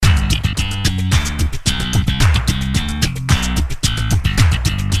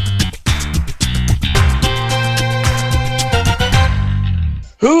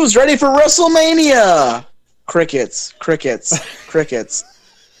Who's ready for WrestleMania? Crickets, crickets, crickets.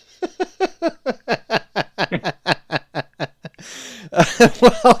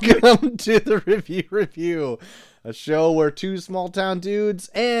 Welcome to the Review, a show where two small-town dudes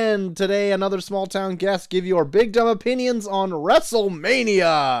and today another small-town guest give your big dumb opinions on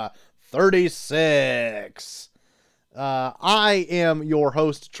WrestleMania 36. I am your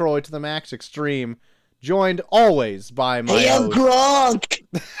host, Troy to the Max Extreme, joined always by my host. Gronk!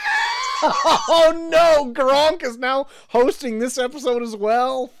 Oh no, Gronk is now hosting this episode as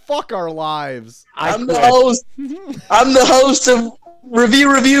well? Fuck our lives. I'm the host. I'm the host of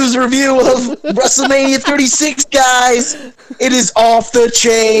Reviews review of WrestleMania 36, guys. It is off the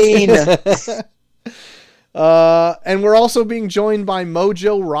chain. And we're also being joined by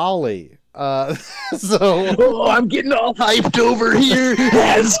Mojo Rawley. So I'm getting all hyped over here.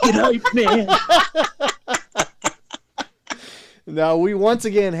 Let's get hyped, man. Now we once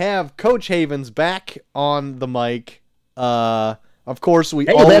again have Coach Havens back on the mic. Of course, we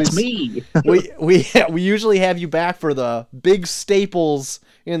always, that's me. we usually have you back for the big staples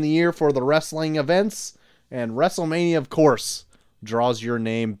in the year for the wrestling events, and WrestleMania, of course, draws your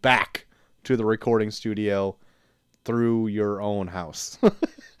name back to the recording studio through your own house.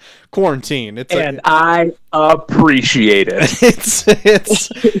 Quarantine. I appreciate it.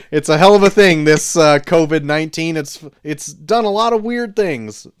 It's a hell of a thing, this COVID-19. It's done a lot of weird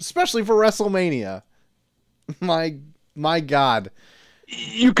things, especially for WrestleMania. My God.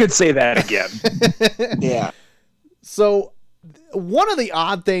 You could say that again. Yeah. So, one of the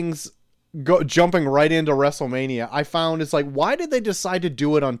odd things jumping right into WrestleMania, I found is like, why did they decide to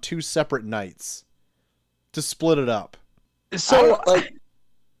do it on two separate nights? To split it up? So,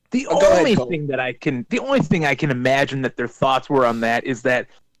 the only thing I can imagine that their thoughts were on that is that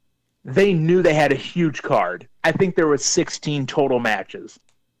they knew they had a huge card. I think there was 16 total matches.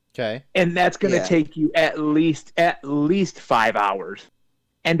 Okay. And that's going to take you at least 5 hours.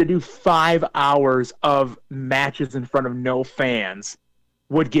 And to do 5 hours of matches in front of no fans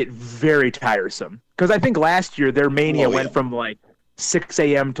would get very tiresome. Because I think last year their Mania went from like 6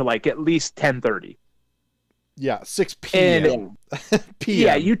 a.m. to like at least 10:30. Yeah, 6 p.m.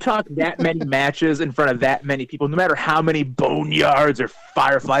 Yeah, you talk that many matches in front of that many people, no matter how many Boneyards or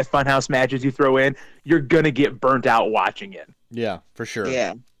Firefly Funhouse matches you throw in, you're going to get burnt out watching it. Yeah, for sure.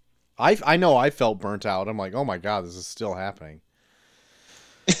 Yeah. I know I felt burnt out. I'm like, oh my God, this is still happening.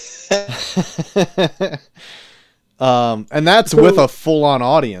 And that's with a full-on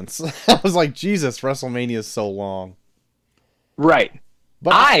audience. I was like, Jesus, WrestleMania is so long. Right.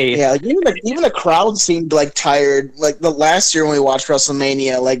 But even the crowd seemed like tired. Like the last year when we watched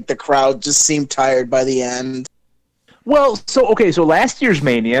WrestleMania, like the crowd just seemed tired by the end. Well, so last year's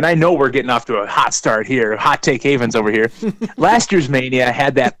Mania, and I know we're getting off to a hot start here, hot take Havens over here. Last year's Mania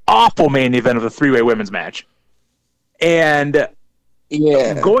had that awful main event of the three-way women's match. And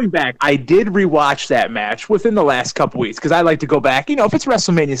going back, I did rewatch that match within the last couple weeks because I like to go back. You know, if it's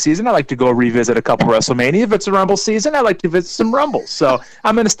WrestleMania season, I like to go revisit a couple WrestleMania. If it's a Rumble season, I like to visit some Rumbles. So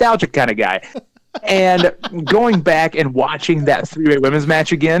I'm a nostalgic kind of guy. And going back and watching that three-way women's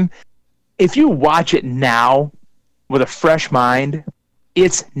match again, if you watch it now with a fresh mind,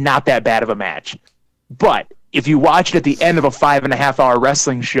 it's not that bad of a match. But if you watch it at the end of a 5.5-hour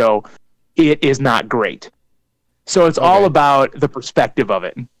wrestling show, it is not great. So it's all about the perspective of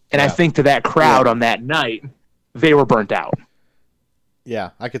it. And I think to that crowd on that night, they were burnt out. Yeah,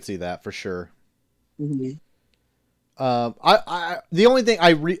 I could see that for sure. Mm-hmm. The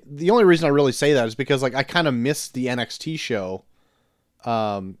only reason I really say that is because like I kind of missed the NXT show.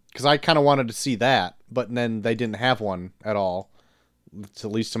 Because I kind of wanted to see that, but then they didn't have one at all, at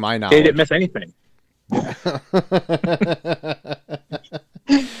least to my knowledge. They didn't miss anything.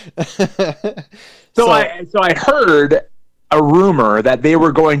 So I heard a rumor that they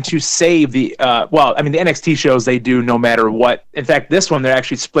were going to save the the NXT shows they do no matter what. In fact, this one they're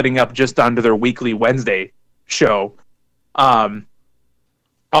actually splitting up just onto their weekly Wednesday show. All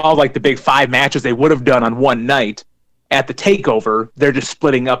like the big 5 matches they would have done on one night at the Takeover, they're just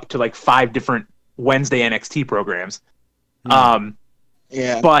splitting up to like 5 different Wednesday NXT programs. But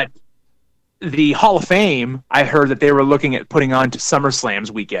the Hall of Fame, I heard that they were looking at putting on to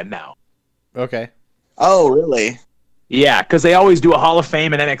SummerSlam's weekend now. Okay. Oh, really? Yeah, because they always do a Hall of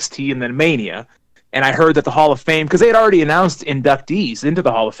Fame and NXT and then Mania. And I heard that the Hall of Fame, because they had already announced inductees into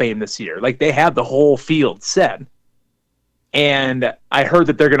the Hall of Fame this year. Like, they had the whole field set. And I heard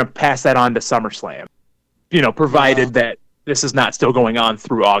that they're going to pass that on to SummerSlam. You know, provided that this is not still going on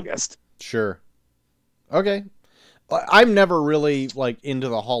through August. Sure. Okay. I'm never really, like, into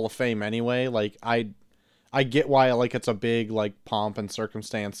the Hall of Fame anyway. Like, I I get why like it's a big like pomp and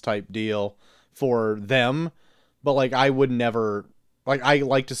circumstance type deal for them, but like I would never like I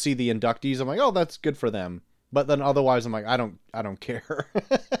like to see the inductees. I'm like, oh, that's good for them. But then otherwise, I'm like, I don't care.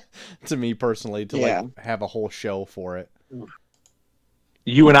 To me personally, to like have a whole show for it.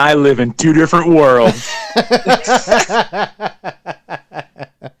 You and I live in two different worlds.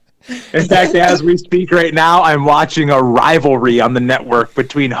 In fact, as we speak right now, I'm watching a rivalry on the network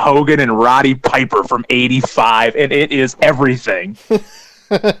between Hogan and Roddy Piper from '85, and it is everything.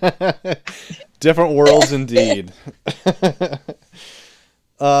 Different worlds indeed.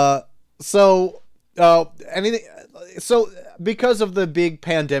 Anything? So because of the big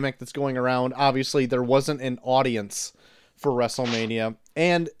pandemic that's going around, obviously there wasn't an audience for WrestleMania,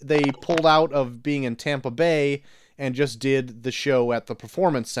 and they pulled out of being in Tampa Bay and just did the show at the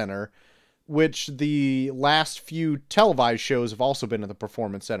Performance Center, which the last few televised shows have also been at the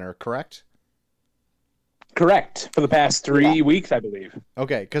Performance Center, correct? Correct. For the past 3 weeks, I believe.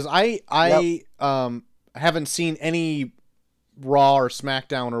 Okay, because I haven't seen any Raw or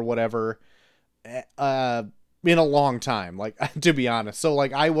SmackDown or whatever in a long time, like, to be honest. So,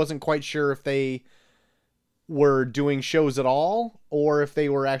 like, I wasn't quite sure if they were doing shows at all, or if they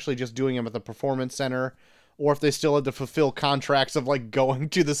were actually just doing them at the Performance Center, or if they still had to fulfill contracts of, like, going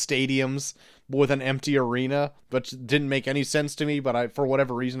to the stadiums with an empty arena, which didn't make any sense to me, but for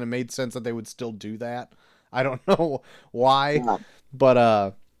whatever reason, it made sense that they would still do that. I don't know why, but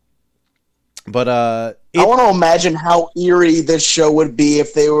I want to imagine how eerie this show would be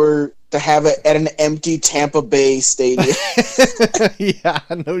if they were to have it at an empty Tampa Bay stadium. Yeah,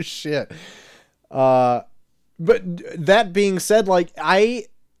 no shit. But that being said, like I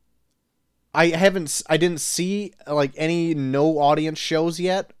didn't see like any no audience shows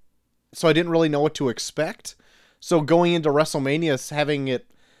yet, so I didn't really know what to expect. So going into WrestleMania, having it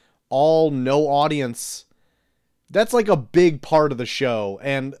all no audience, that's like a big part of the show.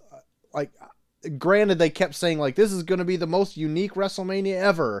 And like, granted, they kept saying like, this is going to be the most unique WrestleMania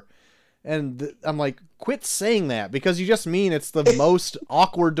ever. And I'm like, quit saying that, because you just mean it's the most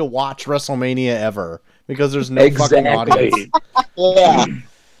awkward to watch WrestleMania ever, because there's no fucking audience. Yeah.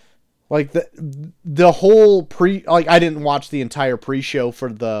 Like the whole I didn't watch the entire pre-show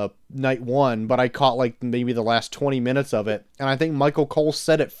for the night one, but I caught like maybe the last 20 minutes of it. And I think Michael Cole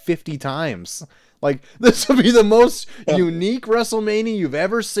said it 50 times. Like, this will be the most unique WrestleMania you've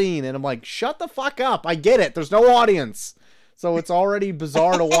ever seen. And I'm like, shut the fuck up. I get it. There's no audience. So it's already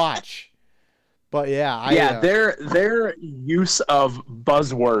bizarre to watch. But yeah. Their use of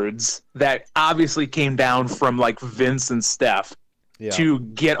buzzwords that obviously came down from like Vince and Steph to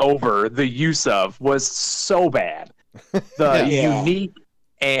get over the use of was so bad. The unique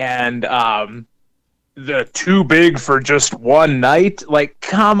and the too big for just one night. Like,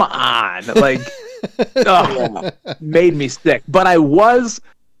 come on. Like, made me sick. But I was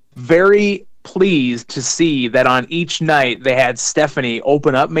very pleased to see that on each night they had Stephanie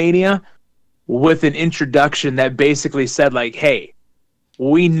open up Mania with an introduction that basically said like, hey,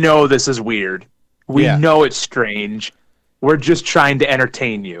 we know this is weird. We know it's strange. We're just trying to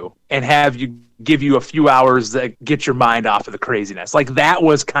entertain you and give you a few hours that get your mind off of the craziness. Like, that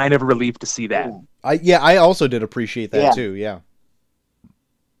was kind of a relief to see that. I also did appreciate that too. Yeah.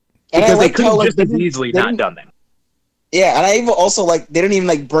 Because they could have just as easily not done that. Yeah, and I also like they didn't even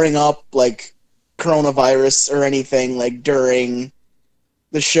like bring up like coronavirus or anything like during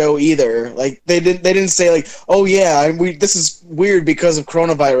the show either. Like they didn't say like, oh yeah, this is weird because of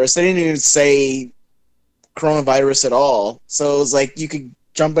coronavirus. They didn't even say coronavirus at all. So it was like you could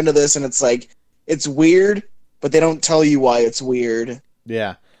jump into this and it's like it's weird, but they don't tell you why it's weird.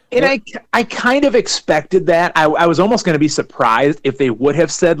 Yeah. And I kind of expected that. I was almost going to be surprised if they would have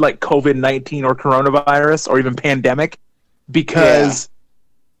said like COVID-19 or coronavirus or even pandemic, because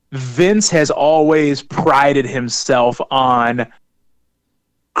Vince has always prided himself on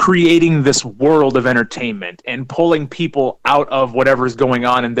creating this world of entertainment and pulling people out of whatever's going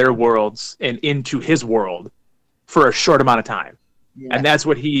on in their worlds and into his world for a short amount of time. Yeah. And that's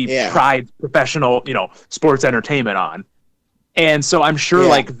what he prides professional, sports entertainment on. And so I'm sure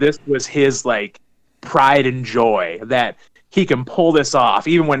like this was his like pride and joy that he can pull this off,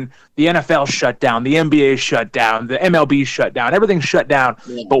 even when the NFL shut down, the NBA shut down, the MLB shut down, everything's shut down.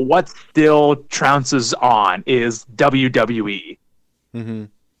 Yeah. But what still trounces on is WWE. Mm-hmm.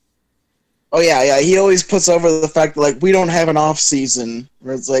 Oh yeah. He always puts over the fact that like we don't have an off season.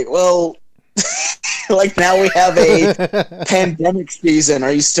 Where it's like, well, like now we have a pandemic season.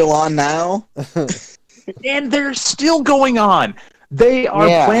 Are you still on now? And they're still going on. They are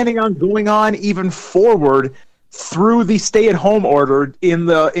planning on going on even forward through the stay-at-home order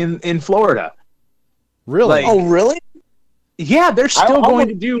in Florida. Really? Like, Oh, really? yeah, they're still I going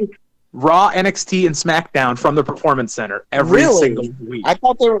to do Raw, NXT, and SmackDown from the Performance Center every Really? single week. I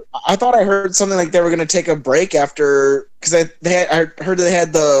thought I heard something like they were going to take a break after, because I heard they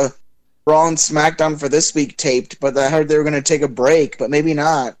had the Raw and SmackDown for this week taped, but I heard they were going to take a break, but maybe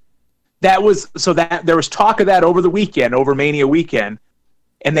not. That was there was talk of that over the weekend, over Mania weekend,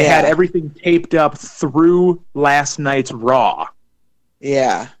 and they had everything taped up through last night's Raw.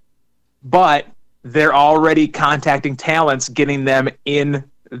 Yeah. But they're already contacting talents, getting them in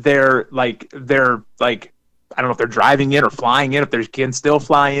their I don't know if they're driving in or flying in, if they can still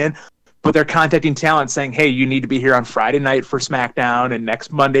fly in, but they're contacting talent saying, hey, you need to be here on Friday night for SmackDown and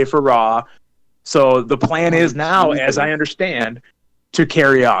next Monday for Raw. So the plan is now, as I understand, to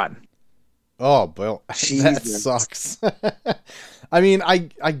carry on. Oh, Bill, that Jesus. sucks. I mean, I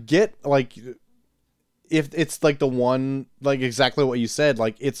get, like, if it's like the one, like exactly what you said,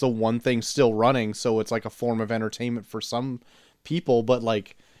 like it's the one thing still running, so it's like a form of entertainment for some people, but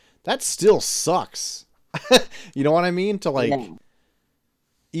like that still sucks. You know what I mean? To like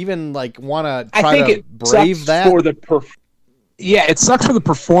even like want to try to brave that. For the it sucks for the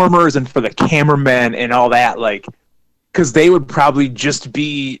performers and for the cameramen and all that, like, because they would probably just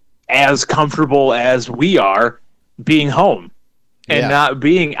be as comfortable as we are being home and not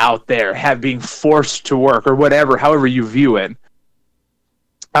being out there, being forced to work or whatever, however you view it.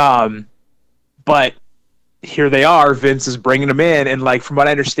 But here they are. Vince is bringing them in, and like from what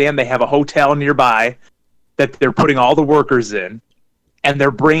I understand, they have a hotel nearby that they're putting all the workers in, and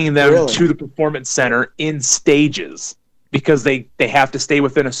they're bringing them to the Performance Center in stages because they have to stay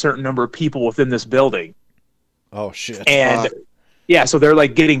within a certain number of people within this building. Oh shit! And yeah, so they're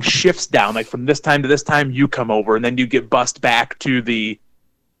like getting shifts down, like from this time to this time you come over, and then you get bussed back to the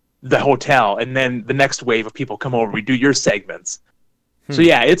hotel, and then the next wave of people come over. We do your segments. So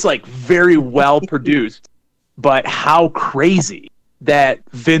yeah, it's like very well produced, but how crazy that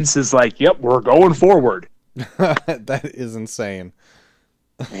Vince is like, yep, we're going forward. That is insane.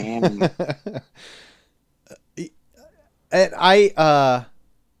 Man. And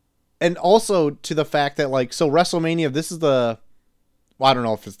and also to the fact that like, so WrestleMania, this is well, I don't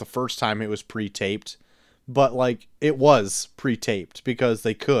know if it's the first time it was pre-taped, but like it was pre-taped because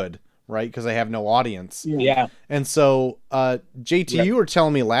they could, right? Because they have no audience. Yeah. And so, JT, you were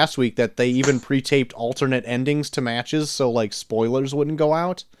telling me last week that they even pre-taped alternate endings to matches, so like spoilers wouldn't go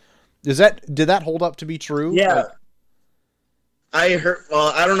out. Did that hold up to be true? Yeah. Like, I heard,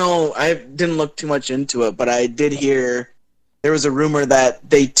 well, I don't know, I didn't look too much into it, but I did hear there was a rumor that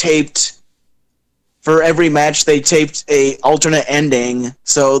they taped, for every match, they taped a alternate ending,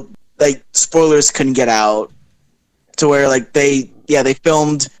 so like spoilers couldn't get out, to where like they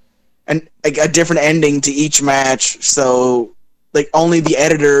filmed a different ending to each match, so like only the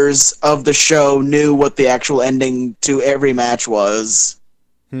editors of the show knew what the actual ending to every match was.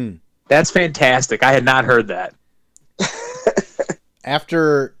 That's fantastic. I had not heard that.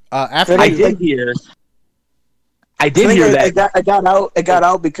 After I did hear that. It got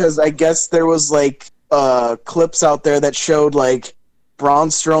out because I guess there was like clips out there that showed like Braun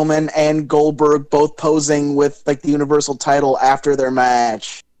Strowman and Goldberg both posing with like the Universal title after their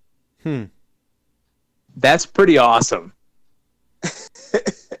match. That's pretty awesome.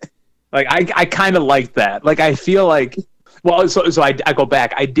 Like I kind of like that. Like I feel like, well, so I go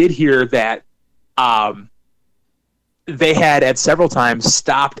back. I did hear that they had at several times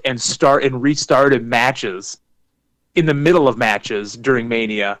stopped and restarted matches in the middle of matches during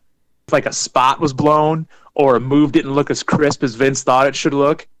Mania. If like a spot was blown or a move didn't look as crisp as Vince thought it should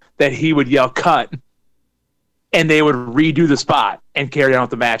look, that he would yell cut, and they would redo the spot and carry on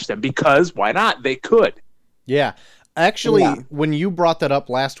with the match then, because why not? They could. Yeah. Actually, when you brought that up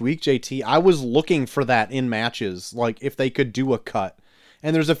last week, JT, I was looking for that in matches, like if they could do a cut.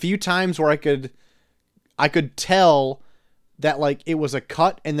 And there's a few times where I could tell that like it was a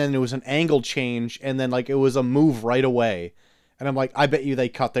cut and then it was an angle change and then like it was a move right away. And I'm like, I bet you they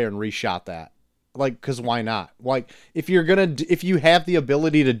cut there and reshot that. Like, cause why not? Like if you have the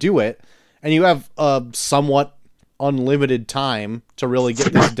ability to do it and you have somewhat unlimited time to really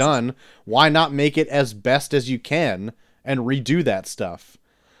get this done, why not make it as best as you can and redo that stuff?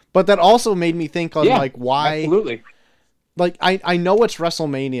 But that also made me think on like why Absolutely. Like I know it's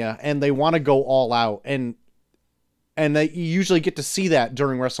WrestleMania and they want to go all out and you usually get to see that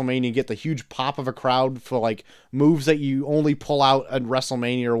during WrestleMania, get the huge pop of a crowd for like moves that you only pull out at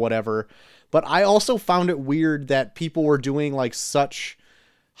WrestleMania or whatever. But I also found it weird that people were doing like such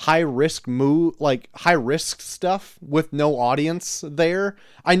high risk stuff with no audience there.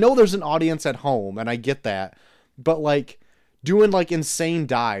 I know there's an audience at home and I get that, but like doing like insane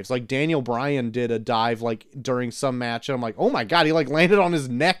dives. Like Daniel Bryan did a dive like during some match, and I'm like, oh my god, he like landed on his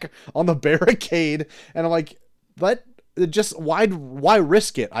neck on the barricade, and I'm like, but just why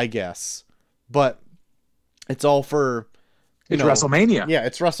risk it? I guess, but it's all for. It's WrestleMania. Yeah,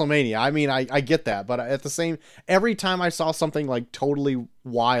 it's WrestleMania. I mean, I get that, but at the same, every time I saw something like totally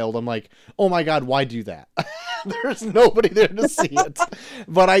wild, I'm like, oh my god, why do that? There's nobody there to see it.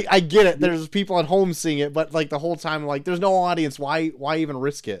 But I get it. There's people at home seeing it, but like the whole time, like, there's no audience. Why even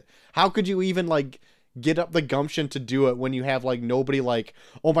risk it? How could you even like get up the gumption to do it when you have like nobody like,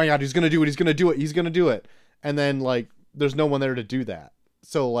 oh my god, he's gonna do it, he's gonna do it, he's gonna do it, and then like there's no one there to do that.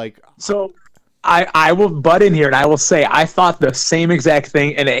 So I will butt in here and I will say I thought the same exact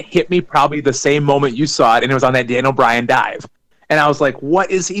thing, and it hit me probably the same moment you saw it, and it was on that Daniel Bryan dive. And I was like, what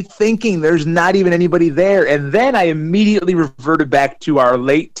is he thinking? There's not even anybody there. And then I immediately reverted back to our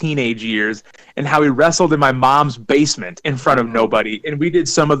late teenage years and how he wrestled in my mom's basement in front of nobody. And we did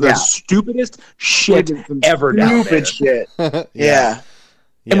some of the stupidest shit ever down there. Stupid shit. Yeah.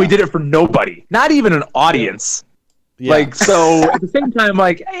 And we did it for nobody. Not even an audience. Yeah. Like, so at the same time,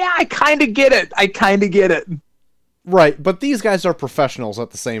 like, yeah, I kind of get it. Right, but these guys are professionals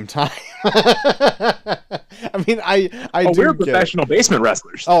at the same time. I mean, I do we're get professional basement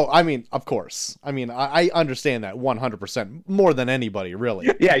wrestlers. Oh, I mean, of course. I mean, I understand that 100% more than anybody,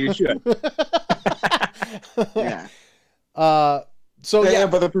 really. Yeah, you should. Yeah. So yeah,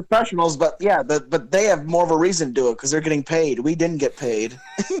 but the professionals, but they have more of a reason to do it because they're getting paid. We didn't get paid.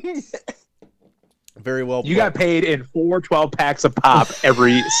 Very well. You got paid in 4 12-packs of pop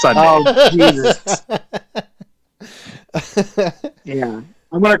every Sunday. Oh, Jesus. Yeah.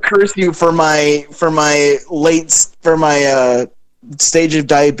 I'm gonna curse you for my stage of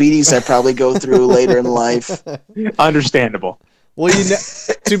diabetes I probably go through later in life. Understandable. Well,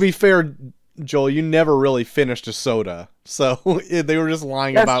 to be fair, Joel, you never really finished a soda, so they were just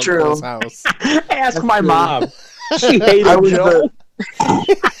lying That's about true. Joel's house. Ask my mom. She hated Joe.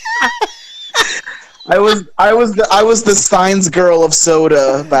 I was the Steins girl of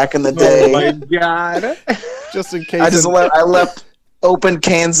soda back in the day. Oh my god! Just in case. I left open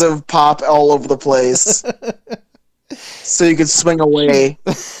cans of pop all over the place, so you could swing away.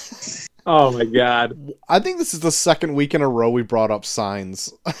 Oh my god! I think this is the second week in a row we brought up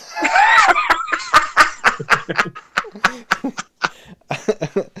signs.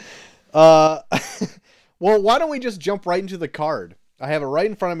 Well, why don't we just jump right into the card? I have it right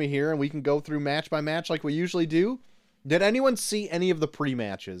in front of me here, and we can go through match by match like we usually do. Did anyone see any of the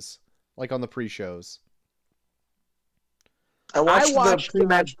pre-matches, like on the pre-shows? I watched the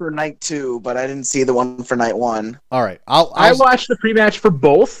pre-match for night 2, but I didn't see the one for night 1. All right, I watched the pre-match for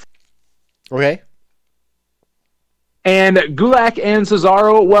both. Okay. And Gulak and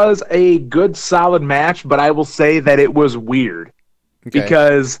Cesaro was a good, solid match, but I will say that it was weird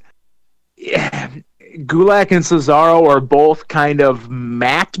because Gulak and Cesaro are both kind of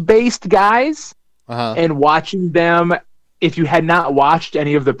mat-based guys, and watching them, if you had not watched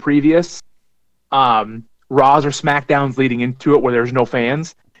any of the previous Raws or SmackDowns leading into it where there's no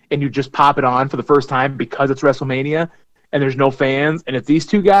fans, and you just pop it on for the first time because it's WrestleMania, and there's no fans, and it's these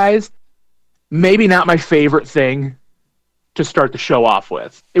two guys, maybe not my favorite thing to start the show off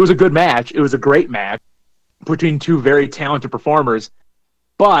with. It was a good match. It was a great match between two very talented performers,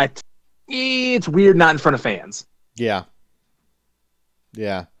 but it's weird not in front of fans. Yeah.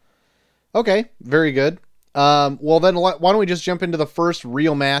 Okay, very good. Well, then why don't we just jump into the first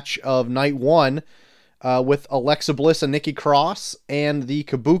real match of night 1 with Alexa Bliss and Nikki Cross and the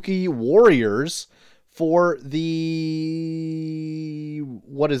Kabuki Warriors for the...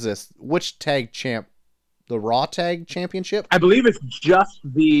 What is this? Which tag champ? The Raw Tag Championship? I believe it's just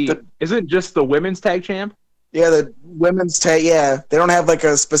isn't it just the women's tag champ? Yeah, the women's tag. Yeah, they don't have like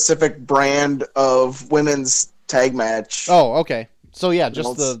a specific brand of women's tag match. Oh, okay. So yeah,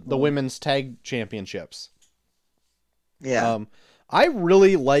 just the women's tag championships. Yeah. I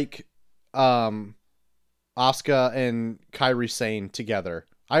really like Asuka and Kairi Sane together.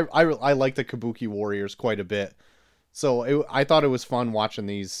 I like the Kabuki Warriors quite a bit. So I thought it was fun watching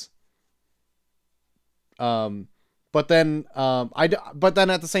these. But then at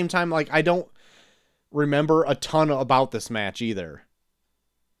the same time, like, I don't remember a ton about this match either.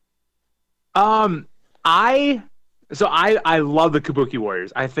 I love the Kabuki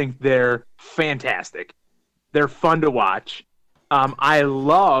Warriors. I think they're fantastic. They're fun to watch.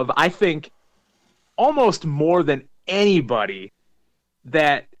 I think almost more than anybody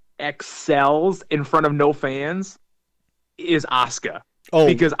that excels in front of no fans is Asuka. Oh,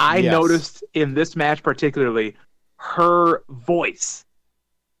 because I yes. noticed in this match particularly, her voice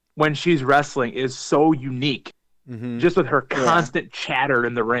when she's wrestling is so unique. just with her constant chatter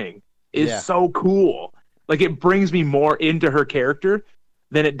in the ring is so cool. Like, it brings me more into her character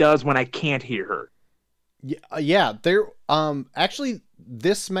than it does when I can't hear her. Yeah. There, actually,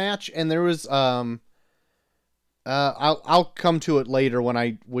 this match, and there was, I'll come to it later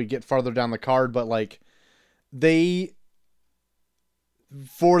when we get farther down the card, but like,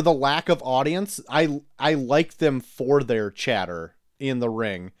 for the lack of audience, I like them for their chatter in the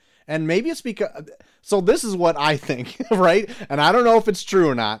ring. And maybe it's because, so this is what I think, right? And I don't know if it's true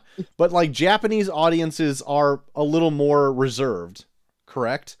or not, but like, Japanese audiences are a little more reserved,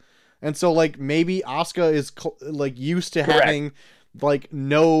 correct? And so like, maybe Asuka is like used to having like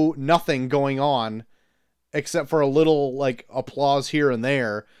nothing going on except for a little like applause here and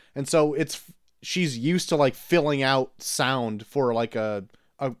there. And so she's used to like filling out sound for like a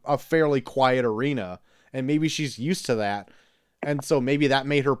fairly quiet arena. And maybe she's used to that. And so maybe that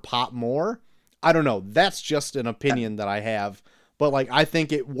made her pop more. I don't know. That's just an opinion that I have. But like, I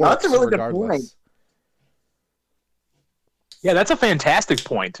think it works regardless. Yeah, that's a fantastic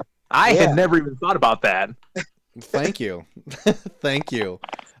point. I had never even thought about that. Thank you. Thank you.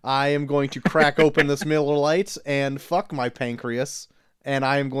 I am going to crack open this Miller Lite and fuck my pancreas, and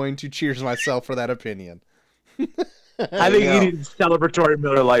I am going to cheers myself for that opinion. I think you need a celebratory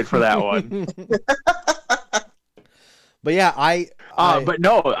Miller Lite for that one. But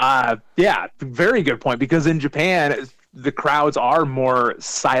yeah, very good point, because in Japan, the crowds are more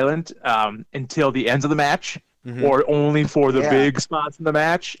silent until the ends of the match, or only for the big spots in the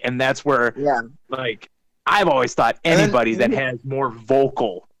match, and that's where, like, I've always thought anybody that has more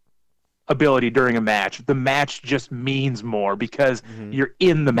vocal ability during a match, the match just means more because you're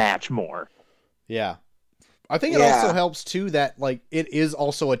in the match more. Yeah. I think it also helps too that like it is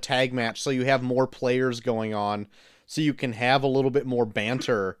also a tag match, so you have more players going on, so you can have a little bit more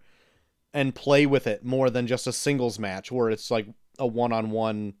banter and play with it more than just a singles match where it's like a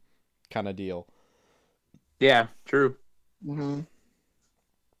one-on-one kind of deal. Yeah, true. What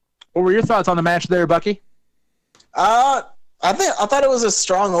were your thoughts on the match there, Bucky? I thought it was a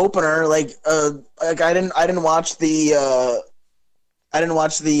strong opener. Like I didn't watch the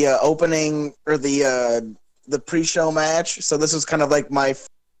opening or the pre-show match, so this was kind of like my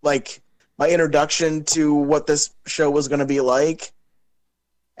introduction to what this show was going to be like.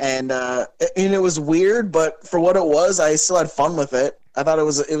 And it was weird, but for what it was, I still had fun with it. I thought it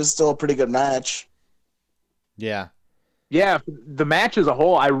was still a pretty good match. Yeah. Yeah, the match as a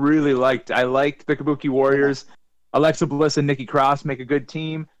whole, I really liked. I liked the Kabuki Warriors. Alexa Bliss and Nikki Cross make a good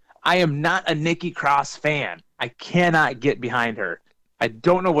team. I am not a Nikki Cross fan. I cannot get behind her. I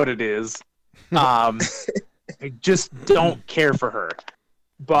don't know what it is. I just don't care for her.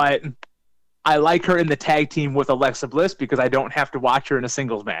 But I like her in the tag team with Alexa Bliss because I don't have to watch her in a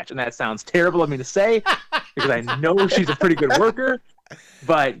singles match. And that sounds terrible of me to say because I know she's a pretty good worker.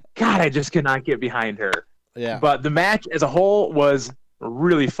 But, God, I just cannot get behind her. Yeah. But the match as a whole was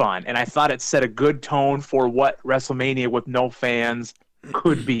really fun, and I thought it set a good tone for what WrestleMania with no fans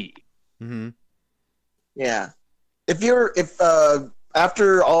could be. Yeah.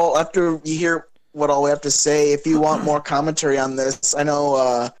 After you hear what all we have to say, if you want more commentary on this, I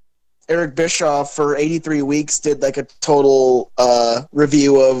know Eric Bischoff for 83 Weeks did like a total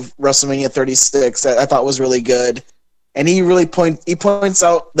review of WrestleMania 36 that I thought was really good, and he points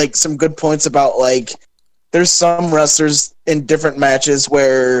out like some good points about like there's some wrestlers in different matches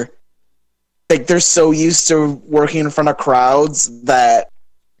where like they're so used to working in front of crowds that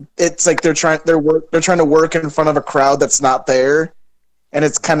it's like they're trying to work in front of a crowd that's not there, and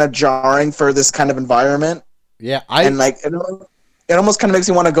it's kind of jarring for this kind of environment. Yeah, it almost kind of makes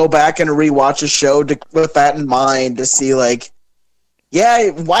me want to go back and rewatch a show with that in mind to see like,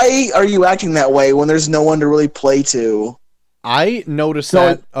 why are you acting that way when there's no one to really play to? I noticed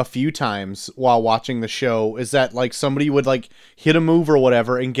that a few times while watching the show, is that like somebody would like hit a move or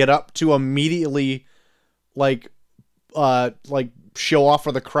whatever and get up to immediately like show off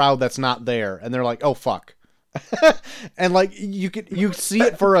for the crowd that's not there, and they're like, oh fuck. And like you see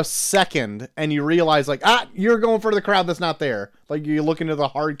it for a second and you realize like, you're going for the crowd that's not there. Like you look into the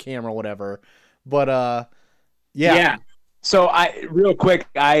hard cam or whatever. But yeah. So real quick,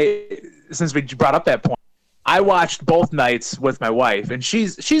 since we brought up that point, I watched both nights with my wife, and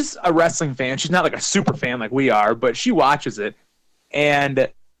she's a wrestling fan. She's not like a super fan like we are, but she watches it. And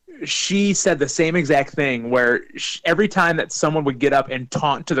she said the same exact thing where every time that someone would get up and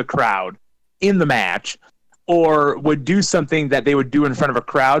taunt to the crowd in the match or would do something that they would do in front of a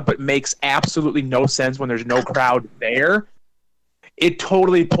crowd but makes absolutely no sense when there's no crowd there, it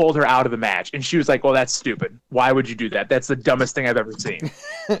totally pulled her out of the match. And she was like, well, that's stupid. Why would you do that? That's the dumbest thing I've ever seen.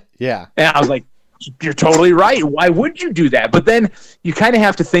 Yeah. And I was like, You're totally right. Why would you do that? But then you kind of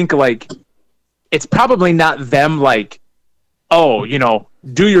have to think like it's probably not them like, oh,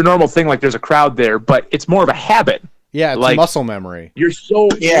 do your normal thing like there's a crowd there, but it's more of a habit. Yeah, it's like, muscle memory. You're so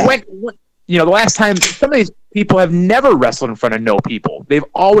the last time some of these people have never wrestled in front of no people. They've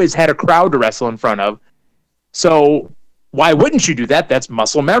always had a crowd to wrestle in front of. So why wouldn't you do that? That's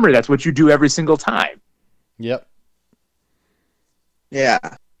muscle memory. That's what you do every single time. Yep. Yeah.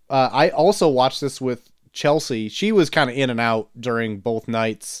 I also watched this with Chelsea. She was kind of in and out during both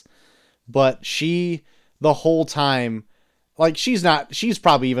nights, but she, the whole time, like she's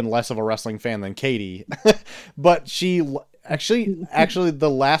probably even less of a wrestling fan than Katie, but she actually the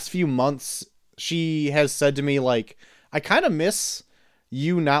last few months she has said to me like, I kind of miss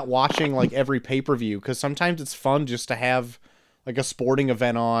you not watching like every pay-per-view, because sometimes it's fun just to have like a sporting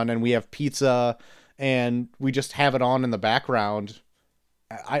event on and we have pizza and we just have it on in the background.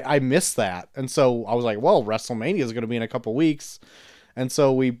 I miss that. And so I was like, well, WrestleMania is going to be in a couple weeks. And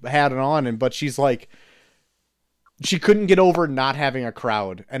so we had it on, but she's like, she couldn't get over not having a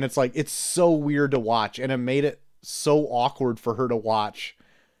crowd. And it's like, it's so weird to watch. And it made it so awkward for her to watch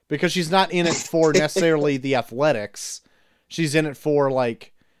because she's not in it for necessarily the athletics. She's in it for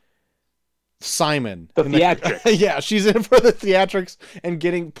like Simon. The theatrics. Yeah, she's in it for the theatrics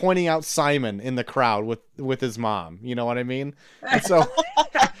and pointing out Simon in the crowd with his mom. You know what I mean? And so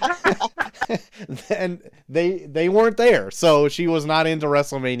and they weren't there. So she was not into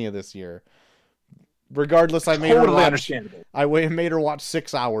WrestleMania this year. Regardless, I made her watch, understandable. I made her watch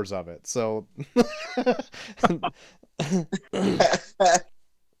 6 hours of it. So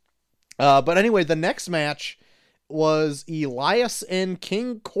but anyway, the next match was Elias and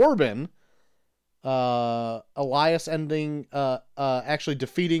King Corbin. Elias actually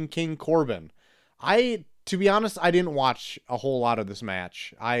defeating King Corbin. To be honest, I didn't watch a whole lot of this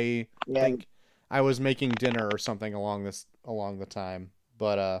match. I think I was making dinner or something along the time.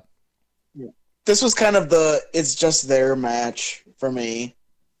 But this was kind of it's just their match for me.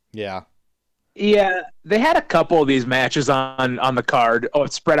 Yeah. Yeah, they had a couple of these matches on the card. Oh,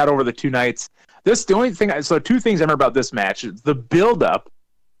 it's spread out over the 2 nights. The only thing, so 2 things I remember about this match. The build-up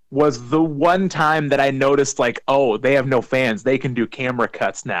was the one time that I noticed, like, oh, they have no fans. They can do camera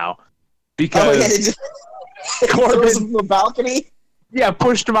cuts now. Because Corbin from the balcony? Yeah,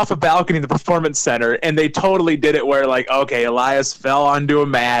 pushed him off a balcony in the Performance Center, and they totally did it where, like, okay, Elias fell onto a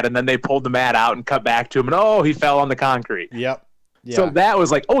mat, and then they pulled the mat out and cut back to him, and oh, he fell on the concrete. Yep. Yeah. So that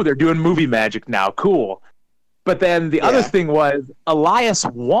was like, oh, they're doing movie magic now. Cool. But then the other thing was Elias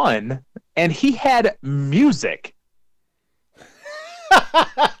won, and he had music.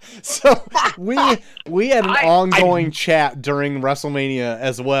 So we had an ongoing chat during WrestleMania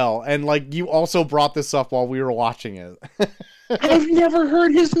as well, and like you also brought this up while we were watching it. I've never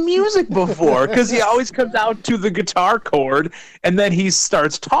heard his music before because he always comes out to the guitar chord and then he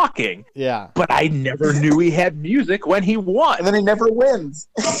starts talking. Yeah. But I never knew he had music when he won. And then he never wins.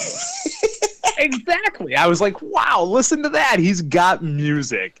 Exactly. I was like, wow, listen to that. He's got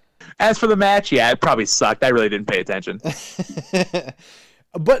music. As for the match, yeah, it probably sucked. I really didn't pay attention.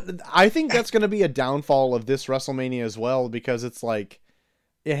 But I think that's going to be a downfall of this WrestleMania as well, because it's like,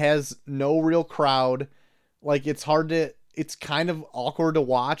 it has no real crowd. Like, it's kind of awkward to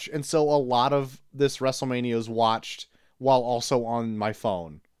watch. And so a lot of this WrestleMania is watched while also on my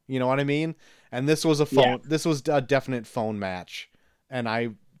phone. You know what I mean? And this was this was a definite phone match. And I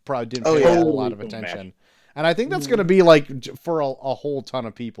probably didn't pay a lot of attention. And I think that's going to be like for a whole ton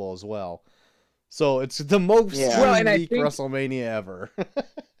of people as well. So it's the most unique WrestleMania ever.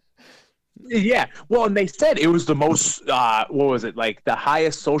 Yeah. Well, and they said it was the most, what was it? Like the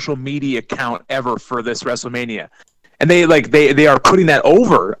highest social media count ever for this WrestleMania. And they are putting that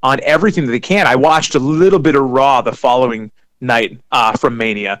over on everything that they can. I watched a little bit of Raw the following night from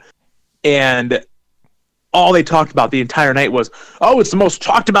Mania. And all they talked about the entire night was, oh, it's the most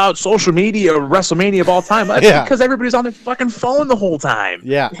talked about social media WrestleMania of all time. That's because everybody's on their fucking phone the whole time.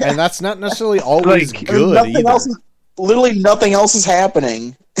 Yeah, and that's not necessarily always good either. Literally nothing else is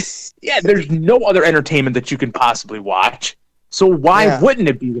happening. Yeah, there's no other entertainment that you can possibly watch. So why wouldn't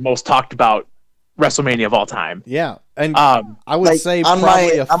it be the most talked about WrestleMania of all time? Yeah, and I would say on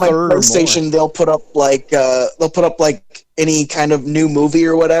probably on my PlayStation they'll put up like any kind of new movie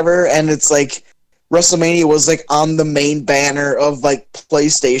or whatever, and it's like WrestleMania was like on the main banner of like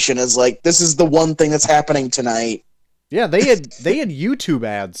PlayStation as like, this is the one thing that's happening tonight. Yeah, they had YouTube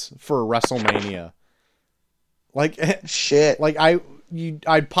ads for WrestleMania. Like shit. Like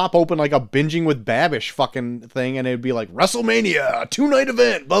I'd pop open like a Binging with Babish fucking thing, and it'd be like WrestleMania 2-night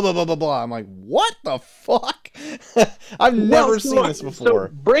event, blah blah blah blah blah. I'm like, what the fuck? I've never seen this before.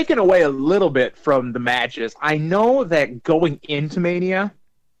 So breaking away a little bit from the matches, I know that going into Mania,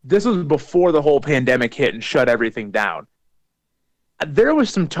 this was before the whole pandemic hit and shut everything down. There was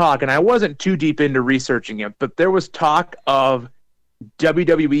some talk, and I wasn't too deep into researching it, but there was talk of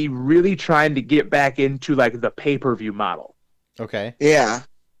WWE really trying to get back into like the pay-per-view model. Okay. Yeah.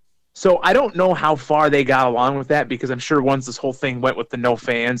 So I don't know how far they got along with that, because I'm sure once this whole thing went with the no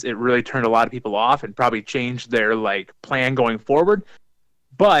fans, it really turned a lot of people off and probably changed their like plan going forward.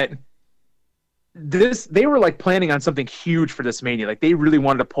 But they were like planning on something huge for this Mania. Like they really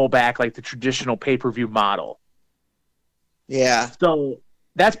wanted to pull back like the traditional pay-per-view model. Yeah. So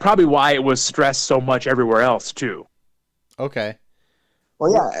that's probably why it was stressed so much everywhere else too. Okay.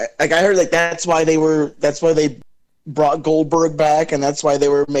 Well, yeah. Like I heard, like that's why they brought Goldberg back, and that's why they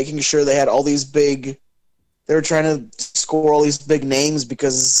were making sure they had all these big. They were trying to score all these big names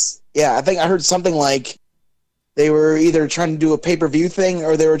because, yeah, I think I heard something like they were either trying to do a pay-per-view thing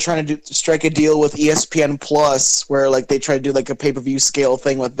or they were trying to strike a deal with ESPN Plus, where like they tried to do like a pay-per-view scale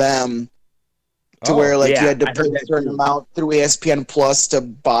thing with them. To where like you had to pay a certain amount through ESPN Plus to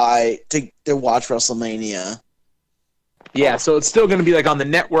watch WrestleMania. Yeah, so it's still going to be like on the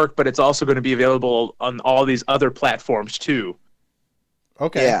network, but it's also going to be available on all these other platforms too.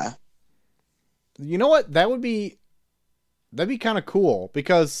 Okay. Yeah. You know what? That'd be kind of cool,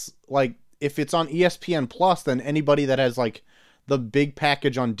 because like if it's on ESPN Plus, then anybody that has like the big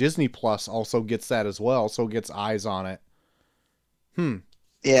package on Disney Plus also gets that as well, so gets eyes on it.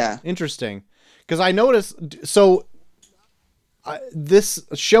 Yeah. Interesting. Because I noticed, so this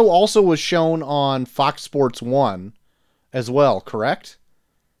show also was shown on Fox Sports 1 as well, correct?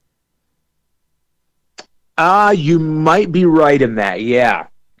 You might be right in that, yeah.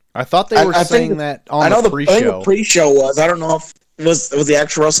 I thought they were saying that on the pre-show. I think the pre-show was. I don't know if it was the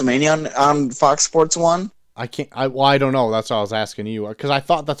actual WrestleMania on Fox Sports 1. I don't know. That's what I was asking you, because I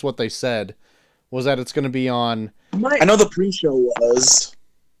thought that's what they said, was that it's going to be on. I know the pre-show was.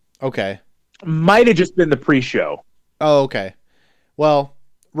 Okay. Might have just been the pre-show. Oh, okay. Well,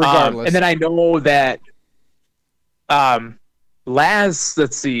 regardless. And then I know that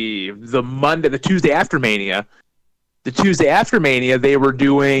let's see, the Tuesday after Mania, they were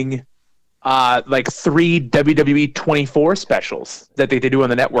doing like 3 WWE 24 specials that they do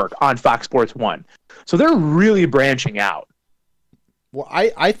on the network on Fox Sports 1. So they're really branching out. Well,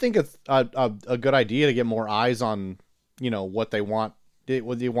 I think it's a good idea to get more eyes on, what they want.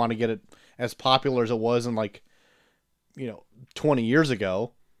 What they want to get it as popular as it was in 20 years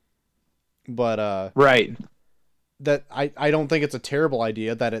ago. But right. That I don't think it's a terrible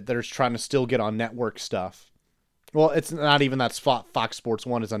idea that they're trying to still get on network stuff. Well, it's not even that Fox Sports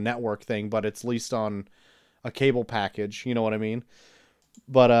 1 is a network thing, but it's leased on a cable package. You know what I mean?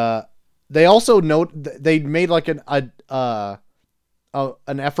 But they also they made like an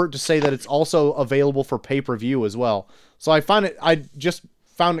effort to say that it's also available for pay-per-view as well. So I just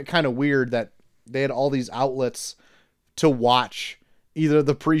found it kind of weird that they had all these outlets to watch either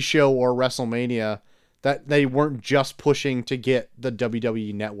the pre-show or WrestleMania, that they weren't just pushing to get the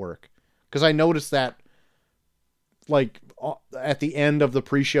WWE network. Because I noticed that like at the end of the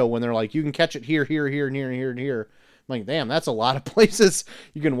pre-show when they're like, you can catch it here, here, here, and here, and here, and here. I'm like, damn, that's a lot of places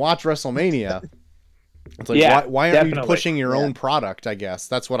you can watch WrestleMania. It's like, why aren't you pushing your own product, I guess?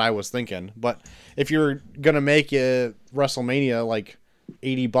 That's what I was thinking. But if you're going to make a WrestleMania like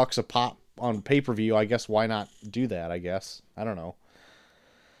 $80 a pop on pay-per-view, I guess why not do that, I guess? I don't know.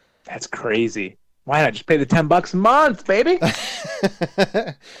 That's crazy. Why not just pay the $10 a month, baby?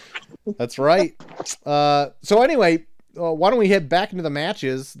 That's right. So anyway, why don't we head back into the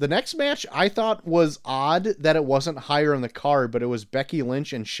matches? The next match I thought was odd that it wasn't higher on the card, but it was Becky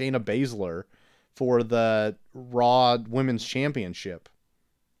Lynch and Shayna Baszler for the Raw Women's Championship.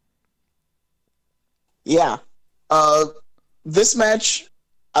 Yeah. This match,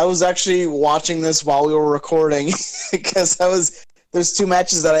 I was actually watching this while we were recording because there's 2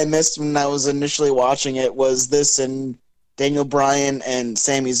 matches that I missed when I was initially watching it, was this and Daniel Bryan and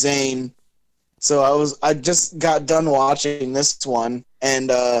Sami Zayn. So I just got done watching this one, and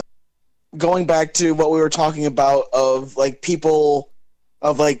going back to what we were talking about of like people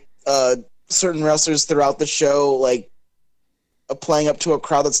of like certain wrestlers throughout the show like playing up to a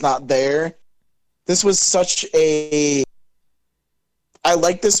crowd that's not there. This was such a I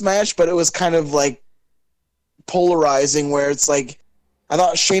like this match, but it was kind of like polarizing, where it's like I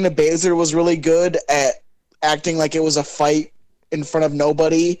thought Shayna Baszler was really good at acting like it was a fight in front of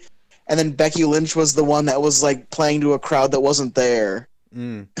nobody, and then Becky Lynch was the one that was like playing to a crowd that wasn't there.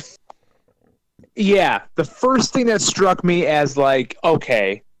 Mm. Yeah, the first thing that struck me as like,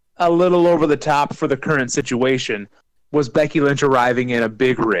 okay, a little over the top for the current situation was Becky Lynch arriving in a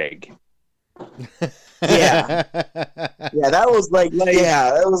big rig. Yeah. Yeah, that was like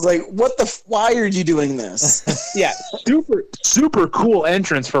what the why are you doing this? Yeah, super cool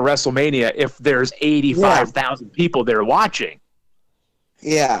entrance for WrestleMania if there's 85,000 people there watching.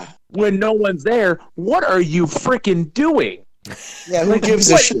 Yeah. When no one's there, what are you freaking doing? Yeah, who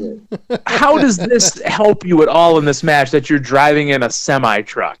gives a shit? How does this help you at all in this match that you're driving in a semi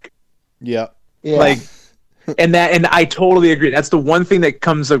truck? Yep. Yeah. Like, and I totally agree. That's the one thing that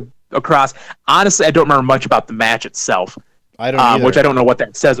comes across. Honestly, I don't remember much about the match itself, I don't either. which I don't know what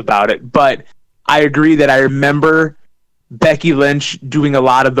that says about it. But I agree that I remember Becky Lynch doing a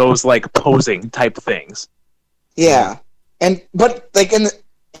lot of those like posing type things. Yeah. But like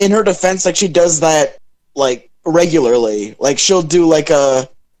in her defense, like she does that like regularly. Like she'll do like a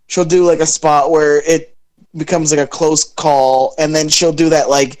spot where it becomes like a close call, and then she'll do that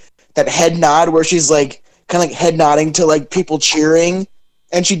like that head nod where she's like kind of like head nodding to like people cheering,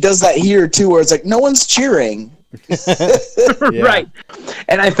 and she does that here too, where it's like no one's cheering. Yeah. Right.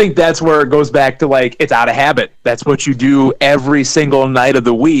 And I think that's where it goes back to like it's out of habit. That's what you do every single night of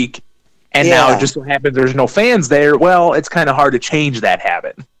the week. And now Yeah. it just so happens there's no fans there. Well, it's kind of hard to change that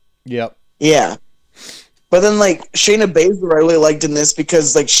habit. Yep. Yeah. But then, like, Shayna Baszler I really liked in this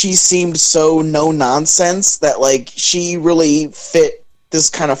because, like, she seemed so no-nonsense that, like, she really fit this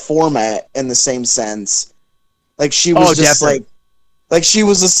kind of format in the same sense. Like, she was just, definitely. like, she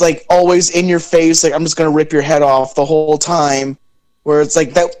was just, like, always in your face, like, I'm just gonna rip your head off the whole time, where it's,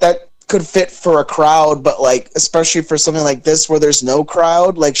 like, that could fit for a crowd, but, like, especially for something like this where there's no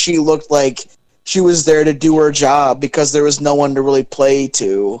crowd, like, she looked like she was there to do her job because there was no one to really play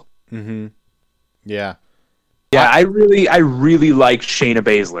to. Mm-hmm. Yeah. Yeah, I really like Shayna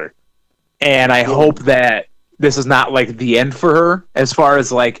Baszler. And I hope that this is not like the end for her as far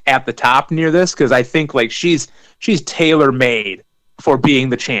as like at the top near this, because I think like she's tailor-made for being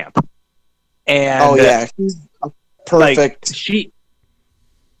the champ. And Oh, yeah. She's perfect. like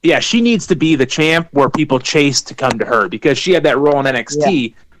she needs to be the champ where people chase to come to her, because she had that role in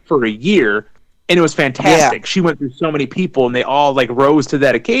NXT for a year and it was fantastic. She went through so many people and they all like rose to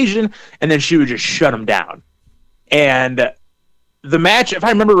that occasion, and then she would just shut them down. And the match, if I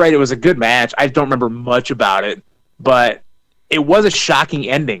remember right, it was a good match. I don't remember much about it, but it was a shocking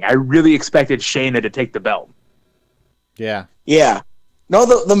ending. I really expected Shayna to take the belt. Yeah. Yeah. No,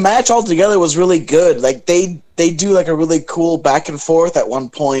 the match altogether was really good. Like they do like a really cool back and forth at one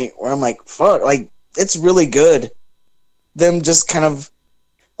point where I'm like, fuck, like it's really good. Them just kind of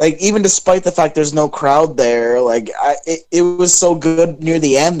like, even despite the fact there's no crowd there, like it was so good near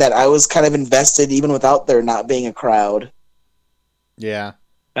the end that I was kind of invested even without there not being a crowd. Yeah.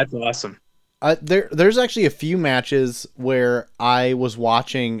 That's awesome. There's actually a few matches where I was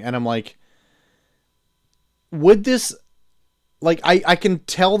watching and I'm like, would this, like, I can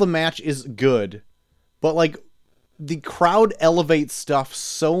tell the match is good, but like the crowd elevates stuff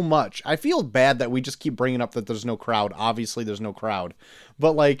so much. I feel bad that we just keep bringing up that there's no crowd. Obviously there's no crowd,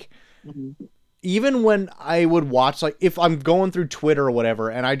 but like, even when I would watch, like if I'm going through Twitter or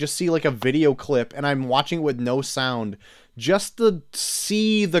whatever and I just see like a video clip and I'm watching it with no sound, just to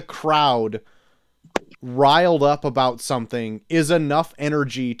see the crowd riled up about something is enough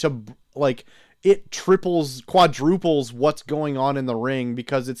energy to like, it triples, quadruples what's going on in the ring,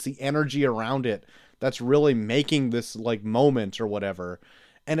 because it's the energy around it that's really making this like moment or whatever.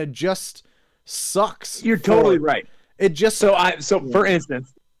 And it just sucks. You're totally right. It just, So for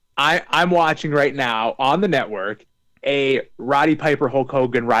instance, I'm watching right now on the network a Roddy Piper Hulk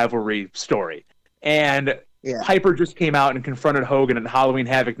Hogan rivalry story, and Piper just came out and confronted Hogan at Halloween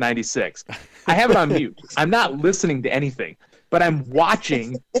Havoc '96. I have it on mute. I'm not listening to anything, but I'm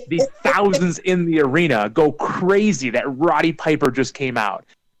watching the thousands in the arena go crazy that Roddy Piper just came out,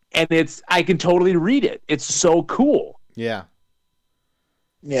 and I can totally read it. It's so cool. yeah.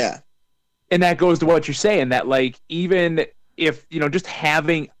 Yeah. And that goes to what you're saying, that like, even if, just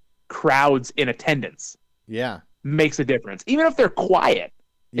having crowds in attendance makes a difference. Even if they're quiet,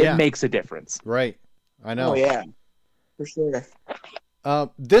 it makes a difference. Right. I know. Oh yeah. For sure.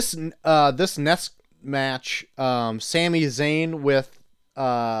 This next match, Sami Zayn with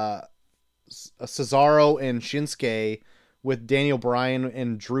Cesaro and Shinsuke with Daniel Bryan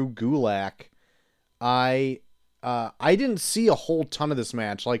and Drew Gulak. I didn't see a whole ton of this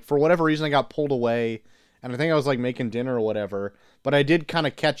match. Like, for whatever reason, I got pulled away, and I think I was like making dinner or whatever. But I did kind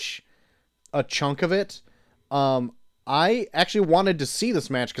of catch a chunk of it. I actually wanted to see this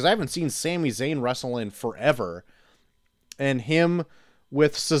match because I haven't seen Sami Zayn wrestle in forever. And him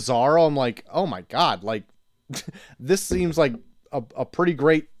with Cesaro, I'm like, oh my God, like, this seems like a pretty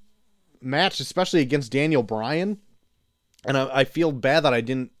great match, especially against Daniel Bryan. And I feel bad that I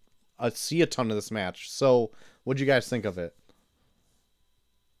didn't see a ton of this match. So, what'd you guys think of it?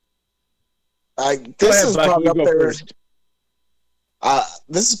 This is probably up there.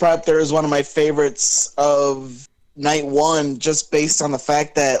 This is probably up there as one of my favorites of night one, just based on the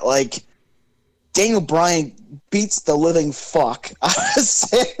fact that, like, Daniel Bryan beats the living fuck out of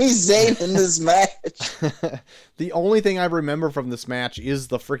Sami Zayn in this match. The only thing I remember from this match is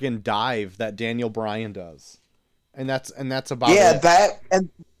the freaking dive that Daniel Bryan does. And that's about it. Yeah, that, and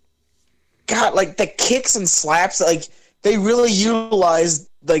God, like, the kicks and slaps, like, they really utilize,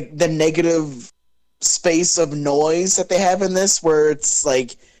 like, the negative space of noise that they have in this, where it's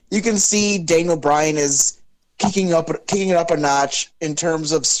like you can see Daniel Bryan is kicking it up a notch in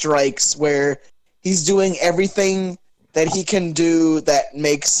terms of strikes, where he's doing everything that he can do that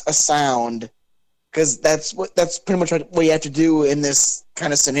makes a sound, because that's pretty much what you have to do in this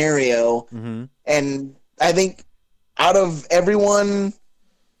kind of scenario. Mm-hmm. And I think out of everyone,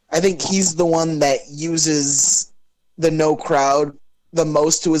 I think he's the one that uses the no crowd the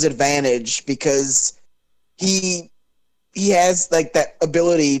most to his advantage, because he has, like, that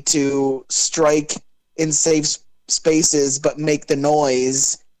ability to strike in safe spaces but make the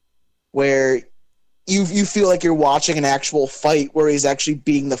noise where you feel like you're watching an actual fight where he's actually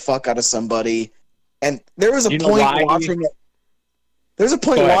beating the fuck out of somebody. And there was a point watching it. There's a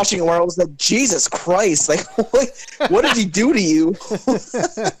point watching it where I was like, Jesus Christ, like, what did he do to you?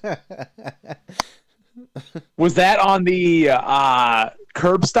 Was that on the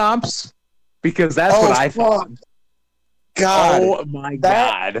curb stomps? Because that's what I thought. God. Oh my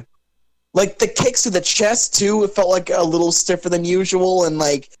God. Like, the kicks to the chest too, it felt like a little stiffer than usual, and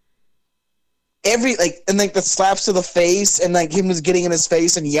like the slaps to the face, and like him was getting in his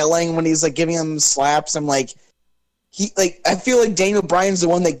face and yelling when he's like giving him slaps. I'm like, I feel like Daniel Bryan's the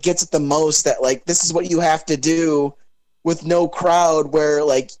one that gets it the most, that like this is what you have to do with no crowd, where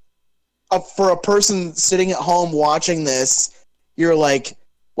like for a person sitting at home watching this, you're like,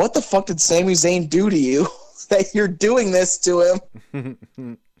 what the fuck did Sami Zayn do to you that you're doing this to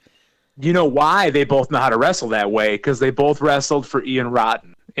him? You know why they both know how to wrestle that way? Because they both wrestled for Ian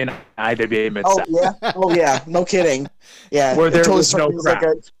Rotten in IWA Mid-South. Oh yeah, no kidding. Yeah, where there was no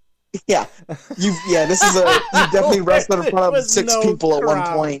crowd. You definitely wrestled in front of six people at one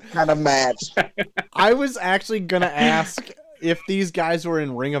point, kind of match. I was actually gonna ask if these guys were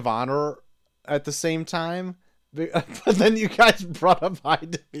in Ring of Honor at the same time, but then you guys brought up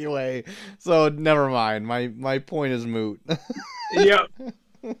IWA, so never mind. My point is moot. Yep.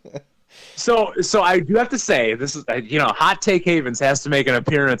 So I do have to say, this is, Hot Take Havens has to make an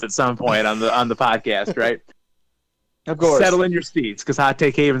appearance at some point on the podcast, right? Of course. Settle in your seats, because Hot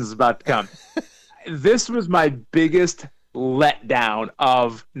Take Havens is about to come. This was my biggest letdown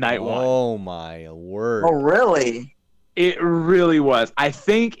of night one. Oh my word! Oh really? It really was. I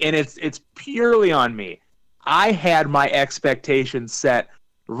think, and it's purely on me. I had my expectations set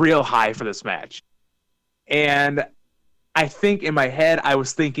real high for this match, and I think in my head I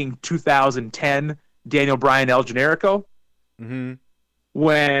was thinking 2010 Daniel Bryan El Generico. Mm-hmm.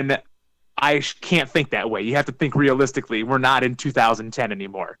 When I can't think that way. You have to think realistically. We're not in 2010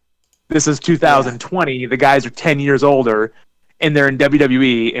 anymore. This is 2020. Yeah. The guys are 10 years older, and they're in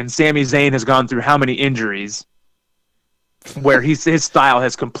WWE, and Sami Zayn has gone through how many injuries where his style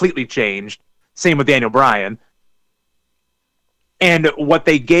has completely changed. Same with Daniel Bryan. And what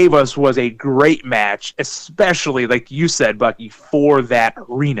they gave us was a great match, especially, like you said, Bucky, for that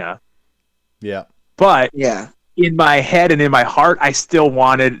arena. Yeah. But in my head and in my heart, I still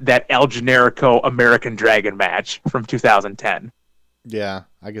wanted that El Generico American Dragon match from 2010. Yeah,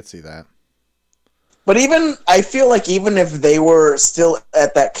 I could see that. But I feel like even if they were still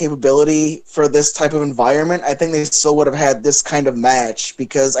at that capability for this type of environment, I think they still would have had this kind of match,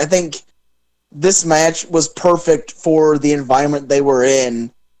 because I think this match was perfect for the environment they were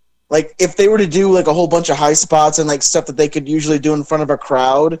in. Like, if they were to do like a whole bunch of high spots and like stuff that they could usually do in front of a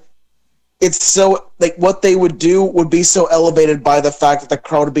crowd, it's so, like, what they would do would be so elevated by the fact that the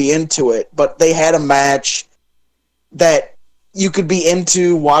crowd would be into it. But they had a match that you could be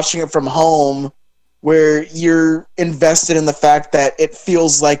into watching it from home, where you're invested in the fact that it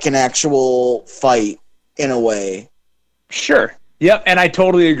feels like an actual fight in a way. Sure. Yep, and I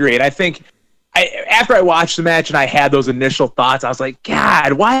totally agree. And I think after I watched the match and I had those initial thoughts, I was like,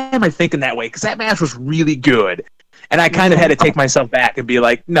 God, why am I thinking that way? Because that match was really good. And I kind of had to take myself back and be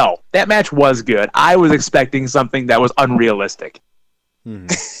like, no, that match was good. I was expecting something that was unrealistic.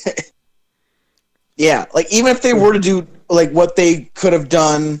 Yeah, like even if they were to do like what they could have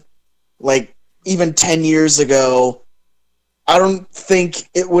done like even 10 years ago, I don't think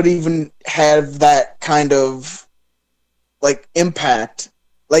it would even have that kind of like impact.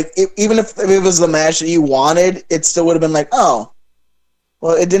 Like even if it was the match that you wanted, it still would have been like, oh,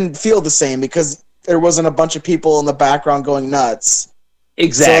 well, it didn't feel the same because there wasn't a bunch of people in the background going nuts.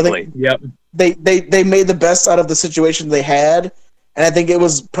 Exactly. So yep. They made the best out of the situation they had, and I think it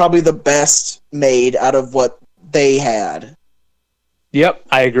was probably the best made out of what they had. Yep,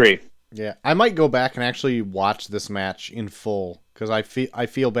 I agree. Yeah, I might go back and actually watch this match in full because I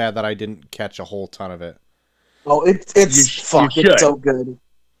feel bad that I didn't catch a whole ton of it. Oh, it's should. it's so good.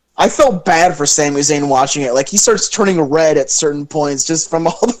 I felt bad for Sami Zayn watching it. Like he starts turning red at certain points just from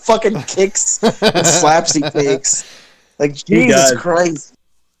all the fucking kicks and slaps he takes. Like Jesus Christ.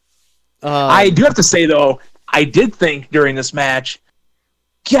 I do have to say though, I did think during this match,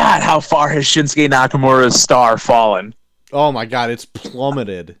 God, how far has Shinsuke Nakamura's star fallen? Oh my God, it's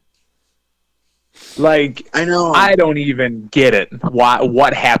plummeted. Like, I know. I don't even get it.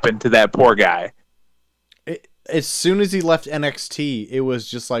 What happened to that poor guy? As soon as he left NXT, it was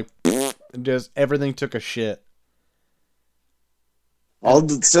just like, just everything took a shit.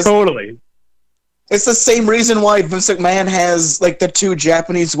 Totally. It's the same reason why Vince McMahon has like the 2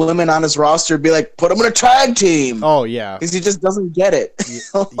 Japanese women on his roster be like, put them in a tag team. Oh yeah, because he just doesn't get it.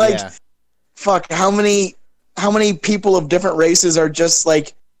 Like, yeah. Fuck, how many people of different races are just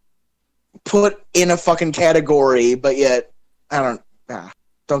like put in a fucking category, but yet don't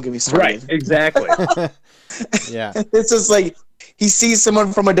get me started. Right, exactly. Yeah. It's just like he sees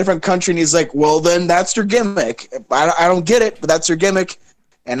someone from a different country and he's like, well, then that's your gimmick. I don't get it, but that's your gimmick,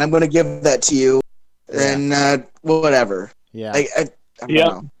 and I'm going to give that to you. Yeah. And whatever. Yeah. I don't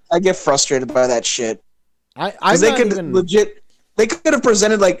know. I get frustrated by that shit. They could have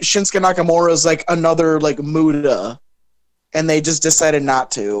presented like Shinsuke Nakamura as like another like Muda, and they just decided not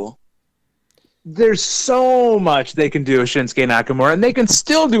to. There's so much they can do with Shinsuke Nakamura, and they can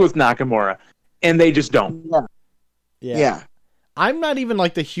still do with Nakamura, and they just don't. Yeah. I'm not even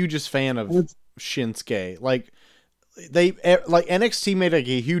like the hugest fan of Shinsuke. Like NXT made like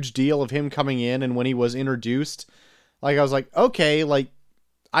a huge deal of him coming in, and when he was introduced, like I was like, okay, like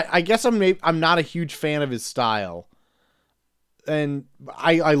I guess I'm not a huge fan of his style, and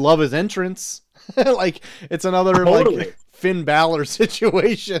I love his entrance. Like it's another like Finn Balor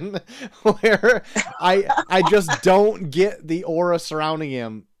situation where I just don't get the aura surrounding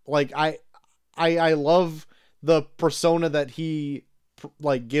him. Like I love the persona that he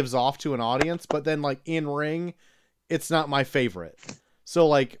like gives off to an audience, but then like in ring, it's not my favorite. So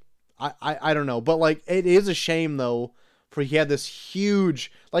like I don't know, but like it is a shame though, for he had this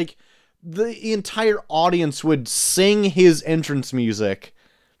huge, like the entire audience would sing his entrance music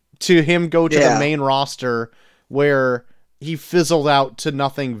to him go to the main roster, where he fizzled out to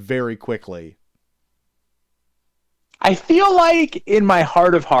nothing very quickly. I feel like in my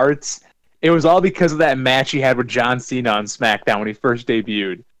heart of hearts, it was all because of that match he had with John Cena on SmackDown when he first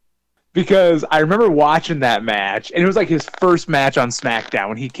debuted. Because I remember watching that match, and it was like his first match on SmackDown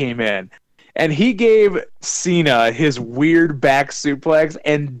when he came in. And he gave Cena his weird back suplex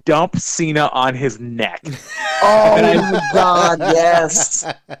and dumped Cena on his neck. Oh my God, yes.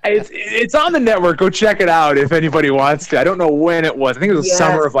 It's on the network. Go check it out if anybody wants to. I don't know when it was. I think it was the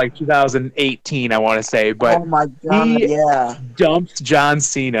summer of like 2018, I want to say. But oh my God, he dumped John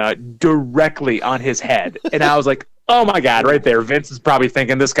Cena directly on his head. And I was like, oh my God, right there. Vince is probably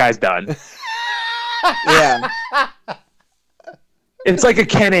thinking this guy's done. Yeah. It's like a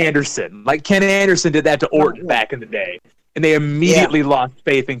Ken Anderson. Like Ken Anderson did that to Orton back in the day. And they immediately lost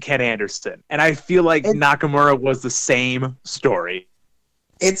faith in Ken Anderson. And I feel like Nakamura was the same story.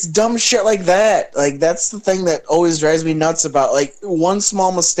 It's dumb shit like that. Like, that's the thing that always drives me nuts about, like, one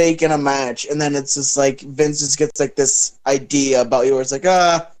small mistake in a match, and then it's just like, Vince just gets, like, this idea about you where it's like,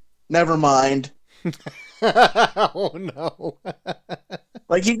 never mind. Oh, no.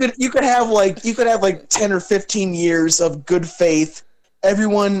 Like, you could have, like, 10 or 15 years of good faith.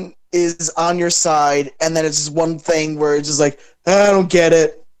 Everyone is on your side, and then it's just one thing where it's just like, I don't get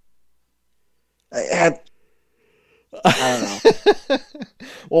it. I don't know.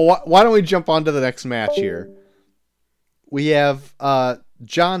 Well, why don't we jump on to the next match here? We have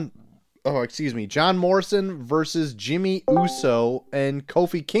John Morrison versus Jimmy Uso and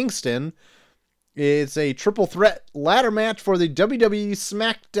Kofi Kingston. It's a triple threat ladder match for the WWE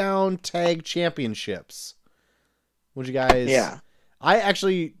SmackDown Tag Championships. Would you guys? Yeah. I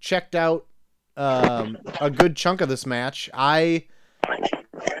actually checked out a good chunk of this match. I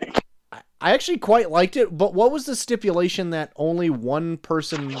actually quite liked it, but what was the stipulation that only one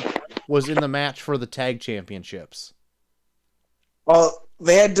person was in the match for the tag championships? Well,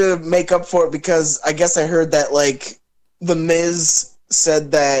 they had to make up for it because I guess I heard that like the Miz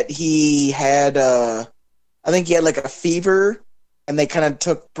said that he had I think he had like a fever, and they kind of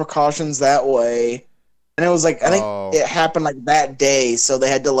took precautions that way. And it was like I think it happened like that day, so they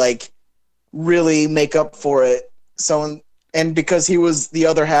had to like really make up for it. So and because he was the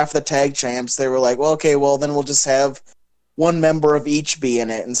other half of the tag champs, they were like, well, okay, well then we'll just have one member of each be in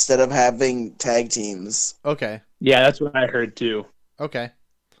it instead of having tag teams. Okay. Yeah, that's what I heard too. Okay.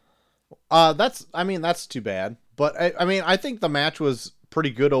 That's too bad. But I think the match was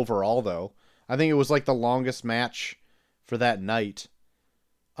pretty good overall though. I think it was like the longest match for that night.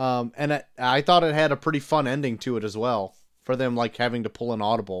 And I thought it had a pretty fun ending to it as well, for them like having to pull an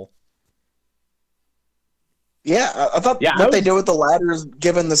audible. Yeah, I thought what they did with the ladders,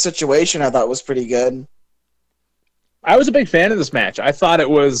 given the situation, I thought was pretty good. I was a big fan of this match. I thought it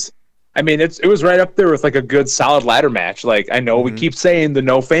was, it was right up there with like a good solid ladder match. Like, I know we keep saying the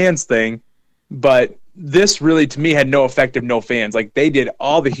no fans thing, but this really, to me, had no effect of no fans. Like, they did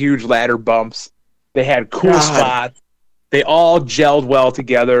all the huge ladder bumps. They had cool spots. They all gelled well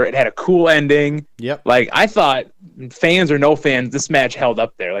together. It had a cool ending. Yep. Like, I thought, fans or no fans, this match held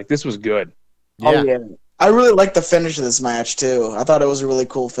up there. Like, this was good. Yeah. Oh, yeah. I really liked the finish of this match, too. I thought it was a really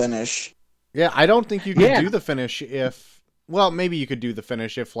cool finish. Yeah, I don't think you could do the finish if... Well, maybe you could do the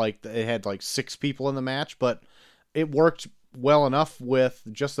finish if like it had like 6 people in the match, but it worked well enough with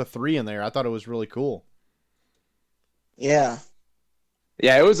just the 3 in there. I thought it was really cool. Yeah.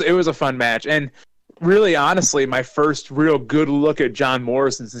 Yeah, it was a fun match. And really, honestly, my first real good look at John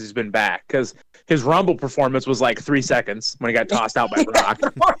Morrison since he's been back, because his Rumble performance was like 3 seconds when he got tossed out by Brock.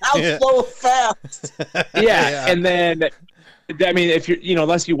 So fast. Yeah, and then, if you're,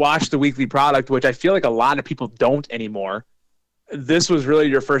 unless you watch the weekly product, which I feel like a lot of people don't anymore, this was really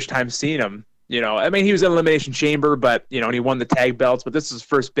your first time seeing him. He was in Elimination Chamber, but, and he won the tag belts, but this is his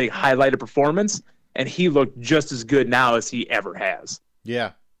first big highlighted performance, and he looked just as good now as he ever has.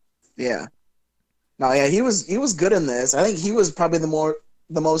 Yeah. Yeah. No, yeah, he was good in this. I think he was probably the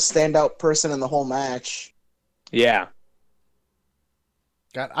most standout person in the whole match. Yeah.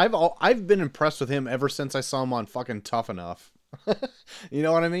 God, I've been impressed with him ever since I saw him on fucking Tough Enough. You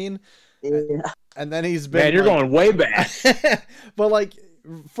know what I mean? Yeah. And then he's been. Man, you're going way back. But like,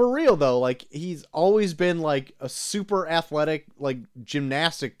 for real though, like he's always been like a super athletic, like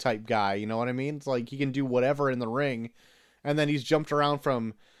gymnastic type guy. You know what I mean? It's like he can do whatever in the ring, and then he's jumped around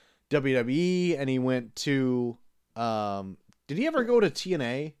from WWE, and he went to. Did he ever go to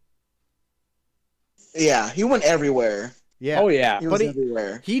TNA? Yeah, he went everywhere. Yeah. Oh yeah. He was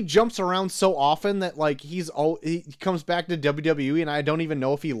everywhere. He jumps around so often that like he comes back to WWE and I don't even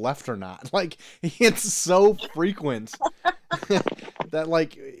know if he left or not. Like it's so frequent that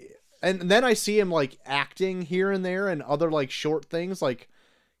like, and then I see him like acting here and there and other like short things. Like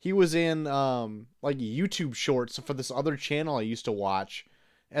he was in like YouTube shorts for this other channel I used to watch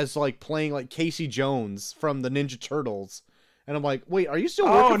as like playing like Casey Jones from the Ninja Turtles. And I'm like, wait, are you still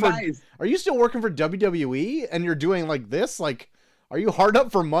working are you still working for WWE and you're doing like this? Like, are you hard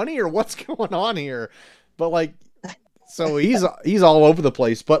up for money or what's going on here? But like, so he's all over the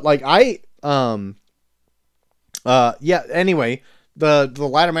place. But like yeah, anyway, the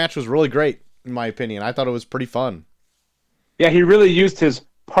ladder match was really great in my opinion. I thought it was pretty fun. Yeah, he really used his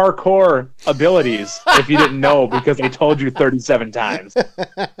parkour abilities, if you didn't know, because I told you 37 times.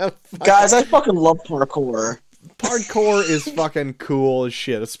 Guys, I fucking love parkour. Parkour is fucking cool as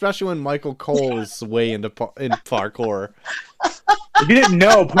shit, especially when Michael Cole is way into parkour. If you didn't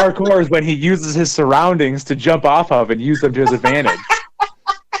know, parkour is when he uses his surroundings to jump off of and use them to his advantage.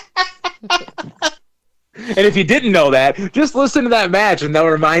 And if you didn't know that, just listen to that match and they'll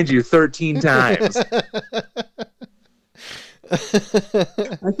remind you 13 times. I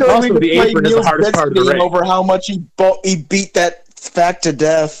feel like we could play Neil's best game over how much he beat that fact to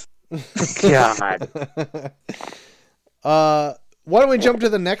death. God. Why don't we jump to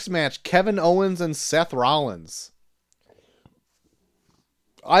the next match? Kevin Owens and Seth Rollins.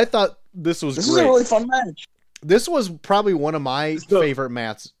 I thought this was great. This is a really fun match. This was probably one of my favorite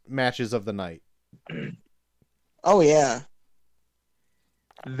matches of the night. Oh yeah.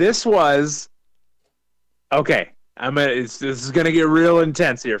 This was okay. This is gonna get real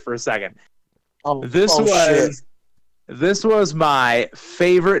intense here for a second. This was my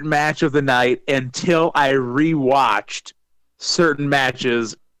favorite match of the night until I rewatched certain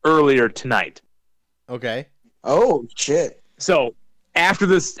matches earlier tonight. Okay. Oh shit. So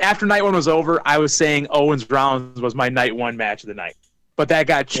after night one was over, I was saying Owens Rollins was my night one match of the night, but that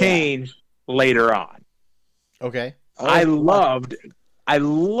got changed later on. Okay. Oh, I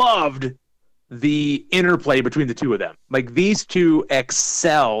loved the interplay between the two of them. Like, these two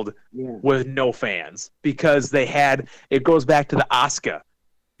excelled with no fans because it goes back to the Asuka.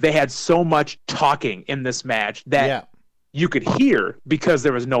 They had so much talking in this match that you could hear because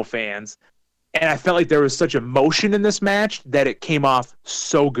there was no fans. And I felt like there was such emotion in this match that it came off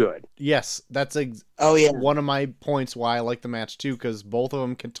so good. Yes, that's one of my points why I like the match too, because both of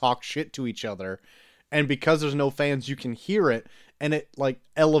them can talk shit to each other. And because there's no fans, you can hear it, and it like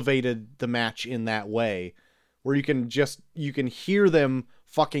elevated the match in that way, where you can hear them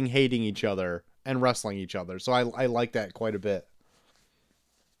fucking hating each other and wrestling each other. So I like that quite a bit.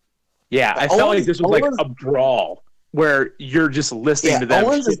 Yeah, I felt like this was like a brawl where you're just listening to them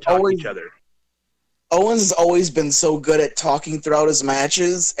talk to each other. Owens has always been so good at talking throughout his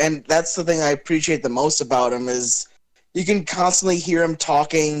matches, and that's the thing I appreciate the most about him is you can constantly hear him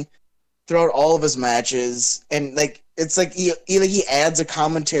talking throughout all of his matches, and like it's like he adds a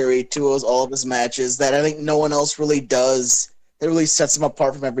commentary to all of his matches that I think no one else really does. It really sets him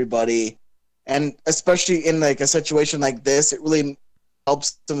apart from everybody, and especially in like a situation like this, it really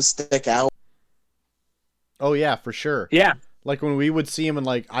helps him stick out. Oh yeah, for sure. Yeah, like when we would see him in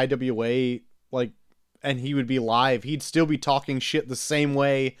like IWA, like, and he would be live, he'd still be talking shit the same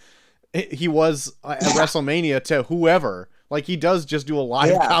way he was at WrestleMania to whoever. Like, he does just do a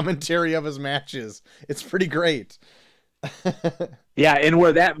live commentary of his matches. It's pretty great. Yeah, and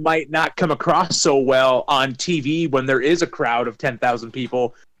where that might not come across so well on TV when there is a crowd of 10,000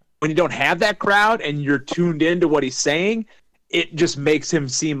 people, when you don't have that crowd and you're tuned into what he's saying, it just makes him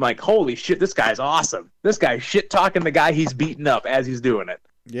seem like, holy shit, this guy's awesome. This guy's shit-talking the guy he's beating up as he's doing it.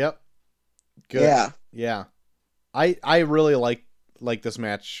 Yep. Good. Yeah. I really like this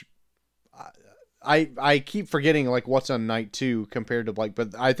match. I keep forgetting like what's on night 2 compared to like,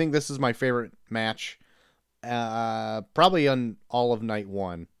 but I think this is my favorite match. Probably on all of night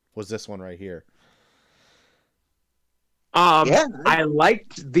 1 was this one right here. I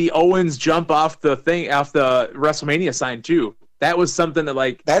liked the Owens jump off the WrestleMania sign too. That was something that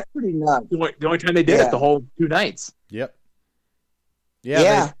like that's pretty nuts. The only time they did it the whole 2 nights. Yep.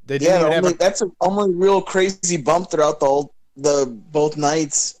 Yeah. They didn't even that's the only real crazy bump throughout both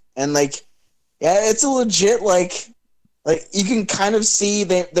nights, and like, yeah, it's a legit like you can kind of see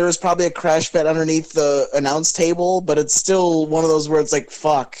that there was probably a crash pad underneath the announce table, but it's still one of those where it's like,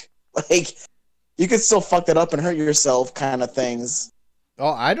 fuck, like you could still fuck that up and hurt yourself, kind of things.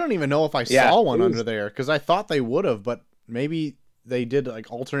 Oh, I don't even know if I saw one under there because I thought they would have, but maybe they did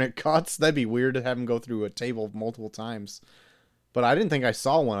like alternate cuts. That'd be weird to have them go through a table multiple times. But I didn't think I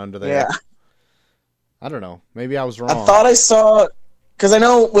saw one under there. Yeah. I don't know. Maybe I was wrong. I thought I saw, because I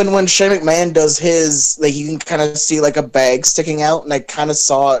know when Shane McMahon does his, like you can kind of see like a bag sticking out, and I kind of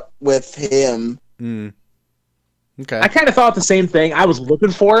saw it with him. Okay. I kind of thought the same thing. I was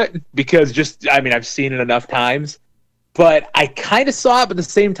looking for it because I've seen it enough times. But I kind of saw it, but at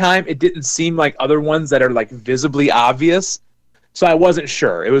the same time, it didn't seem like other ones that are like visibly obvious. So I wasn't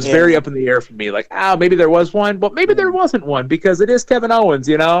sure. It was very up in the air for me. Like, maybe there was one, but maybe there wasn't one because it is Kevin Owens,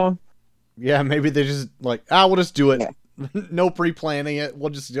 you know? Yeah, maybe they just like, we'll just do it. Yeah. No pre-planning it. We'll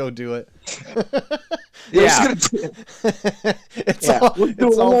just go do it. Yeah. We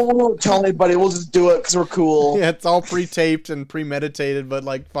won't tell anybody. We'll just do it because we're cool. Yeah, it's all pre-taped and premeditated, but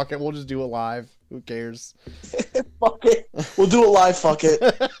like, fuck it. We'll just do it live. Who cares? Fuck it. We'll do it live. Fuck it.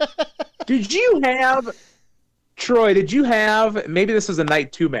 Troy, maybe this was a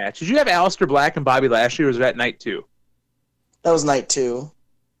night 2 match. Did you have Aleister Black and Bobby Lashley, or was that night 2? That was night 2.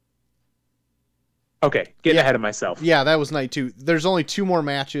 Okay, getting ahead of myself. Yeah, that was night 2. There's only 2 more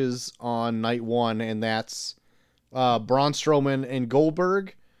matches on night 1, and that's Braun Strowman and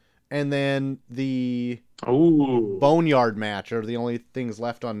Goldberg, and then the Boneyard match are the only things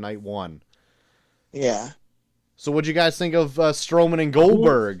left on night 1. Yeah. So what'd you guys think of Strowman and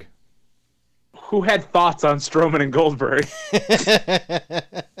Goldberg? Who had thoughts on Strowman and Goldberg?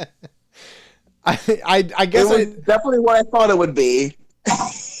 I guess it was definitely what I thought it would be.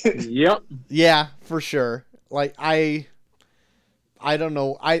 Yep. Yeah, for sure. Like I don't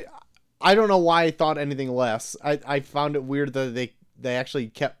know. I don't know why I thought anything less. I found it weird that they actually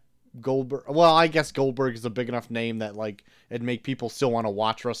kept Goldberg. Well, I guess Goldberg is a big enough name that like it'd make people still want to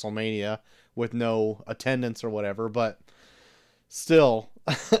watch WrestleMania with no attendance or whatever, but still,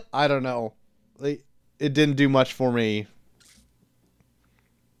 I don't know. It didn't do much for me.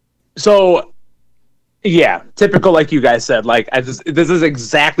 So, yeah, typical like you guys said. Like this is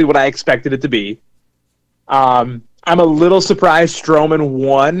exactly what I expected it to be. I'm a little surprised Strowman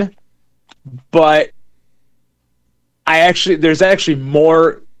won, but there's actually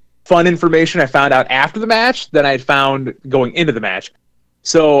more fun information I found out after the match than I found going into the match.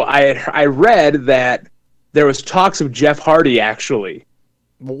 So I read that there was talks of Jeff Hardy actually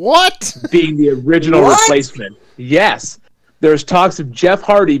What? being the original replacement. Yes, there's talks of Jeff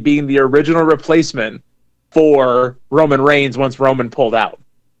Hardy being the original replacement for Roman Reigns once Roman pulled out.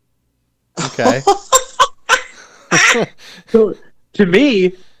 Okay. So to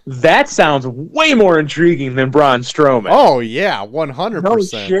me, that sounds way more intriguing than Braun Strowman. Oh yeah,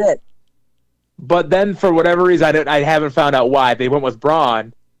 100%. shit. But then, for whatever reason, I haven't found out why they went with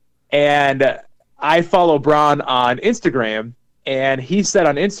Braun. And I follow Braun on Instagram, and he said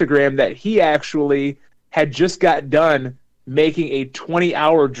on Instagram that he actually had just got done making a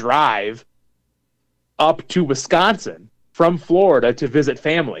 20-hour drive up to Wisconsin from Florida to visit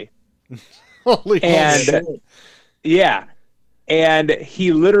family. Holy And shit. yeah, and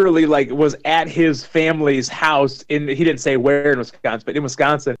he literally was at his family's house he didn't say where in Wisconsin, but in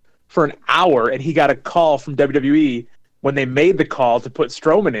Wisconsin for an hour, and he got a call from WWE when they made the call to put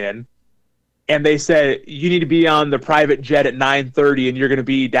Strowman in, and they said, you need to be on the private jet at 9:30, and you're going to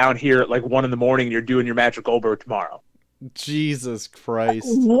be down here at 1 in the morning, and you're doing your match with Goldberg tomorrow. Jesus Christ.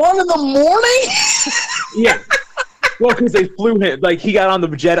 1 in the morning? Yeah. Well, because they flew him. He got on the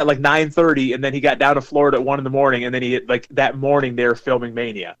jet at 9:30, and then he got down to Florida at 1 in the morning, and then he that morning they were filming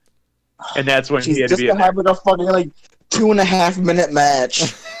Mania, and that's when he had to just be to in there. have a fucking 2.5-minute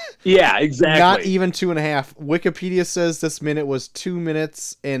match. Yeah, exactly. Not even 2.5. Wikipedia says this minute was 2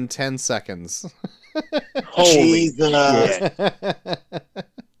 minutes and 10 seconds. Holy Jesus. shit.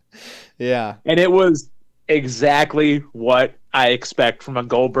 Yeah. And it was exactly what I expect from a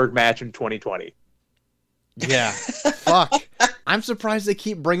Goldberg match in 2020. Yeah. Fuck. I'm surprised they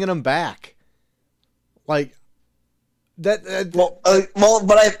keep bringing him back. That. But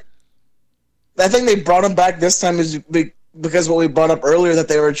I think they brought him back this time because what we brought up earlier, that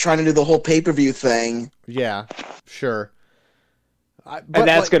they were trying to do the whole pay-per-view thing. Yeah. Sure. And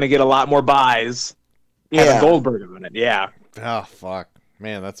that's going to get a lot more buys. Having Goldberg in it, yeah. Oh, fuck.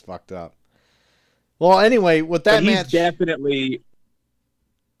 Man, that's fucked up. Well, anyway, with that But he's match...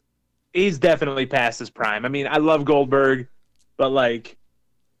 he's definitely past his prime. I mean, I love Goldberg, but I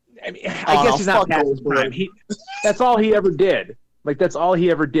guess he's not past his prime. That's all he ever did. That's all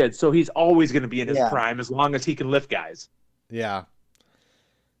he ever did. So he's always going to be in his prime as long as he can lift guys. Yeah.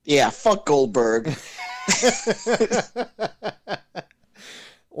 Yeah, fuck Goldberg.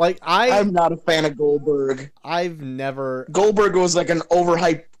 I'm not a fan of Goldberg. I've never... Goldberg was an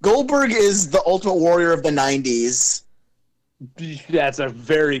overhyped... Goldberg is the Ultimate Warrior of the 90s. That's a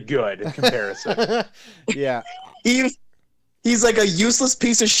very good comparison. Yeah. He's a useless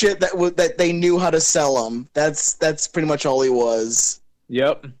piece of shit that they knew how to sell him. That's pretty much all he was.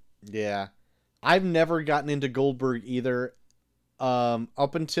 Yep. Yeah. I've never gotten into Goldberg either.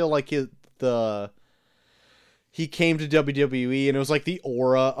 Up until he came to WWE, and it was the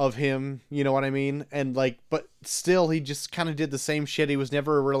aura of him, you know what I mean? And but still he just kind of did the same shit. He was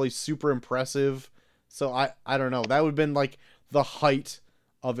never really super impressive. So I don't know. That would have been the height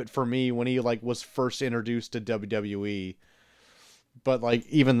of it for me when he was first introduced to WWE. But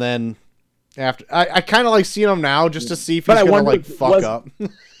even then, after I kind of seeing him now just to see if he's gonna fuck up.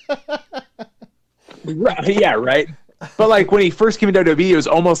 Right, yeah, right. But when he first came to WWE, it was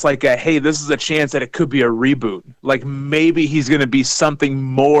almost hey, this is a chance that it could be a reboot. Maybe he's gonna be something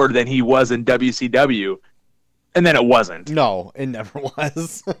more than he was in WCW, and then it wasn't. No, it never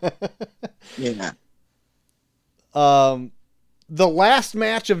was. Yeah. The last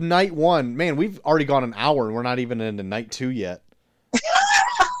match of night 1, man, we've already gone an hour and we're not even into night 2 yet.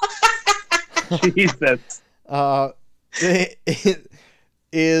 Jesus. It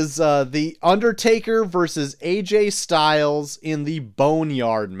is the Undertaker versus AJ Styles in the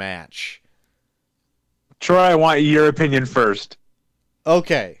Boneyard match. Troy, I want your opinion first.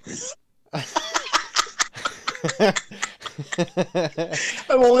 Okay. I'm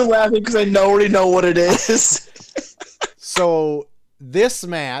only laughing because I already know what it is. So this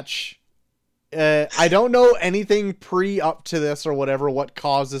match, I don't know anything up to this or whatever, what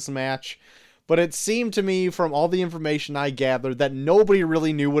caused this match, but it seemed to me from all the information I gathered that nobody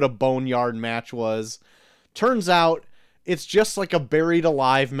really knew what a Boneyard match was. Turns out it's just a buried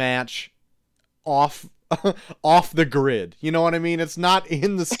alive match off the grid. You know what I mean? It's not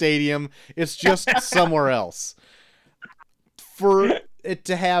in the stadium. It's just somewhere else. For it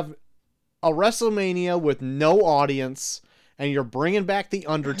to have a WrestleMania with no audience, and you're bringing back the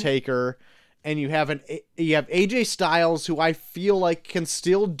Undertaker, and you have AJ Styles, who I feel can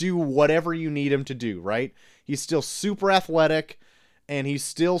still do whatever you need him to do, right? He's still super athletic, and he's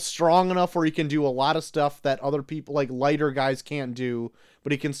still strong enough where he can do a lot of stuff that other people, like lighter guys, can't do,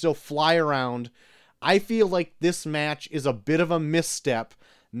 but he can still fly around. I feel like this match is a bit of a misstep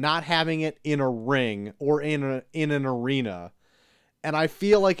not having it in a ring or in an arena. And I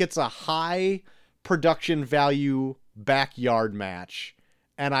feel like it's a high production value backyard match.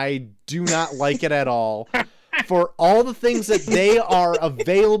 And I do not like it at all. For all the things that they are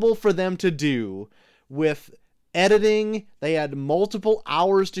available for them to do with editing, they had multiple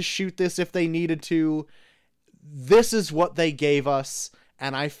hours to shoot this if they needed to. This is what they gave us.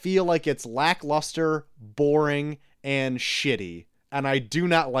 And I feel like it's lackluster, boring, and shitty. And I do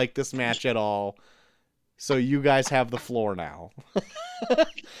not like this match at all. So you guys have the floor now.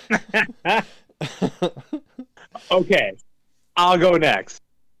 Okay. I'll go next.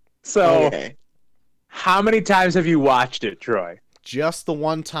 So, Okay. how many times have you watched it, Troy? Just the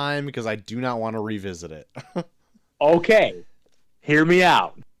one time, because I do not want to revisit it. Okay. Hear me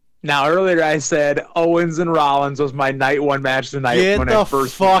out. Now, earlier I said Owens and Rollins was my night one match tonight Get when the I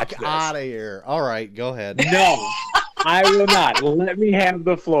first fuck watched this. out of here. All right, go ahead. No, I will not. Let me have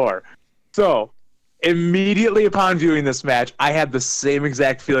the floor. So, immediately upon viewing this match, I had the same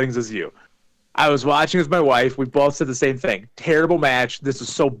exact feelings as you. I was watching with my wife. We both said the same thing. Terrible match. This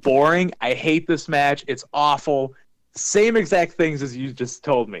is so boring. I hate this match. It's awful. Same exact things as you just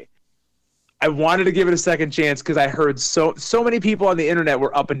told me. I wanted to give it a second chance because I heard so many people on the internet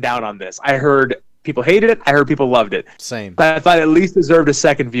were up and down on this. I heard people hated it. I heard people loved it. Same. But I thought it at least deserved a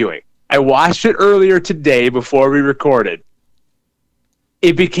second viewing. I watched it earlier today before we recorded.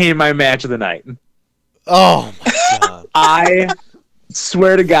 It became my match of the night. Oh, my God. I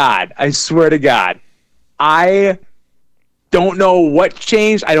swear to God. I don't know what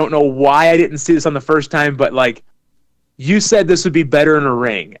changed. I don't know why I didn't see this on the first time, but like you said this would be better in a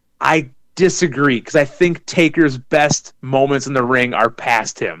ring. I disagree because I think Taker's best moments in the ring are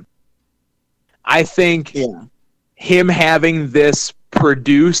past him. I think him having this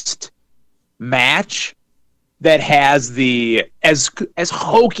produced match that has the as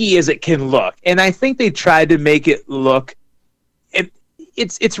hokey as it can look, and I think they tried to make it look.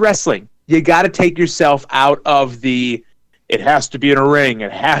 It's wrestling. You got to take yourself out of the. It has to be in a ring.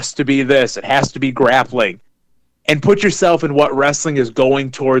 It has to be this. It has to be grappling, and put yourself in what wrestling is going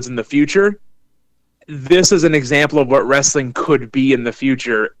towards in the future. This is an example of what wrestling could be in the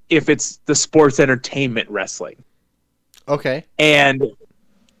future if it's the sports entertainment wrestling. Okay. And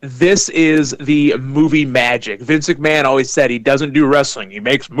this is the movie magic. Vince McMahon always said he doesn't do wrestling. He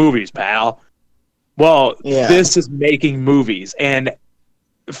makes movies, pal. Well, This is making movies. And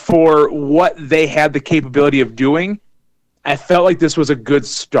for what they had the capability of doing, I felt like this was a good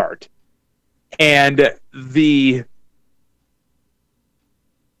start. And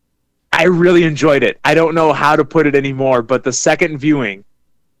I really enjoyed it. I don't know how to put it anymore, but the second viewing,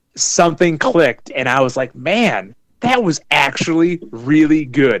 something clicked, and I was like, man, that was actually really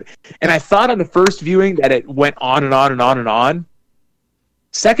good. And I thought on the first viewing that it went on and on and on and on.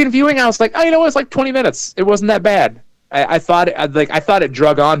 Second viewing, I was like, oh, you know what? It's like 20 minutes. It wasn't that bad. I thought it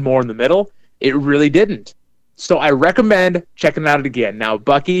drug on more in the middle. It really didn't. So I recommend checking it out again. Now,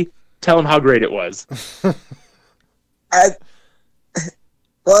 Bucky, tell him how great it was. I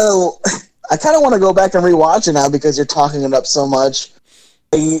kind of want to go back and rewatch it now because you're talking it up so much.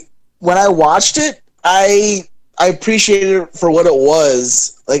 When I watched it, I appreciated it for what it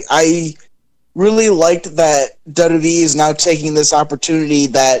was. Like, I really liked that WWE is now taking this opportunity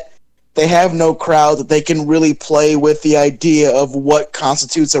that they have no crowd, that they can really play with the idea of what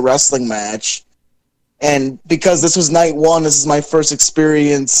constitutes a wrestling match. And because this was night one, this is my first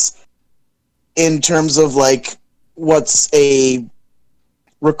experience in terms of, like, what's a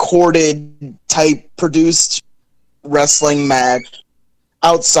recorded type produced wrestling match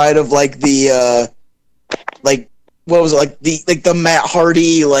outside of like the what was it, like the Matt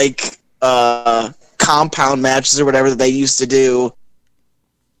Hardy compound matches or whatever that they used to do.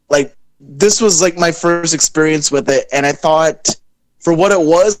 Like, this was like my first experience with it, and I thought for what it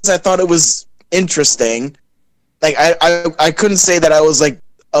was, I thought it was interesting. Like, I couldn't say that I was like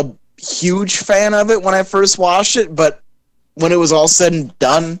a huge fan of it when I first watched it, but when it was all said and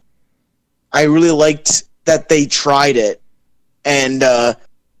done, I really liked that they tried it. And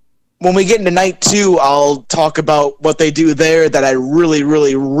when we get into night two, I'll talk about what they do there that I really,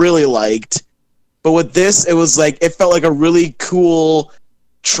 really, really liked. But with this, it was like, it felt like a really cool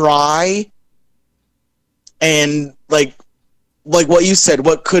try. And like what you said,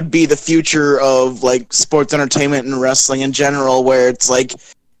 what could be the future of like sports entertainment and wrestling in general, where it's like,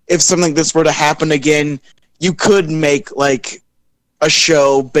 if something like this were to happen again, you could make like a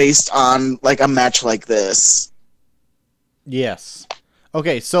show based on like a match like this. Yes.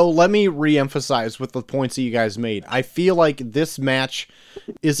 Okay, so let me re-emphasize with the points that you guys made. I feel like this match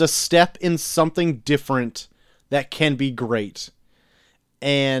is a step in something different that can be great.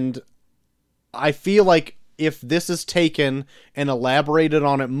 And I feel like if this is taken and elaborated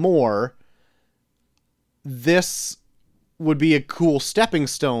on it more, this would be a cool stepping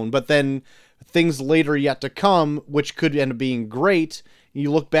stone. But then things later yet to come, which could end up being great,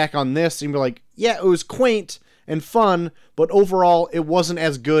 you look back on this and be like, yeah, it was quaint and fun, but overall it wasn't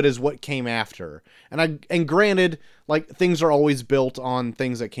as good as what came after. And granted, like, things are always built on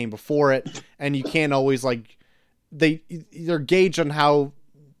things that came before it, and you can't always like they're gauged on how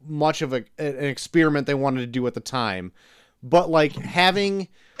much of an experiment they wanted to do at the time. But like having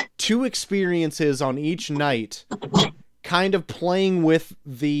two experiences on each night, kind of playing with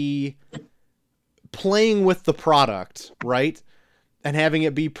the product, right? And having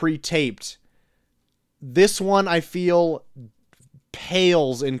it be pre-taped. This one, I feel,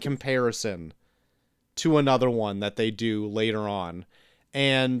 pales in comparison to another one that they do later on.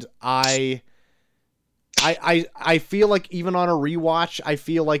 And I feel like even on a rewatch, I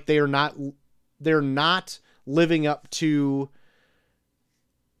feel like they're not living up to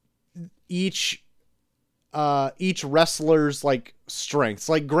each wrestler's like strengths.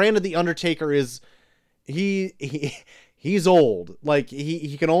 Like, granted, the Undertaker is he's old. Like,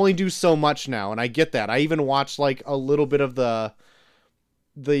 he can only do so much now, and I get that. I even watched like a little bit of the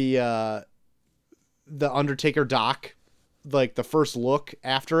Undertaker doc, like the first look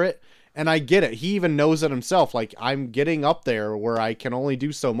after it, and I get it. He even knows it himself. Like, I'm getting up there where I can only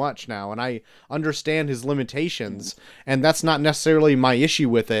do so much now, and I understand his limitations, and that's not necessarily my issue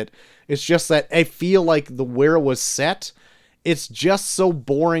with it. It's just that I feel like where it was set, it's just so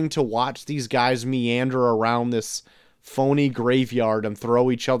boring to watch these guys meander around this phony graveyard and throw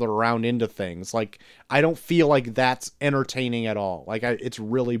each other around into things. Like, I don't feel like that's entertaining at all. Like, it's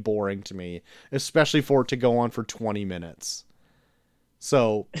really boring to me, especially for it to go on for 20 minutes.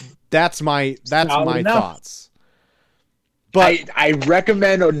 So that's my thoughts. But I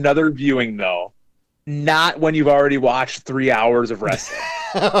recommend another viewing, though. Not when you've already watched 3 hours of wrestling.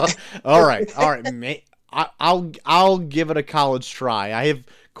 All right. I'll give it a college try. I have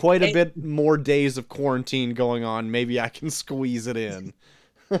quite a bit more days of quarantine going on. Maybe I can squeeze it in.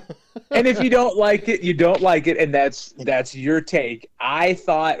 And if you don't like it, you don't like it, and that's your take. I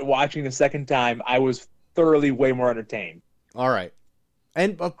thought watching the second time, I was thoroughly way more entertained. All right.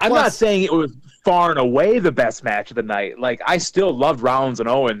 And plus, I'm not saying it was far and away the best match of the night. Like, I still loved Rollins and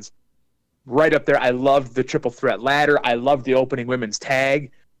Owens. Right up there. I loved the triple threat ladder. I loved the opening women's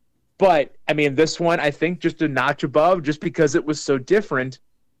tag. But, I mean, this one, I think just a notch above, just because it was so different,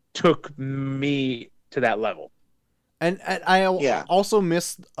 took me to that level. And I also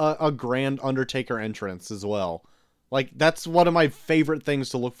missed a grand Undertaker entrance as well. Like, that's one of my favorite things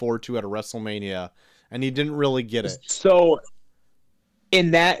to look forward to at a WrestleMania, and he didn't really get it. So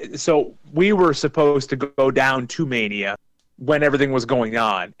we were supposed to go down to Mania when everything was going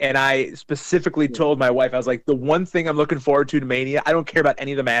on. And I specifically told my wife, I was like, the one thing I'm looking forward to Mania, I don't care about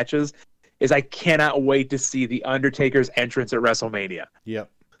any of the matches, is I cannot wait to see the Undertaker's entrance at WrestleMania.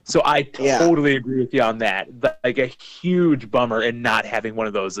 Yep. So I totally agree with you on that. Like, a huge bummer in not having one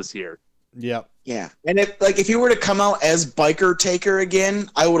of those this year. Yep. Yeah. And if you were to come out as Biker Taker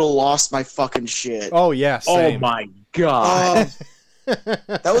again, I would have lost my fucking shit. Oh, yeah, same. Oh, my God.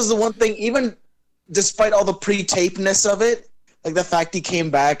 That was the one thing, even despite all the pre-tapeness of it, like the fact he came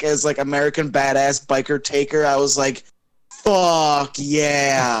back as like American Badass Biker Taker, I was like, fuck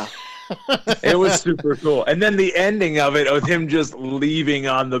yeah. It was super cool. And then the ending of it with him just leaving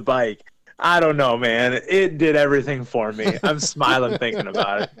on the bike. I don't know, man. It did everything for me. I'm smiling thinking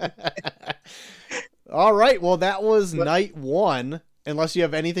about it. All right. Well, that was night one. Unless you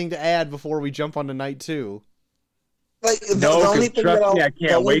have anything to add before we jump on to night two. Like, trust me, I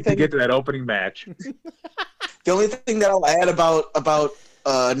can't wait to get to that opening match. The only thing that I'll add about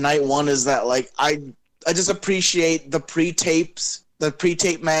night one is that, like, I just appreciate the pre-tape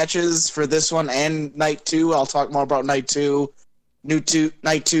matches for this one and night two. I'll talk more about night two,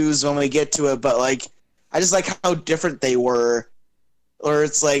 night twos when we get to it. But like, I just like how different they were. Or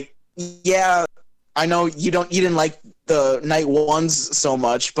it's like, yeah, I know you didn't like the night ones so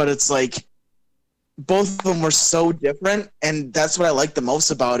much, but it's like both of them were so different, and that's what I like the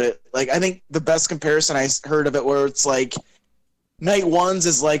most about it. Like, I think the best comparison I heard of it, where it's like night ones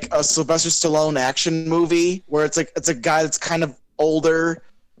is like a Sylvester Stallone action movie, where it's a guy that's kind of older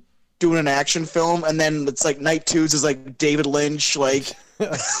doing an action film, and then it's like night twos is like David Lynch, like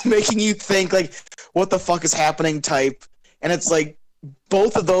making you think like what the fuck is happening type. And it's like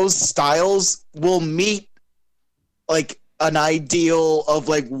both of those styles will meet like an ideal of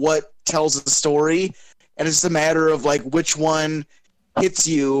like what tells a story, and it's a matter of like which one hits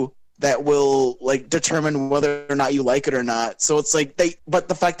you that will like determine whether or not you like it or not. So it's like but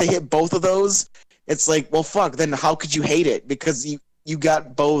the fact they hit both of those, it's like, well, fuck. Then how could you hate it? Because you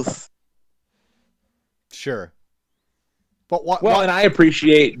got both. Sure. But what? Well, and I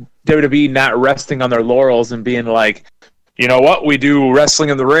appreciate WWE not resting on their laurels and being like, you know what, we do wrestling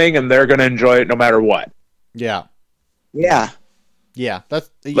in the ring, and they're going to enjoy it no matter what. Yeah. Yeah. Yeah.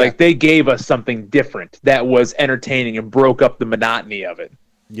 That's Like they gave us something different that was entertaining and broke up the monotony of it.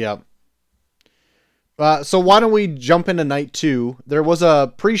 Yep. So why don't we jump into night 2? There was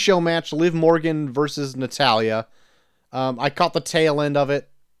a pre-show match, Liv Morgan versus Natalya. I caught the tail end of it.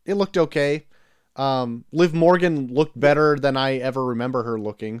 It looked okay. Liv Morgan looked better than I ever remember her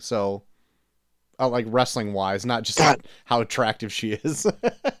looking, so like wrestling wise, not just how attractive she is.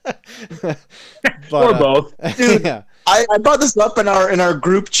 But, or both. Dude, yeah. I brought this up in our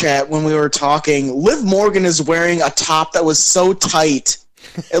group chat when we were talking. Liv Morgan is wearing a top that was so tight,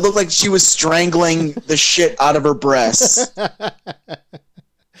 it looked like she was strangling the shit out of her breasts.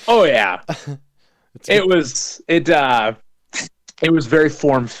 Oh yeah. It was very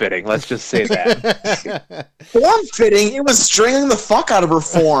form fitting, let's just say that. Form fitting? It was strangling the fuck out of her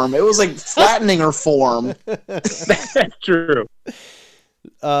form. It was like flattening her form. That's true.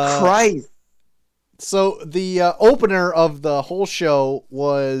 Christ. So the opener of the whole show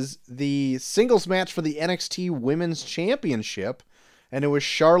was the singles match for the NXT Women's Championship, and it was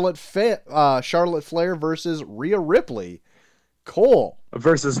Charlotte Flair versus Rhea Ripley. Cole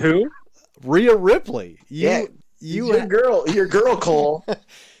Versus who? Rhea Ripley. Your girl, Cole.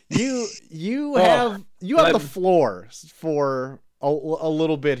 you have the floor for a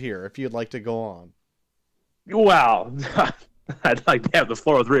little bit here if you'd like to go on. Well, I'd like to have the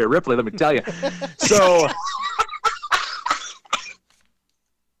floor with Rhea Ripley, let me tell you. So,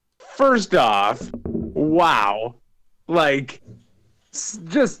 first off, wow. Like,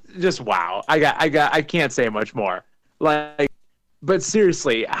 just wow. I can't say much more. Like, but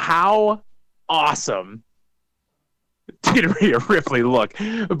seriously, how awesome did Rhea Ripley look?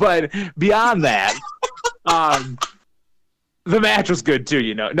 But beyond that, the match was good too,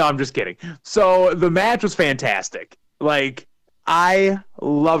 you know. No, I'm just kidding. So the match was fantastic. Like, I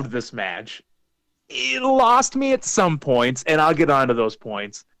loved this match. It lost me at some points, and I'll get onto those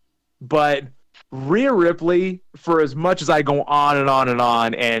points. But Rhea Ripley, for as much as I go on and on and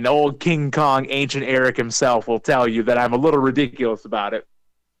on, and old King Kong, Ancient Eric himself will tell you that I'm a little ridiculous about it,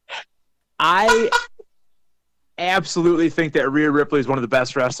 I absolutely think that Rhea Ripley is one of the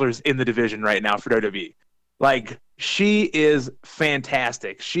best wrestlers in the division right now for WWE. Like, she is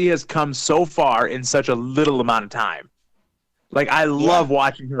fantastic. She has come so far in such a little amount of time. Like, I love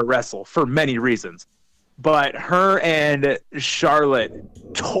watching her wrestle for many reasons. But her and Charlotte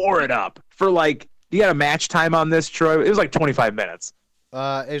tore it up for, like, you got a match time on this, Troy? It was like 25 minutes.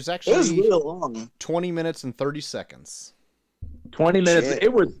 It was actually real long. 20 minutes and 30 seconds. 20 minutes. Shit.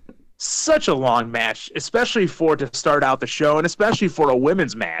 It was such a long match, especially to start out the show, and especially for a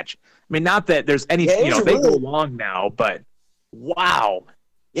women's match. I mean, not that there's any, they go long now, but wow.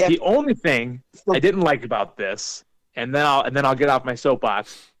 Yeah. The only thing I didn't like about this, and then I'll get off my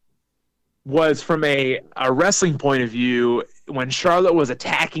soapbox, was from a wrestling point of view, when Charlotte was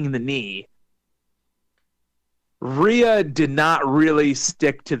attacking the knee, Rhea did not really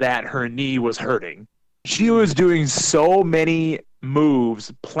stick to that her knee was hurting. She was doing so many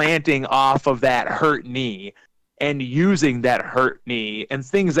moves planting off of that hurt knee and using that hurt knee and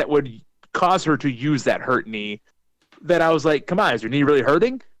things that would cause her to use that hurt knee that I was like, come on, is your knee really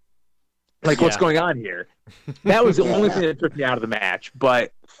hurting? Like, what's going on here? That was the only thing that took me out of the match.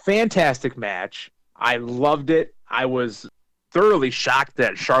 But fantastic match. I loved it. I was thoroughly shocked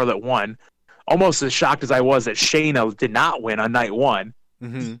that Charlotte won. Almost as shocked as I was that Shayna did not win on night one.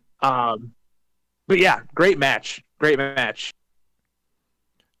 Mm-hmm. But yeah, great match. Great match.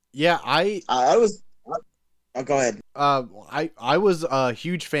 Yeah, I was. Oh, go ahead. I was a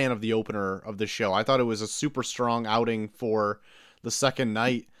huge fan of the opener of the show. I thought it was a super strong outing for the second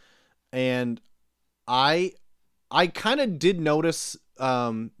night, and I kind of did notice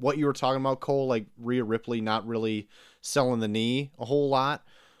what you were talking about, Cole, like Rhea Ripley not really selling the knee a whole lot.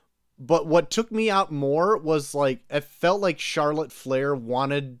 But what took me out more was, like, it felt like Charlotte Flair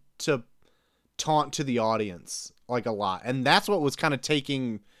wanted to taunt to the audience, like, a lot. And that's what was kind of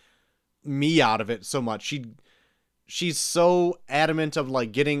taking me out of it so much. She's so adamant of,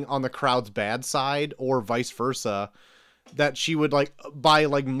 like, getting on the crowd's bad side or vice versa that she would, like, by,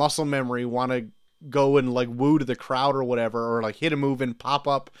 like, muscle memory want to go and like woo to the crowd or whatever, or like hit a move and pop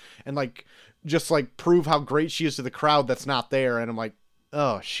up and like just like prove how great she is to the crowd that's not there. And I'm like,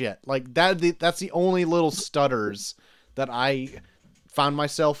 oh shit, like that's the only little stutters that I found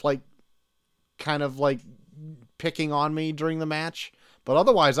myself like kind of like picking on me during the match. But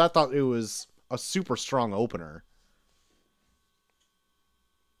otherwise, I thought it was a super strong opener.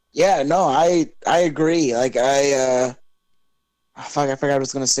 Yeah, no, I agree. Like I fuck, I forgot what I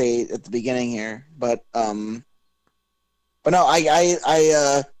was gonna say at the beginning here, but no,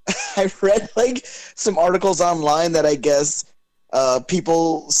 I I read like some articles online that I guess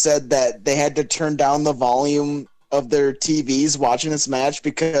people said that they had to turn down the volume of their TVs watching this match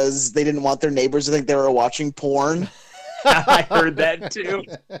because they didn't want their neighbors to think they were watching porn. I heard that too.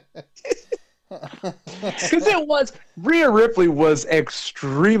 Because Rhea Ripley was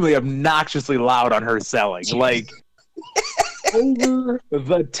extremely obnoxiously loud on her selling, like over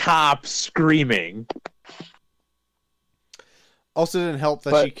the top screaming. Also didn't help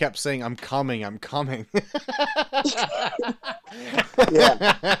that she kept saying, I'm coming. Yeah.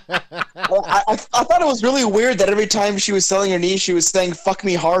 Well, I thought it was really weird that every time she was selling her knee, she was saying, fuck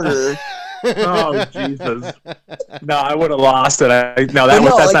me harder. Oh, Jesus. No, I would have lost it.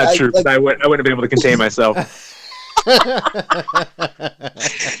 That's not true. I wouldn't have been able to contain myself. But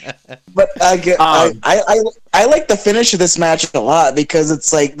I like the finish of this match a lot because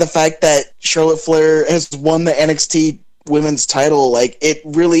it's like the fact that Charlotte Flair has won the NXT women's title, like it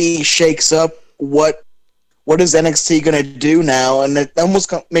really shakes up what is NXT gonna do now, and it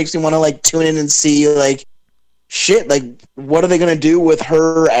almost makes me want to like tune in and see like shit, like what are they gonna do with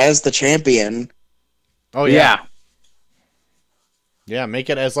her as the champion? Oh yeah, make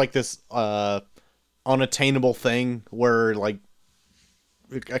it as like this unattainable thing where like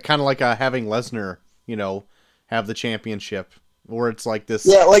kind of like having Lesnar, have the championship. Where it's like this.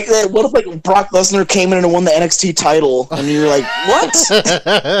 Yeah, like what if like Brock Lesnar came in and won the NXT title, and you're like, what?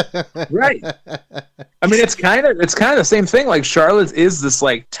 Right. I mean, it's kind of the same thing. Like Charlotte is this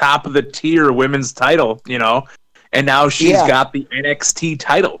like top of the tier women's title, and now she's got the NXT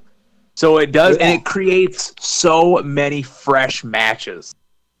title. So it does, and it creates so many fresh matches.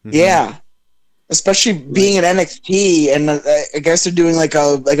 Yeah. Especially being in NXT, and I guess they're doing like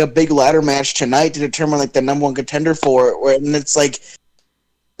a big ladder match tonight to determine like the number one contender for it. And it's like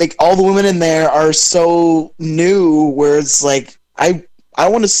all the women in there are so new, where it's like I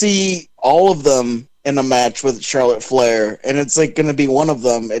want to see all of them in a match with Charlotte Flair, and it's like going to be one of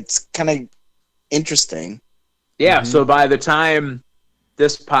them. It's kind of interesting. Yeah. So by the time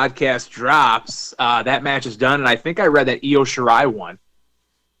this podcast drops, that match is done, and I think I read that Io Shirai won.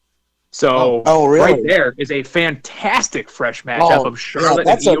 So really? Right there is a fantastic fresh matchup of Charlotte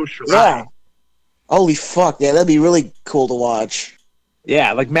and Io Shirai. Yeah. Holy fuck, yeah, that'd be really cool to watch.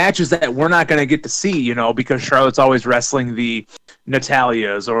 Yeah, like matches that we're not going to get to see, because Charlotte's always wrestling the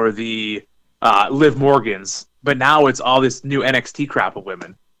Natalias or the Liv Morgans. But now it's all this new NXT crop of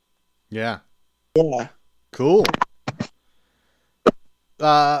women. Yeah. Yeah. Cool.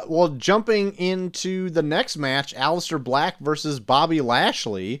 Well, jumping into the next match, Aleister Black versus Bobby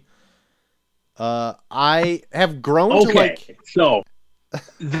Lashley. I have grown to like. So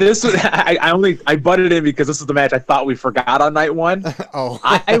this I butted in because this is the match I thought we forgot on night one.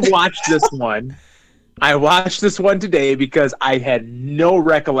 I watched this one. I watched this one today because I had no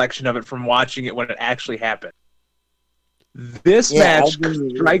recollection of it from watching it when it actually happened. This match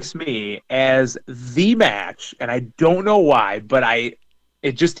strikes me as the match, and I don't know why, but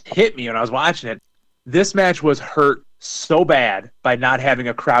it just hit me when I was watching it. This match was hurt so bad by not having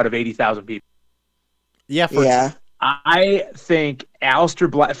a crowd of 80,000 people. Yeah. I think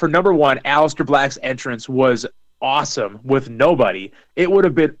Aleister Black, for number one, Aleister Black's entrance was awesome with nobody. It would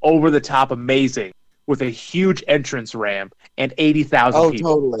have been over the top amazing with a huge entrance ramp and 80,000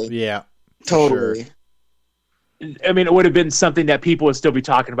 people. Oh, totally. Yeah. Totally. Sure. I mean, it would have been something that people would still be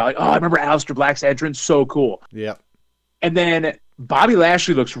talking about. Like, oh, I remember Aleister Black's entrance. So cool. Yeah. And then Bobby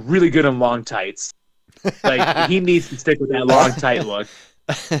Lashley looks really good in long tights. Like, he needs to stick with that long tight look.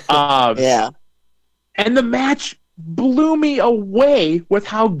 Yeah. And the match blew me away with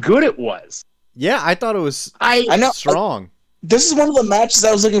how good it was. Yeah, I thought it was I know, strong. This is one of the matches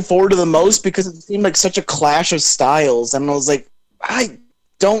I was looking forward to the most because it seemed like such a clash of styles, and I was like, I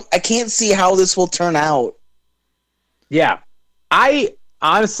can't see how this will turn out. Yeah. I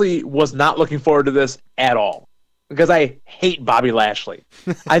honestly was not looking forward to this at all because I hate Bobby Lashley.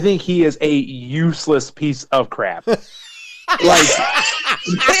 I think he is a useless piece of crap. Like,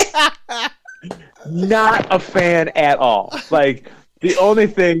 not a fan at all. Like, The only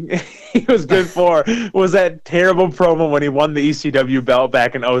thing he was good for was that terrible promo when he won the ECW belt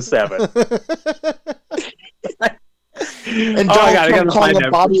back in 07. And Oh my God, I Donald gotta Trump calling find him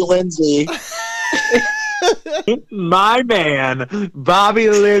that. Bobby Lindsay. My man, Bobby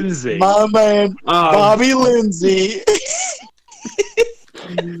Lindsay. My man, Bobby Lindsay.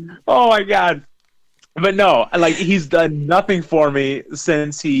 Oh my God. But no, like he's done nothing for me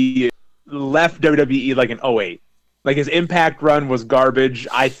since he left WWE like in 08. Like his Impact run was garbage,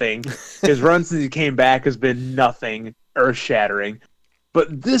 I think. His run since he came back has been nothing earth-shattering.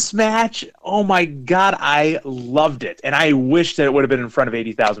 But this match, oh my God, I loved it. And I wish that it would have been in front of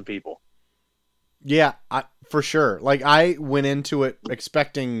 80,000 people. Yeah, for sure. Like, I went into it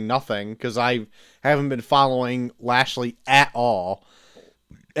expecting nothing because I haven't been following Lashley at all.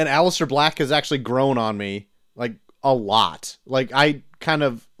 And Aleister Black has actually grown on me, like, a lot. Like, I kind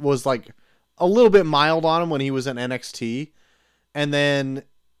of was, like, a little bit mild on him when he was in NXT. And then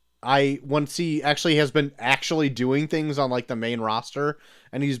once he actually has been actually doing things on, like, the main roster,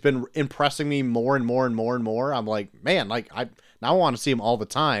 and he's been impressing me more and more and more and more, I'm like, man, like, I now want to see him all the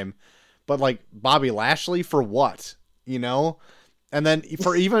time. But, like, Bobby Lashley, for what? You know? And then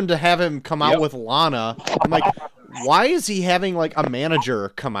for even to have him come out with Lana, I'm like, why is he having, like, a manager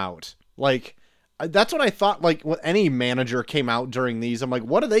come out? Like, that's what I thought, like, when any manager came out during these. I'm like,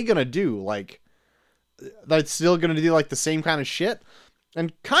 what are they going to do? Like, that's still going to do, like, the same kind of shit?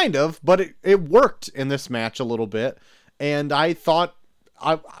 And kind of, but it worked in this match a little bit. And I thought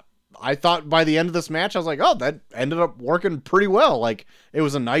by the end of this match, I was like, oh, that ended up working pretty well. Like, it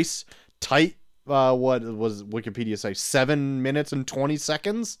was a nice, tight, what was Wikipedia say, 7 minutes and 20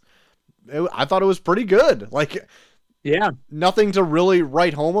 seconds? I thought it was pretty good. Like, yeah, nothing to really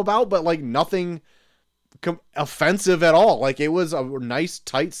write home about, but, like, nothing offensive at all. Like, it was a nice,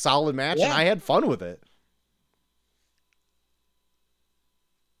 tight, solid match, and I had fun with it.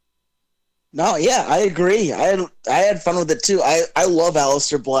 No, yeah, I agree. I had fun with it too. I love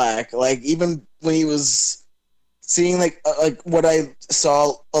Aleister Black. Like, even when he was seeing like what I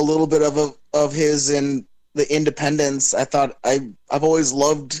saw a little bit of his in the Independence, I thought I've always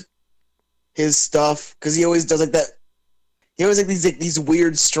loved his stuff because he always does like that. He always like these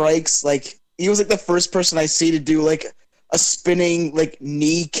weird strikes. Like, he was like the first person I see to do like a spinning like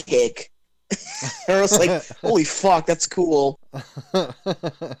knee kick. I was like, holy fuck, that's cool.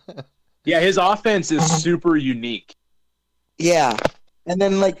 Yeah, his offense is super unique. Yeah. And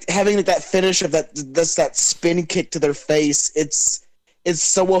then like having like that finish of that spin kick to their face, it's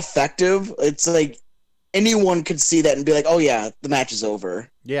so effective. It's like anyone could see that and be like, "Oh yeah, the match is over."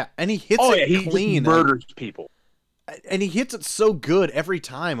 Yeah, and he hits it clean. He murders people. And he hits it so good every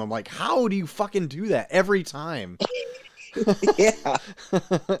time. I'm like, "How do you fucking do that every time?" Yeah.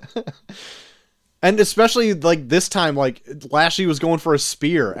 And especially, like, this time, like, Lashley was going for a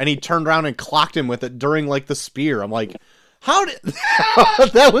spear, and he turned around and clocked him with it during, like, the spear. I'm like, how did...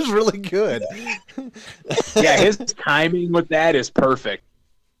 That was really good. Yeah, his timing with that is perfect.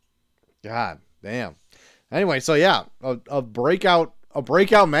 God damn. Anyway, so yeah, a breakout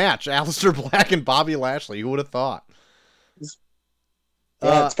match. Aleister Black and Bobby Lashley. Who would have thought?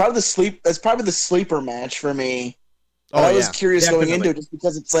 Yeah, it's probably the sleeper match for me. I was curious going into it just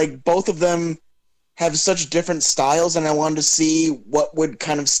because it's like both of them have such different styles, and I wanted to see what would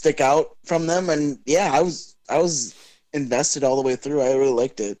kind of stick out from them. And yeah, I was invested all the way through. I really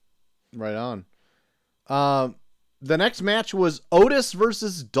liked it. Right on. The next match was Otis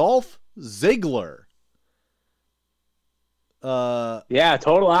versus Dolph Ziggler. Yeah,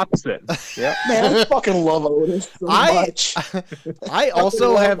 total opposite. Yeah, man, I fucking love Otis so much. I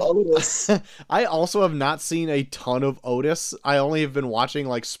also have Otis. I also have not seen a ton of Otis. I only have been watching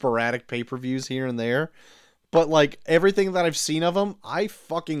like sporadic pay-per-views here and there. But like everything that I've seen of him, I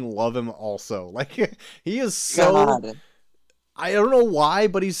fucking love him also. Like, he is so God. I don't know why,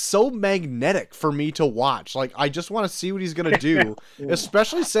 but he's so magnetic for me to watch. Like, I just want to see what he's going to do,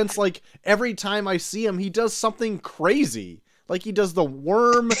 especially since like every time I see him, he does something crazy. Like, he does the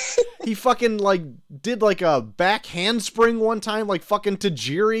worm. He fucking, like, did, like, a back handspring one time, like, fucking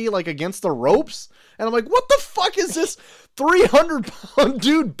Tajiri, like, against the ropes. And I'm like, what the fuck is this 300-pound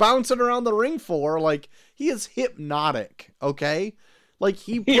dude bouncing around the ring for? Like, he is hypnotic, okay? Like,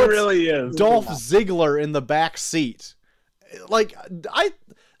 he really is. Dolph Ziggler in the back seat. Like,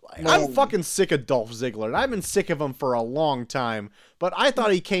 I'm fucking sick of Dolph Ziggler, and I've been sick of him for a long time. But I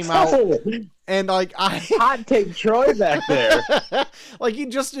thought he came out, and like hot take Troy back there. Like, he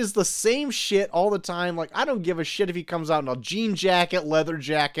just is the same shit all the time. Like, I don't give a shit if he comes out in a jean jacket, leather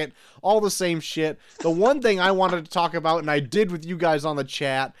jacket, all the same shit. The one thing I wanted to talk about, and I did with you guys on the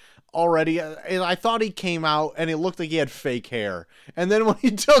chat, already, and I thought he came out and it looked like he had fake hair. And then when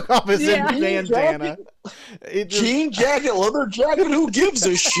he took off his bandana, jean jacket, leather jacket, who gives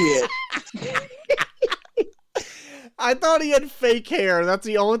a shit? I thought he had fake hair. That's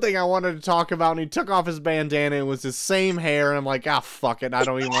the only thing I wanted to talk about. And he took off his bandana and it was his same hair. And I'm like, fuck it. I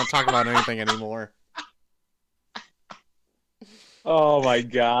don't even want to talk about anything anymore. Oh my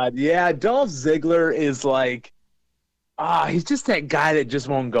God. Yeah, Dolph Ziggler is like, he's just that guy that just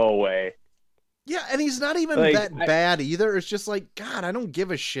won't go away. Yeah, and he's not even that bad either. It's just like, God, I don't give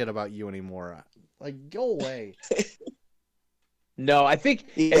a shit about you anymore. Like, go away. No, I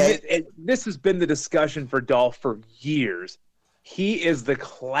think this has been the discussion for Dolph for years. He is the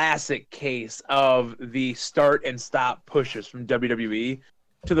classic case of the start and stop pushes from WWE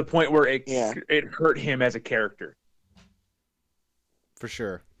to the point where it hurt him as a character. For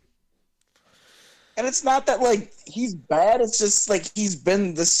sure. And it's not that, like, he's bad. It's just, like, he's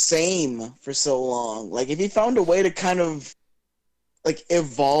been the same for so long. Like, if he found a way to kind of, like,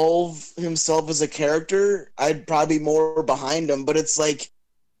 evolve himself as a character, I'd probably be more behind him. But it's like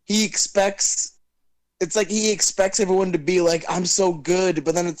he expects everyone to be like, I'm so good.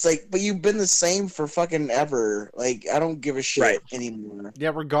 But then it's like, but you've been the same for fucking ever. Like, I don't give a shit anymore.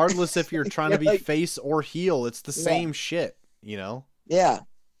 Yeah, regardless if you're trying to be face or heel, it's the same shit, you know? Yeah.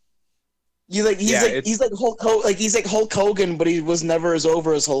 He's like Hulk Hogan, but he was never as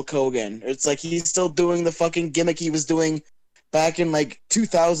over as Hulk Hogan. It's like he's still doing the fucking gimmick he was doing back in like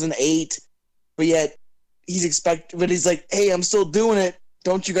 2008, but yet but he's like, hey, I'm still doing it.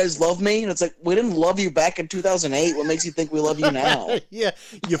 Don't you guys love me? And it's like, we didn't love you back in 2008. What makes you think we love you now? Yeah,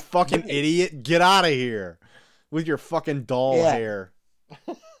 you fucking idiot. Get out of here with your fucking doll hair.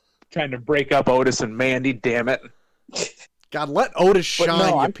 Trying to break up Otis and Mandy, damn it. God, let Otis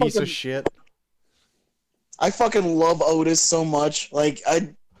shine, you piece of shit. I fucking love Otis so much. Like,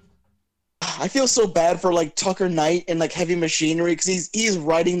 I feel so bad for, like, Tucker Knight and, like, Heavy Machinery, because he's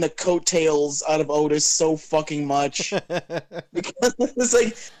riding the coattails out of Otis so fucking much. Because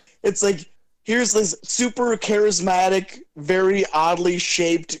it's like, here's this super charismatic, very oddly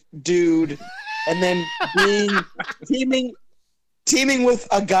shaped dude, and then teaming with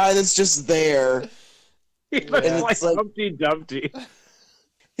a guy that's just there. He looks like Humpty Dumpty.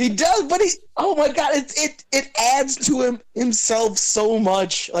 He does, but oh my God, it adds to himself so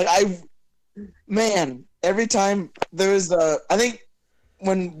much. Like, every time there's I think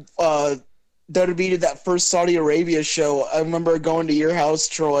when WWE did that first Saudi Arabia show, I remember going to your house,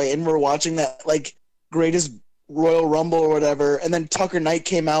 Troy, and we're watching that, like, greatest Royal Rumble or whatever, and then Tucker Knight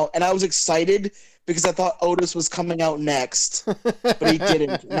came out, and I was excited because I thought Otis was coming out next, but he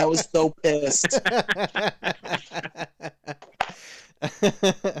didn't, and I was so pissed.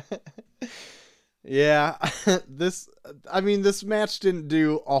 Yeah, this match didn't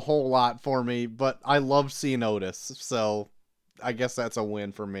do a whole lot for me, but I loved seeing Otis, so I guess that's a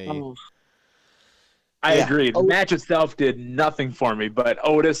win for me. Oh. I agree. The match itself did nothing for me, but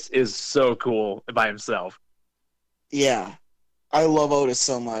Otis is so cool by himself. Yeah, I love Otis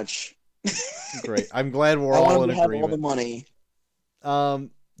so much. Great. I'm glad we're all in agreement. Have all the money.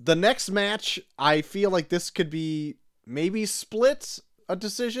 The next match, I feel like this could be maybe split a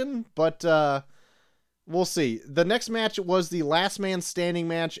decision, but we'll see. The next match was the last man standing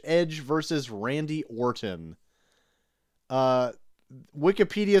match, Edge versus Randy Orton.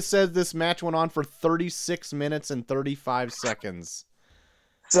 Wikipedia says this match went on for 36 minutes and 35 seconds.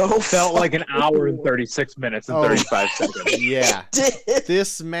 So felt like an hour and 36 minutes and 35 seconds. Yeah.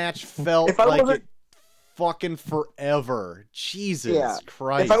 This match felt like it fucking forever. Jesus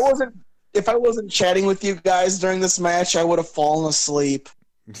Christ. If I wasn't chatting with you guys during this match, I would have fallen asleep.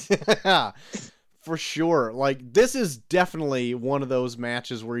 Yeah. For sure. Like, this is definitely one of those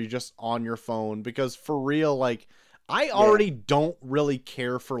matches where you're just on your phone, because for real, like, I already don't really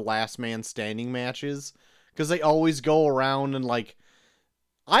care for last man standing matches because they always go around and, like,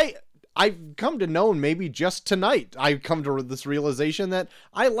 I've come to know, maybe just tonight, I've come to this realization that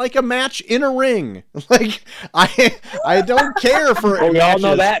I like a match in a ring. Like, I don't care for we all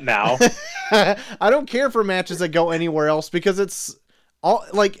know that now. I don't care for matches that go anywhere else, because it's all,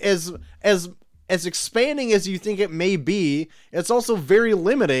 like, as expanding as you think it may be, it's also very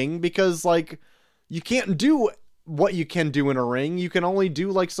limiting, because, like, you can't do what you can do in a ring. You can only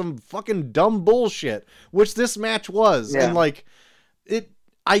do, like, some fucking dumb bullshit, which this match was. And, like,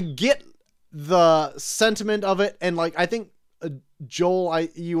 I get the sentiment of it, and, like, I think Joel,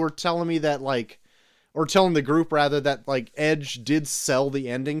 you were telling me that, like, or telling the group rather, that, like, Edge did sell the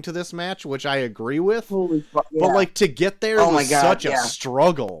ending to this match, which I agree with. Holy fuck, yeah. But, like, to get there was such a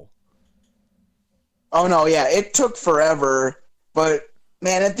struggle. Oh no, yeah, it took forever, but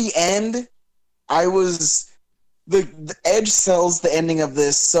man, at the end, I was the Edge sells the ending of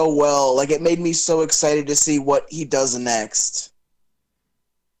this so well. Like it made me so excited to see what he does next.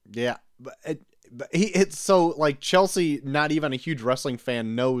 Yeah, but it's so like Chelsea, not even a huge wrestling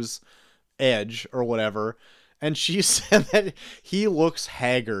fan, knows Edge or whatever, and she said that he looks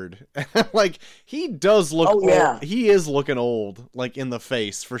haggard. Like he does look. Oh, yeah. old. He is looking old, like in the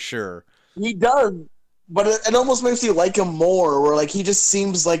face for sure. He does, but it almost makes you like him more. Where like he just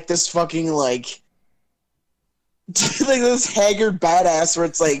seems like this fucking like this haggard badass. Where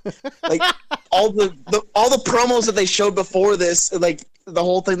it's like all the promos that they showed before this, like the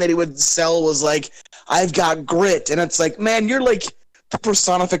whole thing that he would sell was like, I've got grit, and it's like, man, you're like the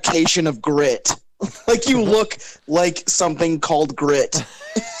personification of grit. Like you look like something called grit.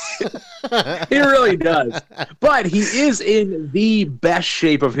 He really does. But he is in the best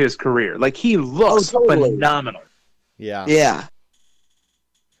shape of his career. Like, he looks phenomenal. Yeah. Yeah.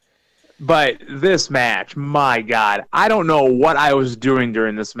 But this match, my God, I don't know what I was doing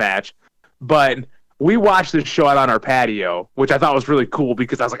during this match, but we watched this show out on our patio, which I thought was really cool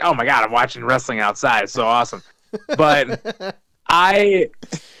because I was like, oh my God, I'm watching wrestling outside. It's so awesome. But I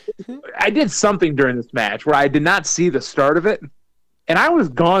did something during this match where I did not see the start of it. And I was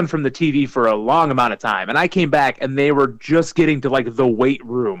gone from the TV for a long amount of time. And I came back, and they were just getting to, like, the weight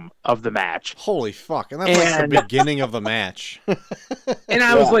room of the match. Holy fuck. And that's like the beginning of the match. And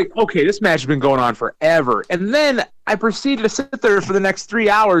I was like, okay, this match has been going on forever. And then I proceeded to sit there for the next 3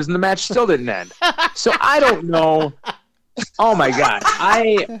 hours, and the match still didn't end. So I don't know. Oh, my God.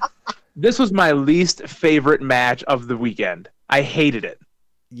 This was my least favorite match of the weekend. I hated it.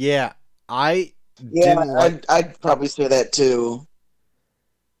 Yeah. I'd probably say that, too.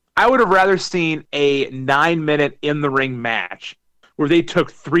 I would have rather seen a 9-minute in-the-ring match where they took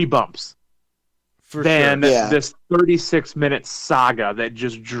 3 bumps than this 36-minute saga that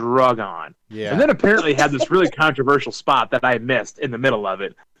just drug on. Yeah. And then apparently had this really controversial spot that I missed in the middle of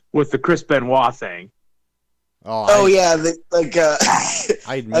it with the Chris Benoit thing. I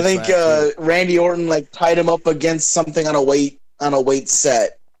think Randy Orton like tied him up against something on a weight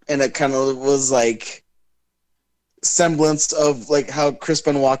set, and it kind of was like semblance of like how Chris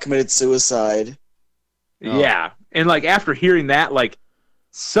Benoit committed suicide. Yeah, and like after hearing that, like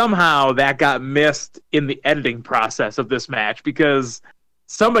somehow that got missed in the editing process of this match because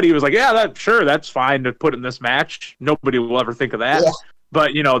somebody was like, "Yeah, that's fine to put in this match. Nobody will ever think of that." Yeah.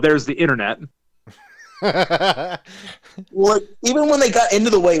 But there's the internet. Well, even when they got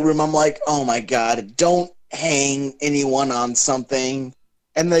into the weight room, I'm like, "Oh my God, don't hang anyone on something."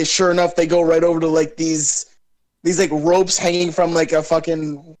 And they, sure enough, they go right over to like these like ropes hanging from like a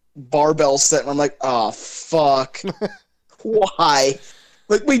fucking barbell set, and I'm like, oh fuck. Why?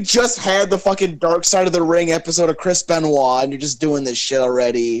 Like we just had the fucking Dark Side of the Ring episode of Chris Benoit, and you're just doing this shit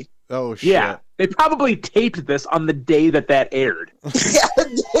already. Oh shit. Yeah. They probably taped this on the day that aired. Yeah,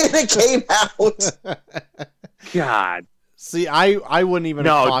 the day that came out. God. See, I wouldn't even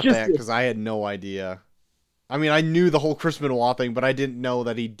have caught that because I had no idea. I mean, I knew the whole Chris Benoit thing, but I didn't know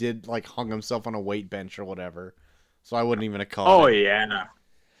that he did like hung himself on a weight bench or whatever. So I wouldn't even have caught it. Oh, yeah.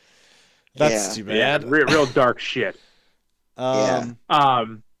 That's too bad. Yeah, real dark shit.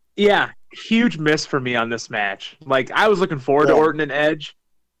 Yeah, huge miss for me on this match. Like, I was looking forward to Orton and Edge.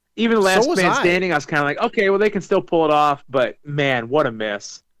 Even the last man standing, I was kind of like, okay, well, they can still pull it off, but man, what a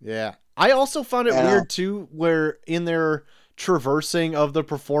miss. Yeah. I also found it weird, too, where in their traversing of the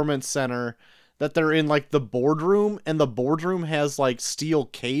Performance Center, that they're in, like, the boardroom, and the boardroom has, like, steel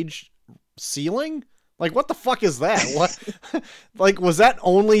cage ceiling? Like, what the fuck is that? What? Like, was that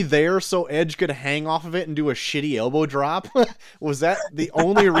only there so Edge could hang off of it and do a shitty elbow drop? Was that the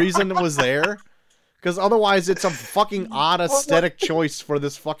only reason it was there? Because otherwise, it's a fucking odd aesthetic choice for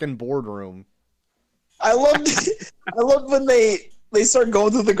this fucking boardroom. I loved when they start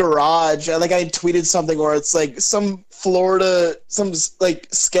going through the garage. I tweeted something where it's like some like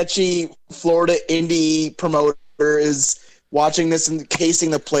sketchy Florida indie promoter is watching this and casing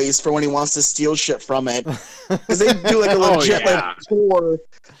the place for when he wants to steal shit from it. Because they do like a legit like tour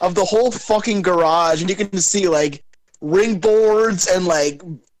of the whole fucking garage, and you can see like ring boards and like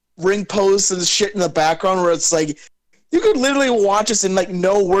ring posts and shit in the background where it's like you could literally watch this and like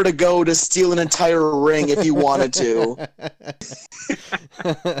know where to go to steal an entire ring if you wanted to.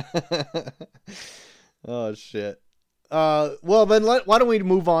 Oh shit. Well then why don't we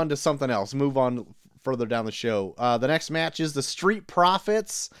move on to something else? Move on further down the show. The next match is the Street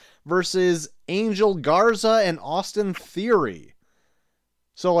Profits versus Angel Garza and Austin Theory.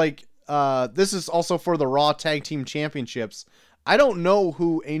 So like this is also for the Raw Tag Team Championships. I don't know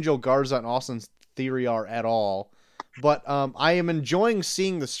who Angel Garza and Austin Theory are at all, But I am enjoying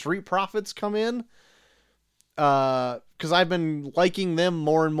seeing the Street Profits come in. Because I've been liking them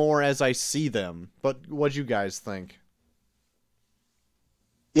more and more as I see them. But what'd you guys think?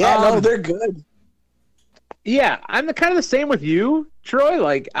 Yeah, no, they're good. Yeah, I'm kind of the same with you, Troy.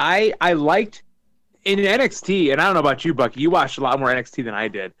 Like I liked in NXT, and I don't know about you, Bucky. You watched a lot more NXT than I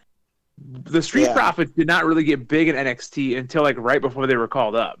did. The Street Profits did not really get big in NXT until like right before they were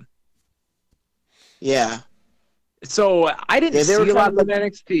called up. Yeah. So I didn't see a lot of them in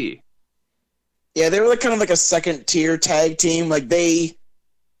NXT. Yeah, they were like kind of like a second tier tag team. Like I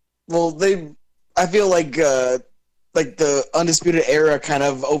feel like the Undisputed Era kind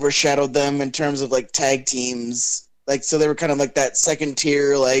of overshadowed them in terms of like tag teams. Like, so they were kind of like that second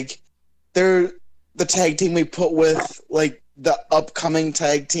tier, like they're the tag team we put with like the upcoming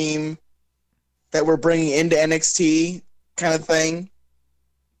tag team that we're bringing into NXT kind of thing.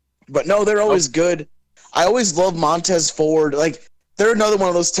 But no, they're always good. I always love Montez Ford. Like, they're another one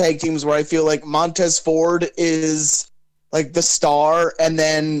of those tag teams where I feel like Montez Ford is like the star, and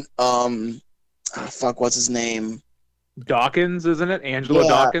then what's his name? Dawkins, isn't it? Angelo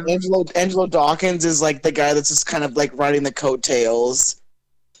Dawkins? Angelo Dawkins is like the guy that's just kind of like riding the coattails.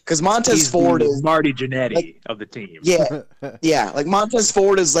 Because Montez Ford is Marty Jannetty of the team. Yeah, yeah. Like Montez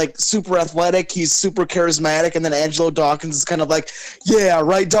Ford is like super athletic. He's super charismatic, and then Angelo Dawkins is kind of like, yeah,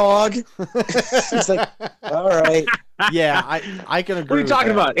 right, dog. It's like, all right. Yeah, I can agree. What are you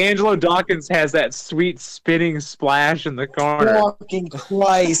talking about? Angelo Dawkins has that sweet spinning splash in the corner. Fucking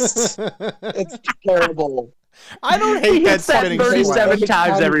Christ! It's terrible. I don't hate that that spinning 37 splash.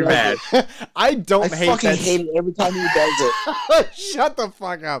 times every match. I don't I hate fucking that. hate it every time he does it. Shut the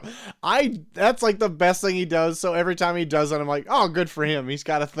fuck up. That's like the best thing he does. So every time he does it, I'm like, oh, good for him. He's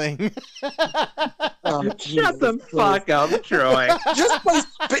got a thing. Shut the fuck up, Troy.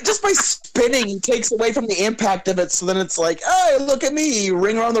 Just by spinning, he takes away from the impact of it. So then it's like, hey, look at me,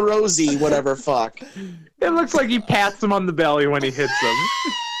 ring around the rosy, whatever. Fuck. It looks like he pats him on the belly when he hits him.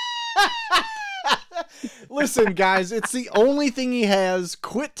 Listen, guys, it's the only thing he has.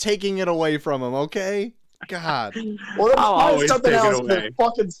 Quit taking it away from him, okay? God. Well, I'll always something take it else away. that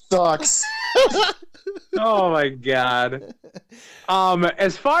fucking sucks. Oh my god.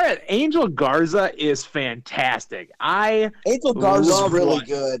 As far as Angel Garza is fantastic. Angel Garza's love really one.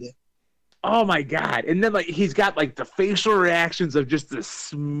 good. Oh my god. And then like he's got like the facial reactions of just this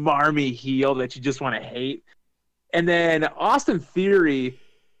smarmy heel that you just want to hate. And then Austin Theory,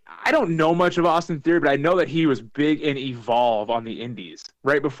 I don't know much of Austin Theory, but I know that he was big in Evolve on the Indies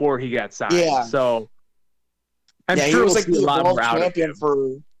right before he got signed. Yeah. So I'm Yeah, sure he was we'll like see the a lot Evolve more out of champion him.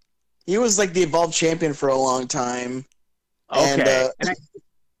 for. He was like the Evolve champion for a long time. Okay.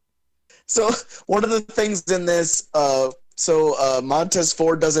 So one of the things in this, Montez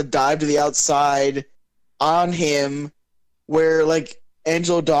Ford does a dive to the outside on him, where like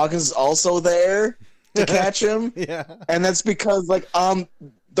Angelo Dawkins is also there to catch him, Yeah. and that's because like on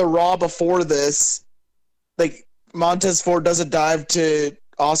the Raw before this, like Montez Ford does a dive to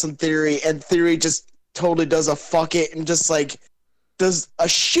Austin Theory, and Theory just totally does a fuck it and just like does a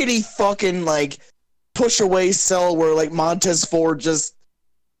shitty fucking like push away sell where like Montez Ford just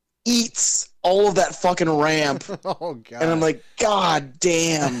eats all of that fucking ramp. Oh, God. And I'm like, God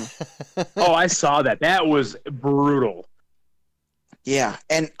damn. Oh, I saw that. That was brutal. Yeah.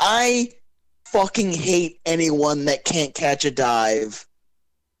 And I fucking hate anyone that can't catch a dive.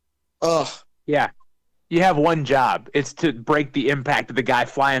 Ugh. Yeah. You have one job. It's to break the impact of the guy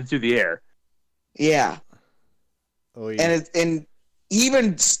flying through the air. Yeah. Oh, yeah. And he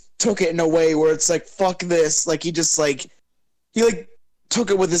even took it in a way where it's like, fuck this. Like he just like he like took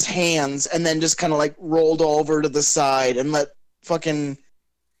it with his hands and then just kind of like rolled over to the side and let fucking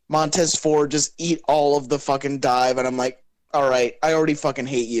Montez Ford just eat all of the fucking dive. And I'm like, all right, I already fucking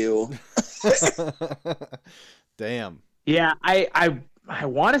hate you. Damn. Yeah, I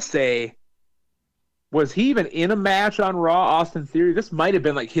want to say, was he even in a match on Raw, Austin Theory? This might have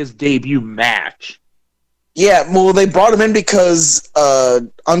been like his debut match. Yeah, well, they brought him in because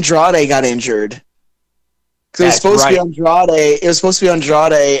Andrade got injured. Because it was supposed to be Andrade. It was supposed to be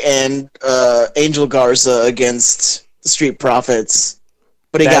Andrade and Angel Garza against the Street Profits,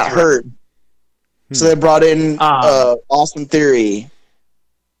 but he got hurt. So they brought in Austin Theory.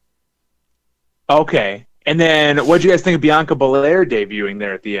 Okay, and then what do you guys think of Bianca Belair debuting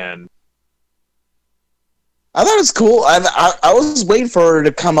there at the end? I thought it was cool. I was waiting for her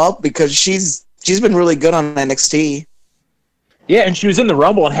to come up because she's been really good on NXT. Yeah, and she was in the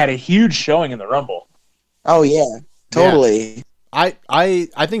Rumble and had a huge showing in the Rumble. Oh yeah, totally. Yeah.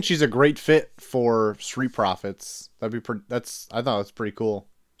 I think she's a great fit for Street Profits. I thought that's pretty cool.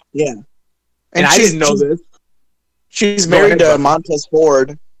 Yeah, And I didn't know this. She's Go married ahead, to Bucky. Montez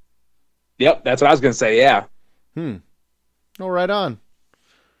Ford. Yep, that's what I was gonna say. Yeah. Oh, right on.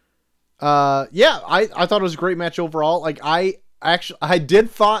 Yeah, I thought it was a great match overall. Like I did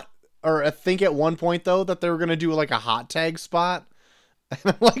think at one point though that they were gonna do like a hot tag spot. And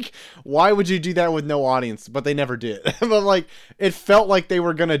I'm like, why would you do that with no audience? But they never did. But like, it felt like they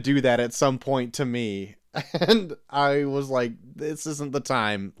were gonna do that at some point to me, and I was like, this isn't the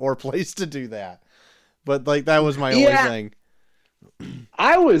time or place to do that. But like, that was my only thing.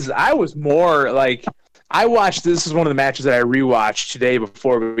 I was more like, I watched, this is one of the matches that I rewatched today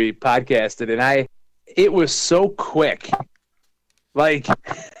before we podcasted, and it was so quick. Like,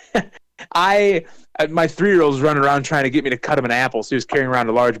 my 3-year-old was running around trying to get me to cut him an apple, so he was carrying around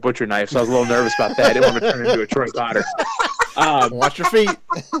a large butcher knife, so I was a little nervous about that. I didn't want to turn into a Troy Potter. Watch your feet.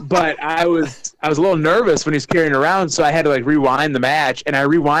 But I was a little nervous when he's carrying around, so I had to like rewind the match, and I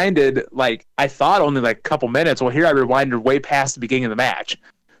rewinded like, I thought only like a couple minutes. Well, here I rewinded way past the beginning of the match.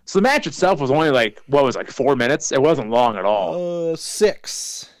 So the match itself was only like, 4 minutes? It wasn't long at all.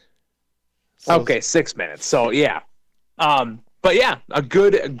 6. So, Okay, 6 minutes. So yeah. But yeah, a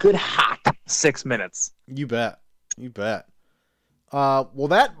good hot 6 minutes. You bet. Well,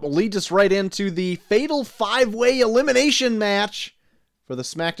 that leads us right into the Fatal 5-Way Elimination match for the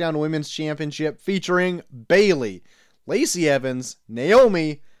SmackDown Women's Championship, featuring Bayley, Lacey Evans,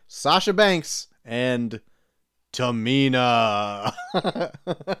 Naomi, Sasha Banks, and Tamina.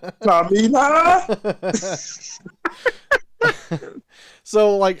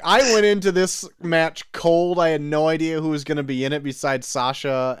 So, like, I went into this match cold. I had no idea who was going to be in it besides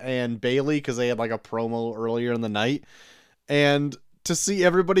Sasha and Bayley, because they had, like, a promo earlier in the night. And to see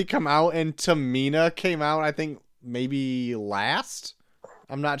everybody come out, and Tamina came out, I think, maybe last?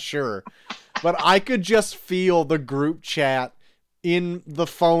 I'm not sure. But I could just feel the group chat in the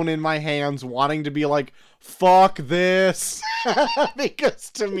phone in my hands wanting to be like, fuck this.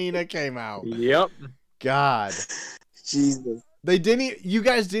 Because Tamina came out. Yep. God. Jesus. You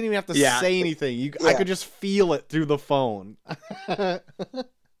guys didn't even have to say anything. I could just feel it through the phone.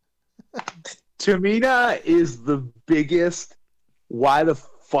 Tamina is the biggest, why the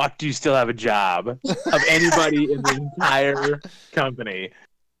fuck do you still have a job, of anybody in the entire company.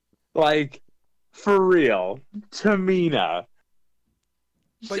 Like, for real. Tamina.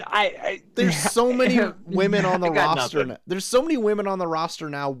 Like, there's so many women on the roster now. There's so many women on the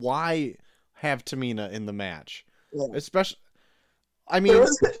roster now. Why have Tamina in the match? Yeah. Especially, I mean,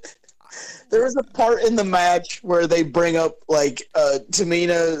 there was a part in the match where they bring up like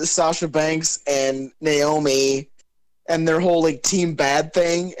Tamina, Sasha Banks, and Naomi, and their whole like team bad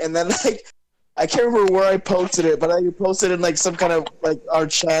thing, and then like I can't remember where I posted it, but I posted in like some kind of like our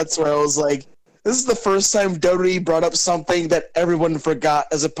chats where I was like, this is the first time WWE brought up something that everyone forgot,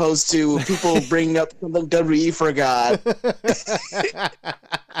 as opposed to people bringing up something WWE forgot.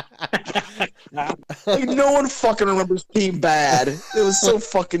 Like, no one fucking remembers Team Bad. It was so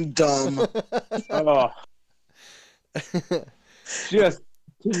fucking dumb. Oh. Just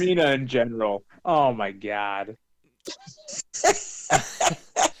Tamina in general. Oh my god.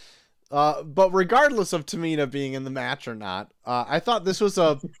 But regardless of Tamina being in the match or not, I thought this was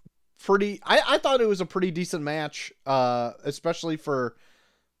a pretty... I thought it was a pretty decent match, especially for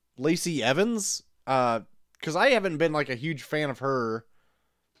Lacey Evans, because I haven't been like a huge fan of her,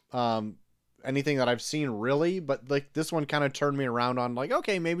 anything that I've seen really, but like this one kind of turned me around on like,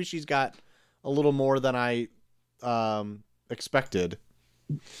 okay, maybe she's got a little more than I expected.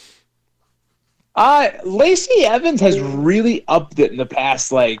 Lacey Evans has really upped it in the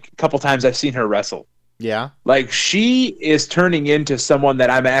past like couple times I've seen her wrestle. Yeah. Like, she is turning into someone that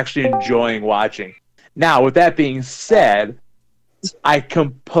I'm actually enjoying watching. Now, with that being said, I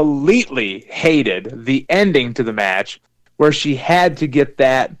completely hated the ending to the match where she had to get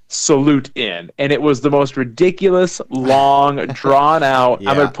that salute in. And it was the most ridiculous, long, drawn out,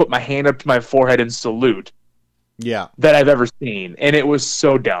 I'm going to put my hand up to my forehead and salute that I've ever seen. And it was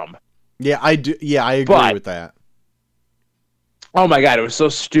so dumb. Yeah, I do. Yeah, I agree with that. Oh my God, it was so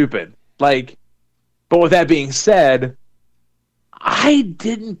stupid. Like, but with that being said, I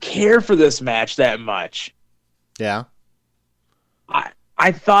didn't care for this match that much. Yeah.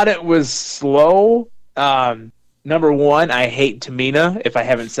 I thought it was slow. Number one, I hate Tamina, if I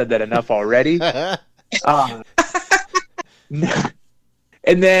haven't said that enough already. And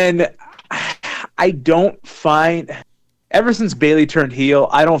then I don't find, ever since Bayley turned heel,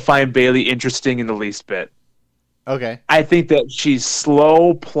 I don't find Bayley interesting in the least bit. Okay. I think that she's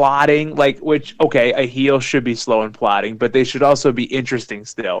slow plotting, a heel should be slow and plotting, but they should also be interesting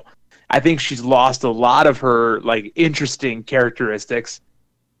still. I think she's lost a lot of her, like, interesting characteristics.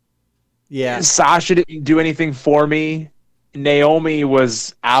 Yeah. Sasha didn't do anything for me. Naomi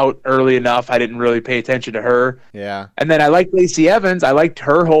was out early enough. I didn't really pay attention to her. Yeah. And then I liked Lacey Evans. I liked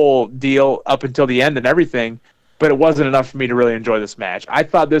her whole deal up until the end and everything, but it wasn't enough for me to really enjoy this match. I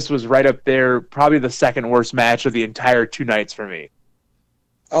thought this was right up there, probably the second worst match of the entire 2 nights for me.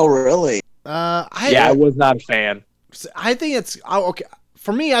 Oh, really? I was not a fan. I think it's okay.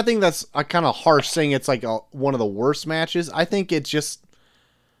 For me, I think that's a kind of harsh saying it's like one of the worst matches. I think it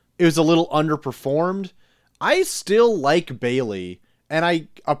was a little underperformed. I still like Bayley, and I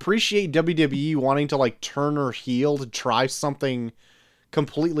appreciate WWE wanting to like turn her heel to try something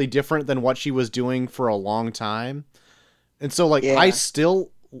completely different than what she was doing for a long time. And so like I still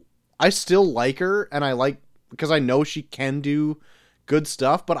like her, and I like because I know she can do good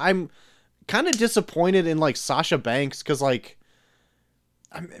stuff, but I'm kind of disappointed in like Sasha Banks because like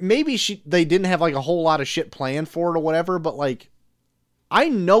maybe they didn't have like a whole lot of shit planned for it or whatever, but like I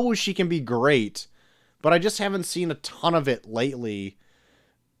know she can be great, but I just haven't seen a ton of it lately.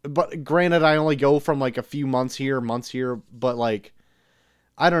 But granted, I only go from like a few months here, but like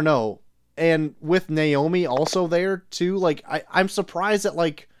I don't know. And with Naomi also there too, like I'm surprised that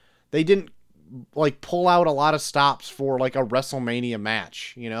like they didn't like pull out a lot of stops for like a WrestleMania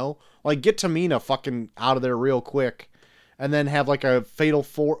match, you know? Like get Tamina fucking out of there real quick and then have like a fatal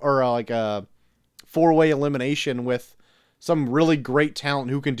like a 4-way elimination with some really great talent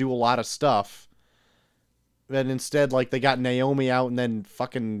who can do a lot of stuff. And instead, like, they got Naomi out and then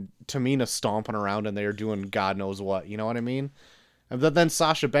fucking Tamina stomping around and they're doing God knows what. You know what I mean? And then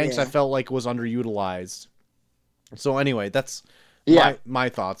Sasha Banks, I felt like was underutilized. So anyway, that's my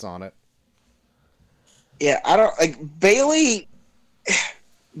thoughts on it. Yeah, I don't like Bayley.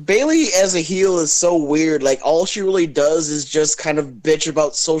 Bayley as a heel is so weird. Like all she really does is just kind of bitch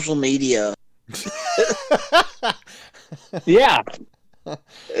about social media. Yeah.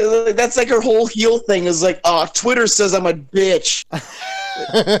 That's like her whole heel thing is like, Twitter says I'm a bitch.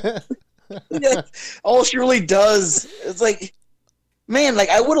 Yeah, all she really does is like, man, like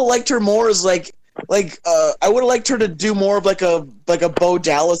I would have liked her more as I would have liked her to do more of like a Bo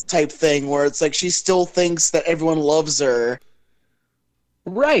Dallas type thing where it's like she still thinks that everyone loves her.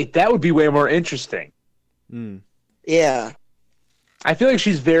 Right, that would be way more interesting. Yeah. I feel like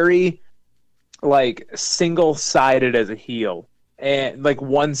she's very like single-sided as a heel. And like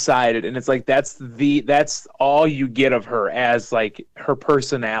one-sided, and it's like that's all you get of her as like her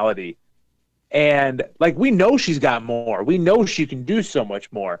personality. And like we know she's got more. We know she can do so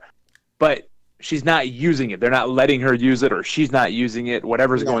much more. But she's not using it. They're not letting her use it, or she's not using it,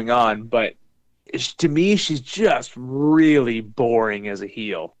 whatever's going on. But to me, she's just really boring as a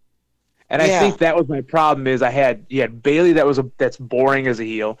heel. And I think that was my problem is you had Bayley that's boring as a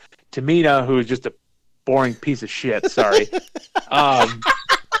heel, Tamina, who is just a boring piece of shit. Sorry. I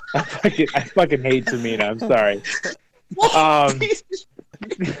fucking hate Tamina. I'm sorry.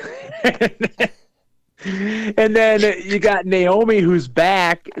 And then you got Naomi, who's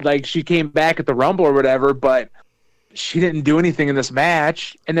back. Like she came back at the Rumble or whatever, but she didn't do anything in this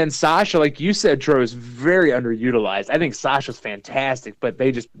match. And then Sasha, like you said, Troy, is very underutilized. I think Sasha's fantastic, but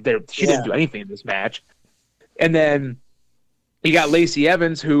she didn't do anything in this match. And then you got Lacey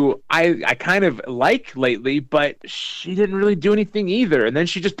Evans, who I kind of like lately, but she didn't really do anything either. And then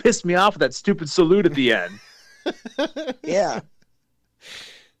she just pissed me off with that stupid salute at the end. Yeah.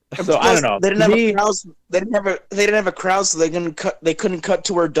 So I don't know. They didn't have a crowd. They didn't have a crowd, so they couldn't cut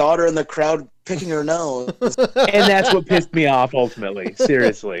to her daughter in the crowd picking her nose. And that's what pissed me off ultimately.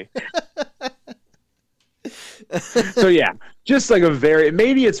 Seriously. So yeah, just like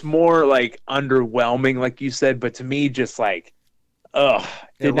maybe it's more like underwhelming, like you said, but to me, just like,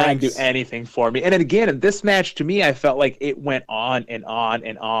 did not do anything for me. And then again, in this match, to me, I felt like it went on and on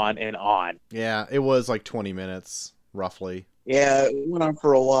and on and on. Yeah, it was like 20 minutes, roughly. Yeah, it went on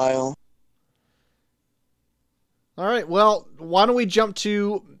for a while. All right, well, why don't we jump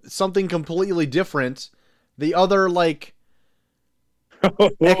to something completely different? The other, like,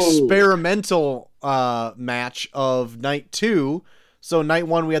 experimental match of night 2. So night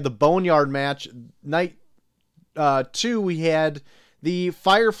 1, we had the Boneyard match. Night 2, we had the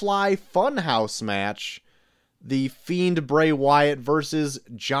Firefly Funhouse match. The Fiend Bray Wyatt versus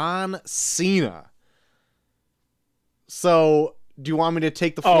John Cena. So, do you want me to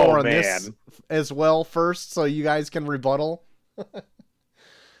take the floor on this as well first so you guys can rebuttal?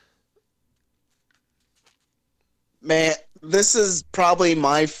 Man, this is probably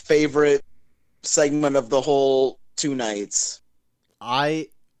my favorite segment of the whole 2 nights. I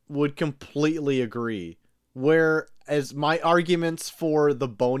would completely agree. Whereas my arguments for the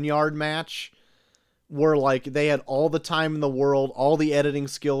Boneyard match were like they had all the time in the world, all the editing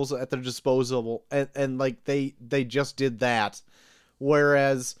skills at their disposal, and like they just did that.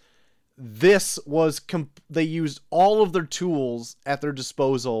 Whereas this was they used all of their tools at their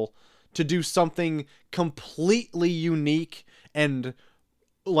disposal to do something completely unique and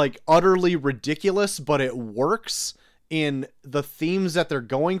like utterly ridiculous, but it works in the themes that they're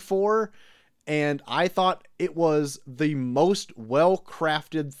going for. And I thought it was the most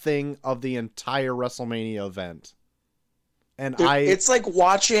well-crafted thing of the entire WrestleMania event. And Dude, it's like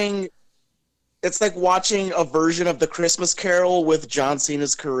watching a version of the Christmas Carol with John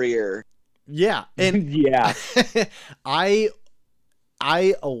Cena's career. Yeah, and yeah, I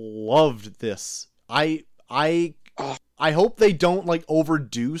loved this. I hope they don't like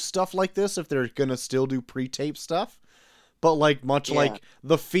overdo stuff like this if they're gonna still do pre-tape stuff. But like like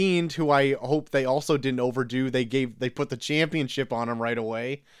The Fiend, who I hope they also didn't overdo, they put the championship on him right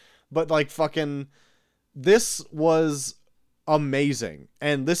away. But like fucking, this was amazing,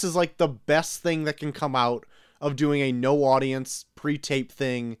 and this is like the best thing that can come out of doing a no audience pre-tape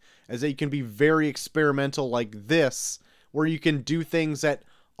thing, as that you can be very experimental like this, where you can do things that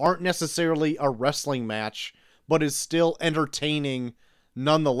aren't necessarily a wrestling match, but is still entertaining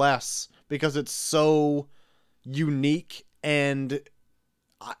nonetheless because it's so unique. And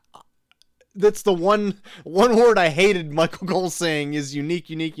that's the one word I hated Michael Cole saying is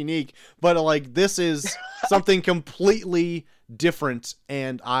unique. But like this is something completely different,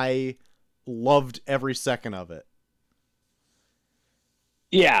 and I loved every second of it.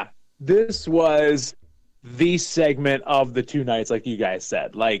 Yeah, this was the segment of the two nights, like you guys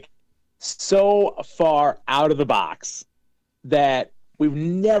said. Like, so far out of the box that we've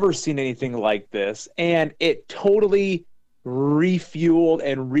never seen anything like this, and it totally refueled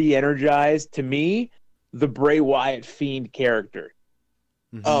and re-energized, to me, the Bray Wyatt Fiend character.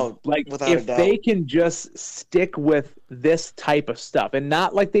 Mm-hmm. Oh, like without if a doubt. they can just stick with this type of stuff, and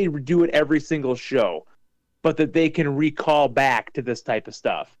not like they do it every single show, but that they can recall back to this type of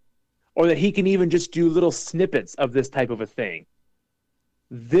stuff, or that he can even just do little snippets of this type of a thing.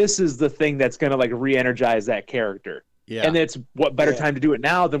 This is the thing that's going to like re-energize that character. Yeah. And it's what better time to do it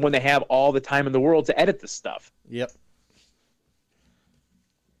now than when they have all the time in the world to edit this stuff. Yep.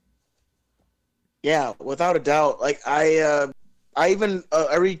 Yeah, without a doubt. Like I even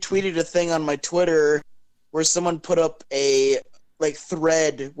I retweeted a thing on my Twitter where someone put up a like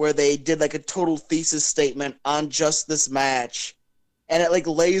thread where they did like a total thesis statement on just this match, and it like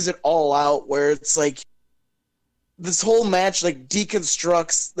lays it all out where it's like this whole match like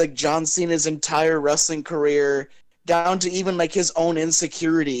deconstructs like John Cena's entire wrestling career down to even like his own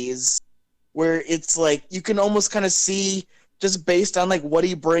insecurities, where it's like you can almost kind of see just based on like what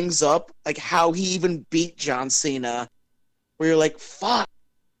he brings up, like how he even beat John Cena, where you're like, fuck.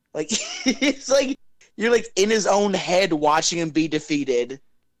 Like it's like you're like in his own head watching him be defeated.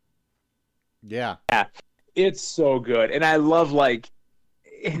 Yeah. It's so good. And I love like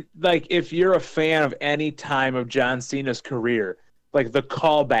if you're a fan of any time of John Cena's career, like the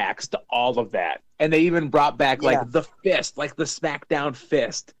callbacks to all of that. And they even brought back like the fist, like the SmackDown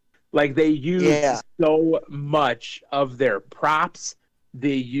fist. Like they used so much of their props.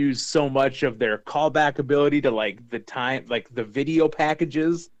 They used so much of their callback ability to like the time, like the video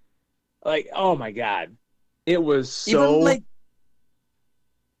packages. Like, oh my God. It was so even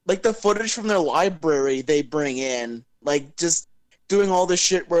like the footage from their library they bring in, like just doing all this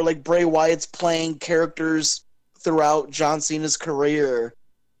shit where like Bray Wyatt's playing characters throughout John Cena's career.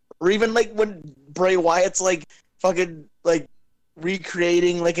 Or even like when Bray Wyatt's like fucking like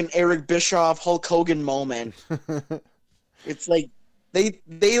recreating like an Eric Bischoff Hulk Hogan moment. It's like they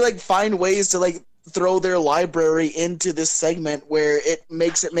like find ways to like throw their library into this segment where it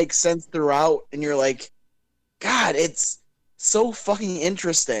makes make sense throughout, and you're like, God, it's so fucking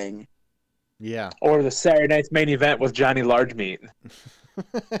interesting. Yeah. Or the Saturday Night's Main Event with Johnny Large Meat.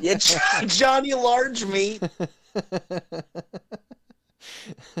 Yeah, Johnny Large Meat.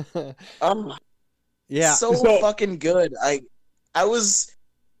 Yeah. So fucking good. I was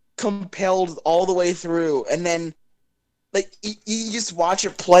compelled all the way through, and then like you just watch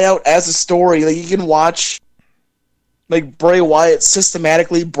it play out as a story. Like you can watch like Bray Wyatt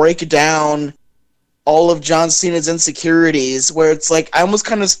systematically break down all of John Cena's insecurities, where it's like I almost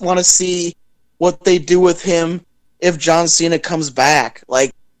kind of want to see what they do with him if John Cena comes back.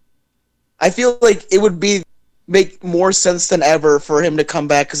 Like I feel like it would make more sense than ever for him to come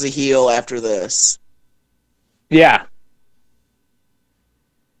back as a heel after this. Yeah.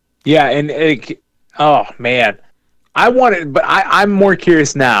 Yeah, and oh man, I'm more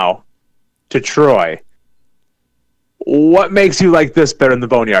curious now to Troy. What makes you like this better than the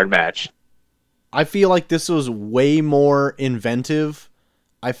Boneyard match? I feel like this was way more inventive.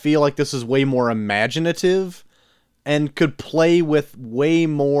 I feel like this is way more imaginative and could play with way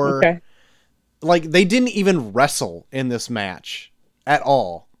more. Okay. Like, they didn't even wrestle in this match at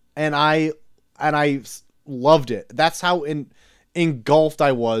all. And I loved it. That's how engulfed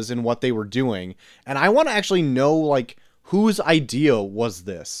I was in what they were doing. And I want to actually know, like, whose idea was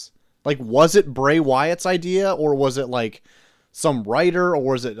this? Like, was it Bray Wyatt's idea, or was it like some writer, or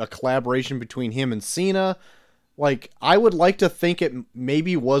was it a collaboration between him and Cena? Like, I would like to think it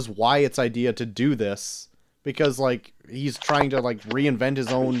maybe was Wyatt's idea to do this, because, like, he's trying to, like, reinvent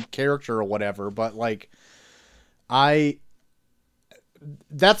his own character or whatever, but, like,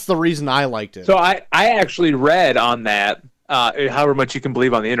 that's the reason I liked it. So I actually read on that, however much you can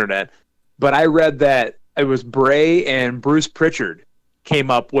believe on the internet, but I read that it was Bray and Bruce Pritchard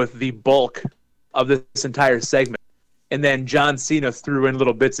came up with the bulk of this entire segment, and then John Cena threw in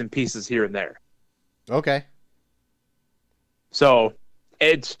little bits and pieces here and there. Okay. So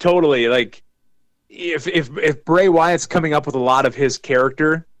it's totally like, if Bray Wyatt's coming up with a lot of his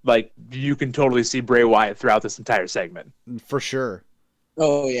character, like, you can totally see Bray Wyatt throughout this entire segment. For sure.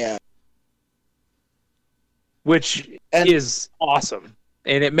 Oh yeah. Which is awesome.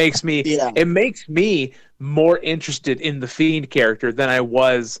 And it makes me more interested in the Fiend character than I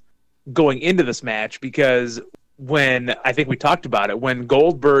was going into this match, because when, I think we talked about it, when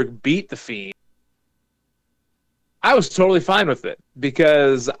Goldberg beat the Fiend, I was totally fine with it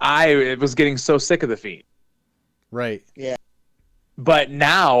because I was getting so sick of the Fiend. Right. Yeah. But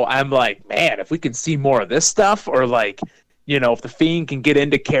now I'm like, man, if we can see more of this stuff, or, like, you know, if the Fiend can get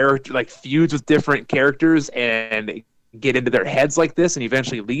into character, like, feuds with different characters and get into their heads like this and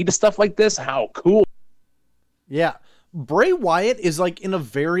eventually lead to stuff like this, how cool. Yeah. Bray Wyatt is, like, in a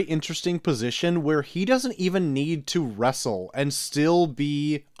very interesting position where he doesn't even need to wrestle and still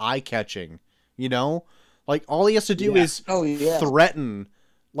be eye-catching, you know? Like, all he has to do is threaten,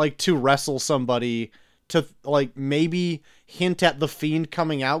 like, to wrestle somebody, to, like, maybe hint at the Fiend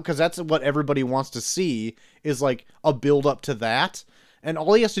coming out, because that's what everybody wants to see, is, like, a build-up to that. And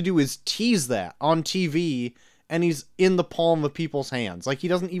all he has to do is tease that on TV, and he's in the palm of people's hands. Like, he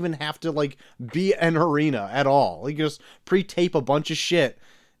doesn't even have to, like, be an arena at all. He just pre-tape a bunch of shit,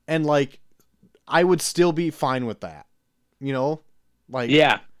 and, like, I would still be fine with that. You know? Like,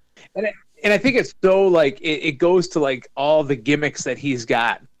 yeah. And I think it's so, like, it goes to, like, all the gimmicks that he's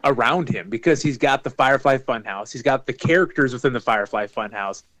got around him, because he's got the Firefly Funhouse. He's got the characters within the Firefly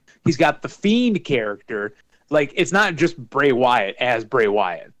Funhouse. He's got the Fiend character. Like, it's not just Bray Wyatt as Bray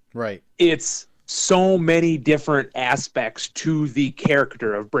Wyatt. Right. It's so many different aspects to the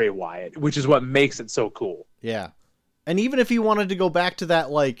character of Bray Wyatt, which is what makes it so cool. Yeah. And even if you wanted to go back to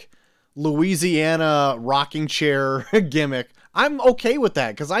that, like, Louisiana rocking chair gimmick, I'm okay with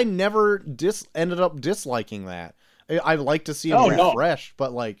that, because I never ended up disliking that. I like to see him refreshed,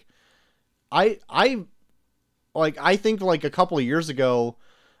 but, like, I think, like, a couple of years ago,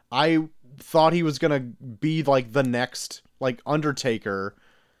 I thought he was gonna be, like, the next, like, Undertaker,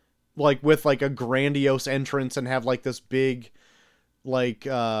 like, with, like, a grandiose entrance and have, like, this big, like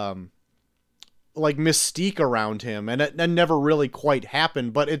mystique around him, and it never really quite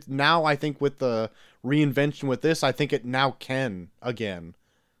happened. But it's now, I think, with the reinvention with this, I think it now can again,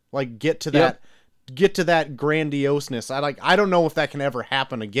 like, get to that grandioseness. I don't know if that can ever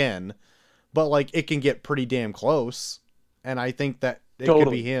happen again, but, like, it can get pretty damn close, and I think that it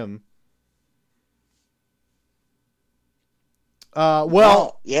could be him.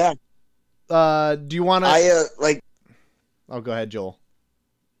 yeah. Do you want to? Oh, go ahead, Joel.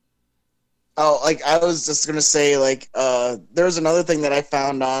 Oh, like, I was just gonna say, like, there's another thing that I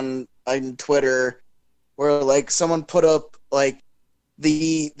found on Twitter where, like, someone put up, like,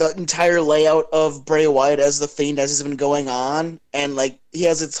 the entire layout of Bray Wyatt as the Fiend as he's been going on, and, like, he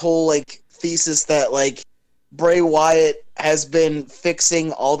has its whole, like, thesis that, like, Bray Wyatt has been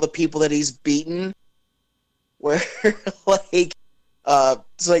fixing all the people that he's beaten, where, like,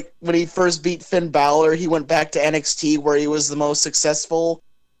 it's like when he first beat Finn Balor, he went back to NXT where he was the most successful,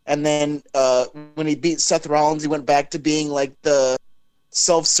 and then when he beat Seth Rollins, he went back to being, like, the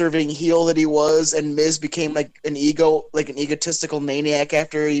self-serving heel that he was, and Miz became, like, an egotistical maniac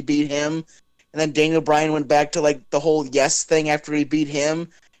after he beat him, and then Daniel Bryan went back to, like, the whole yes thing after he beat him,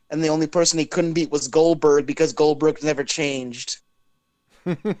 and the only person he couldn't beat was Goldberg because Goldberg never changed.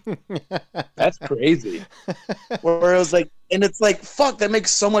 That's crazy. Where it was like, and it's like, fuck, that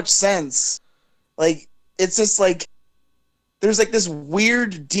makes so much sense. Like, it's just like, there's, like, this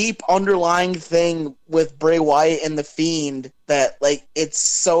weird, deep underlying thing with Bray Wyatt and The Fiend that, like, it's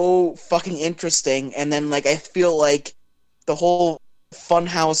so fucking interesting. And then, like, I feel like the whole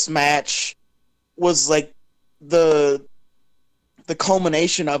Funhouse match was like the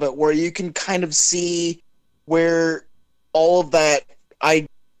culmination of it, where you can kind of see where all of that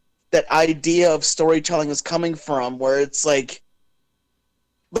idea of storytelling is coming from, where it's like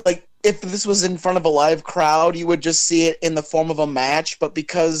if this was in front of a live crowd, you would just see it in the form of a match, but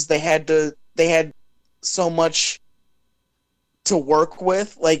because they had so much to work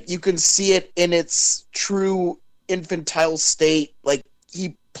with, like, you can see it in its true infantile state. Like,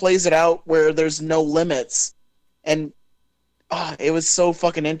 he plays it out where there's no limits, and it was so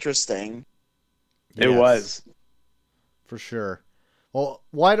fucking interesting. It was. For sure. Well,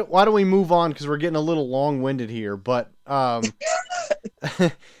 why do we move on? Because we're getting a little long-winded here, but so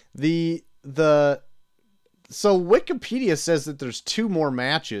Wikipedia says that there's 2 more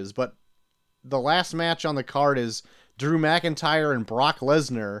matches, but the last match on the card is Drew McIntyre and Brock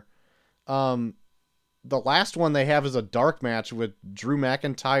Lesnar. The last one they have is a dark match with Drew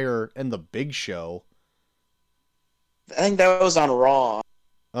McIntyre and the Big Show. I think that was on Raw.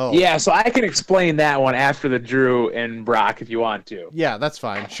 Oh. Yeah, so I can explain that one after the Drew and Brock if you want to. Yeah, that's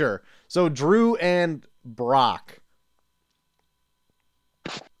fine. Sure. So Drew and Brock.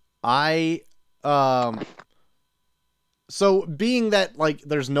 So being that, like,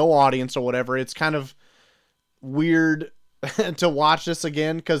 there's no audience or whatever, it's kind of weird to watch this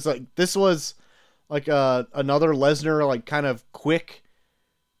again, because, like, this was like another Lesnar, like, kind of quick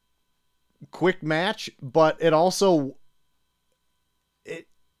match, but it also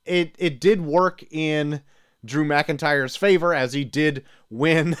it did work in Drew McIntyre's favor, as he did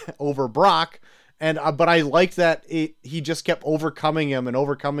win over Brock. And but I liked that he just kept overcoming him,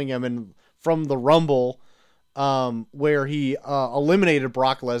 and from the Rumble, where he eliminated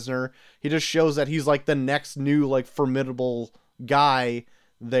Brock Lesnar, he just shows that he's like the next new, like, formidable guy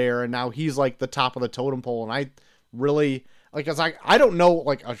there, and now he's like the top of the totem pole. And I really, like, cause I don't know,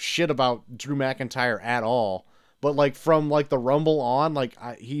 like, a shit about Drew McIntyre at all, but, like, from, like, the Rumble on, like,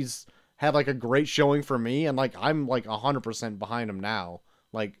 he's had, like, a great showing for me, and, like, I'm, like, 100% behind him now.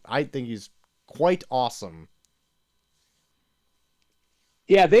 Like, I think he's quite awesome.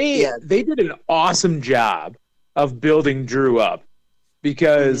 Yeah, they did an awesome job of building Drew up,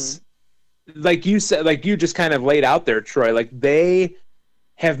 because like you said, like you just kind of laid out there, Troy, like, they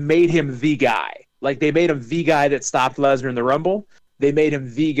have made him the guy. Like, they made him the guy that stopped Lesnar in the Rumble. They made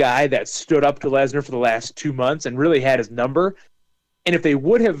him the guy that stood up to Lesnar for the last 2 months and really had his number. And if they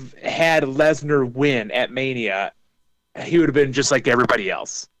would have had Lesnar win at Mania, he would have been just like everybody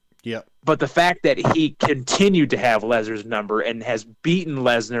else. Yep. But the fact that he continued to have Lesnar's number and has beaten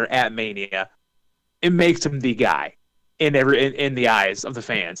Lesnar at Mania, it makes him the guy in the eyes of the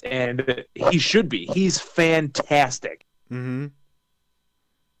fans, and he should be. He's fantastic. Mm-hmm.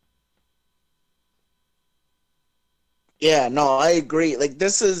 Yeah, no, I agree. Like,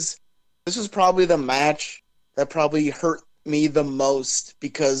 this was probably the match that probably hurt me the most,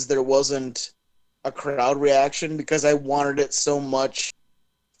 because there wasn't a crowd reaction, because I wanted it so much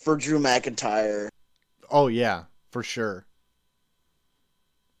for Drew McIntyre. Oh yeah, for sure.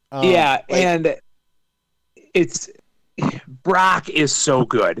 Yeah, like, and Brock is so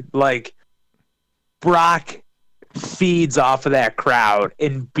good. Like, Brock feeds off of that crowd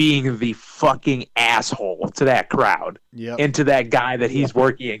and being the fucking asshole to that crowd. Yep. And to that guy that he's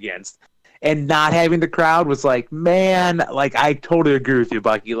working against. And not having the crowd was like, man, like, I totally agree with you,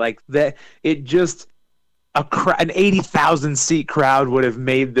 Bucky. Like, that, it just, an 80,000 seat crowd would have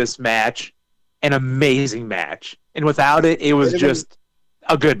made this match an amazing match. And without it, it was just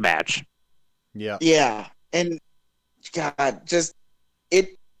a good match. Yeah. Yeah. And God, just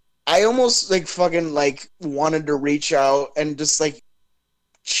it, I almost, like, fucking, like, wanted to reach out and just, like,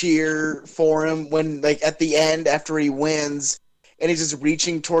 cheer for him when, like, at the end, after he wins and he's just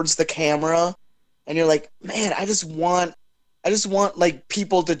reaching towards the camera, and you're like, man, I just want like,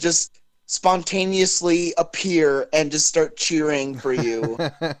 people to just spontaneously appear and just start cheering for you,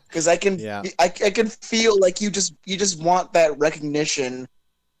 because I can I can feel like you just want that recognition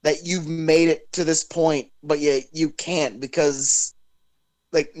that you've made it to this point, but you can't, because,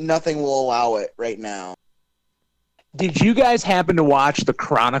 like, nothing will allow it right now. Did you guys happen to watch the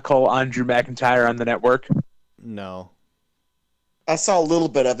Chronicle on Drew McIntyre on the network? No. I saw a little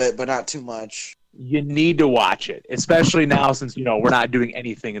bit of it, but not too much. You need to watch it, especially now since, we're not doing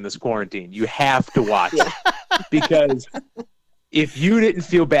anything in this quarantine. You have to watch it, because if you didn't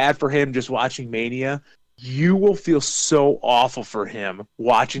feel bad for him just watching Mania, you will feel so awful for him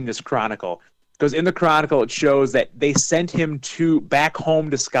watching this Chronicle. Because in the Chronicle, it shows that they sent him back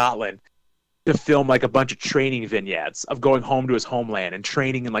home to Scotland to film, like, a bunch of training vignettes of going home to his homeland and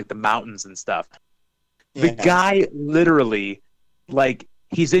training in, like, the mountains and stuff. Yeah. The guy literally, like,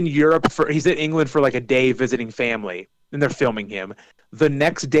 He's in he's in England for like a day visiting family, and they're filming him. The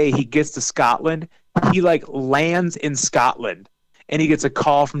next day he gets to Scotland. He like lands in Scotland, and he gets a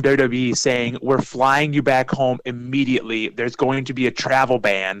call from WWE saying, "We're flying you back home immediately. There's going to be a travel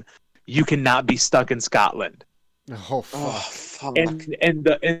ban. You cannot be stuck in Scotland." Oh fuck. Oh, fuck. And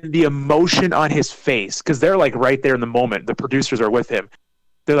the emotion on his face, because they're like right there in the moment. The producers are with him.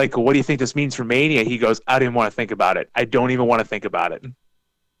 They're like, "What do you think this means for Mania?" He goes, "I didn't want to think about it. I don't even want to think about it."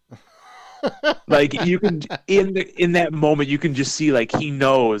 Like you can in that moment, you can just see like he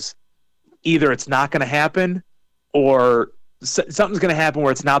knows either it's not going to happen, or something's going to happen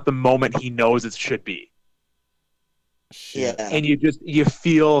where it's not the moment he knows it should be. Shit. Yeah. And you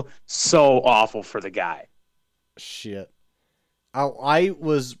feel so awful for the guy. Shit. I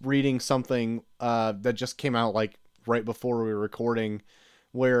was reading something that just came out like right before we were recording,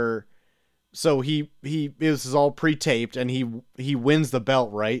 where so this is all pre-taped, and he wins the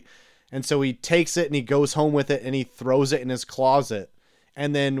belt, right? And so he takes it and he goes home with it and he throws it in his closet.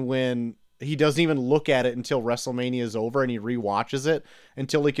 And then when he doesn't even look at it until WrestleMania is over, and he rewatches it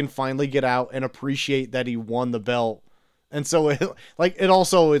until he can finally get out and appreciate that he won the belt. And so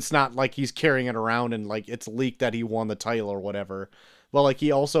it's not like he's carrying it around and like it's leaked that he won the title or whatever. But like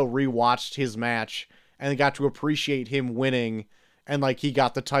he also rewatched his match and got to appreciate him winning, and like he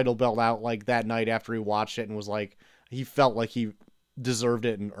got the title belt out like that night after he watched it, and was like, he felt like he deserved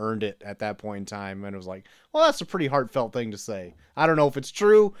it and earned it at that point in time. And it was like, well, that's a pretty heartfelt thing to say. I don't know if it's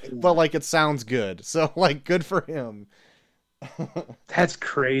true, but like it sounds good. So like, good for him. That's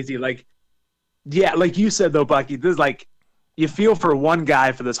crazy. Like, yeah, like you said though, Bucky, this is like, you feel for one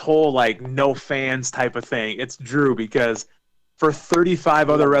guy for this whole like no fans type of thing. It's Drew, because for 35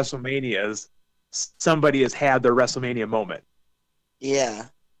 other WrestleManias, somebody has had their WrestleMania moment. Yeah.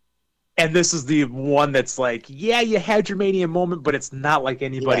 And this is the one that's like, yeah, you had your Mania moment, but it's not like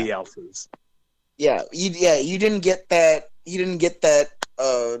anybody else's. Yeah, you didn't get that. You didn't get that.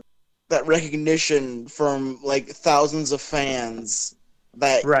 That recognition from like thousands of fans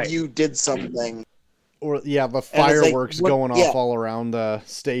that you did something. Or the And it's like, fireworks going off all around the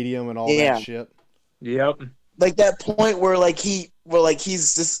stadium and all that shit. Yep. Like that point where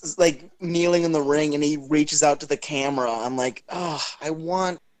he's just like kneeling in the ring and he reaches out to the camera. I'm like, oh, I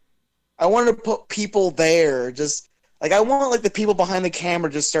want to put people there. Just like I want like the people behind the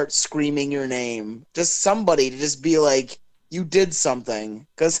camera just start screaming your name. Just somebody to just be like, you did something.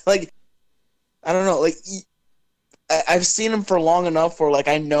 Because like, I don't know, like I've seen him for long enough where like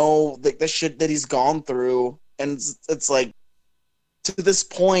I know like the shit that he's gone through, and it's like to this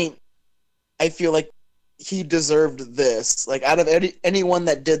point, I feel like he deserved this. Like out of anyone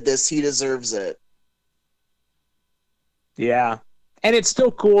that did this, he deserves it. Yeah. And it's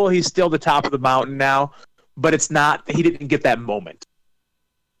still cool. He's still the top of the mountain now, but it's not, he didn't get that moment.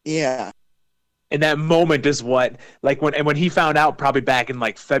 Yeah. And that moment is what, like when he found out probably back in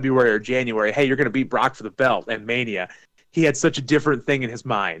like February or January, hey, you're going to beat Brock for the belt and Mania, he had such a different thing in his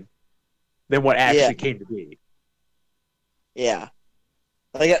mind than what actually came to be. Yeah.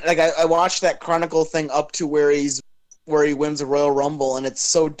 Like I watched that Chronicle thing up to where he wins a Royal Rumble, and it's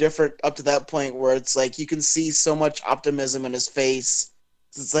so different up to that point where it's like you can see so much optimism in his face.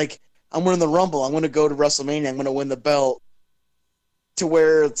 It's like, I'm winning the Rumble, I'm going to go to WrestleMania, I'm going to win the belt. To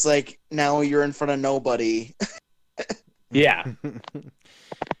where it's like, now you're in front of nobody. Yeah.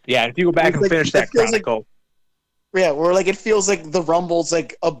 Yeah, if you go back and finish that Chronicle. Like, where like it feels like the Rumble's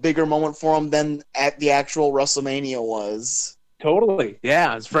like a bigger moment for him than at the actual WrestleMania was. Totally.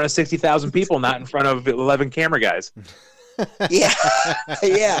 Yeah, it's in front of 60,000 people, not in front of 11 camera guys. Yeah.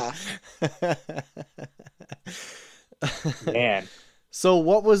 Yeah. Man. So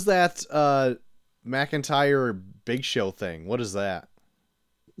what was that McIntyre Big Show thing? What is that?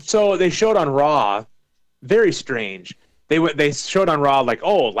 So they showed on Raw, very strange. They showed on Raw like,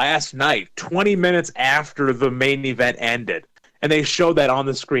 oh, last night, 20 minutes after the main event ended. And they showed that on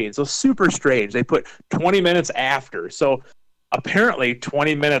the screen. So super strange. They put 20 minutes after. So apparently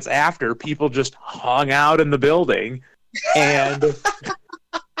 20 minutes after, people just hung out in the building and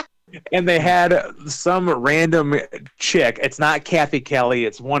and they had some random chick, it's not Kathy Kelly,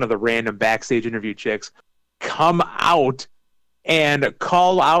 it's one of the random backstage interview chicks, come out and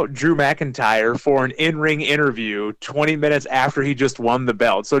call out Drew McIntyre for an in-ring interview 20 minutes after he just won the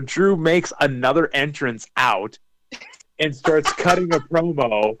belt. So Drew makes another entrance out and starts cutting a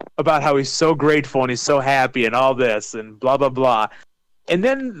promo about how he's so grateful and he's so happy and all this and blah, blah, blah. And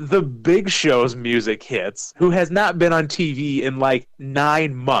then the Big Show's music hits, who has not been on TV in like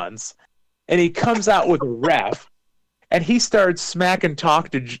 9 months. And he comes out with a ref and he starts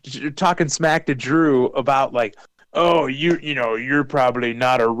talking smack to Drew about like, oh, you know, you're probably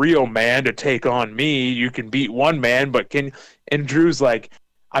not a real man to take on me. You can beat one man, but can, and Drew's like,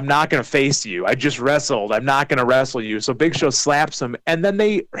 I'm not going to face you. I just wrestled. I'm not going to wrestle you. So Big Show slaps him, and then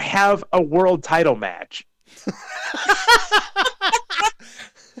they have a world title match.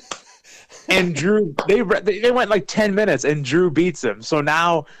 And Drew, they went like 10 minutes, and Drew beats him. So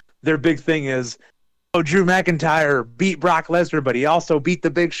now their big thing is, oh, Drew McIntyre beat Brock Lesnar, but he also beat the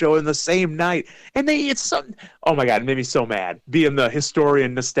Big Show in the same night. And it's something. Oh my God, it made me so mad. Being the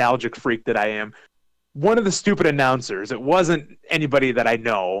historian, nostalgic freak that I am, one of the stupid announcers, it wasn't anybody that I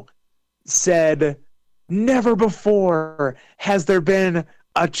know, said, never before has there been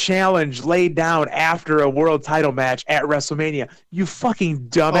a challenge laid down after a world title match at WrestleMania. You fucking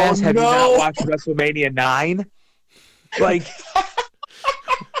dumbass. Have you not watched WrestleMania 9? Like,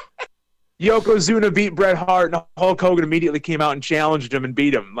 Yokozuna beat Bret Hart, and Hulk Hogan immediately came out and challenged him and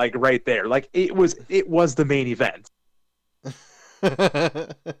beat him, like, right there. Like, it was the main event.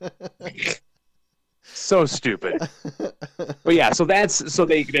 So stupid. But yeah, so they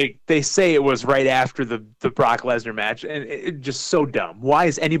say it was right after the Brock Lesnar match, and it just so dumb. Why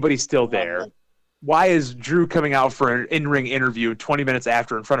is anybody still there? Why is Drew coming out for an in-ring interview 20 minutes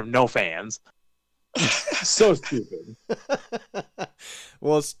after in front of no fans? So stupid.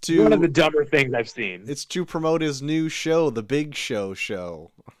 Well, it's one of the dumber things I've seen. It's to promote his new show, The Big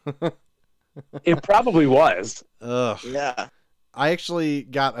Show. It probably was. Ugh. Yeah. I actually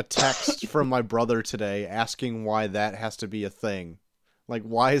got a text from my brother today asking why that has to be a thing. Like,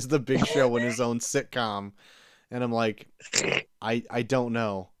 why is the Big Show in his own sitcom? And I'm like, I don't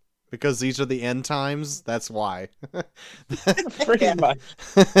know. Because these are the end times? That's why. Pretty much.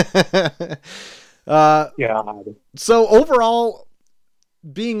 God. So overall,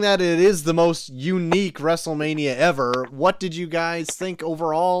 being that it is the most unique WrestleMania ever, what did you guys think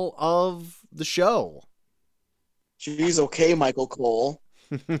overall of the show? Jeez, okay, Michael Cole.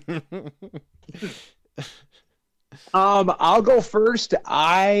 I'll go first.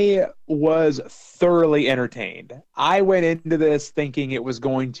 I was thoroughly entertained. I went into this thinking it was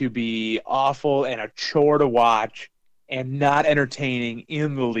going to be awful and a chore to watch and not entertaining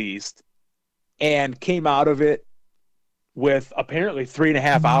in the least, and came out of it with apparently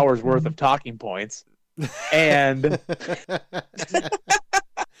 3.5 hours worth of talking points. And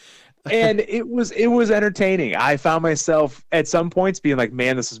and it was entertaining. I found myself at some points being like,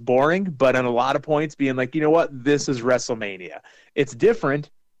 man, this is boring, but on a lot of points being like, you know what, this is WrestleMania. It's different,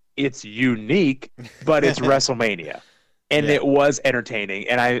 it's unique, but it's WrestleMania. And It was entertaining,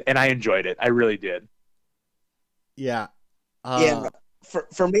 and I enjoyed it. I really did. Yeah. Yeah,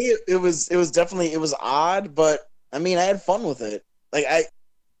 for me it was definitely, it was odd, but I mean, I had fun with it. Like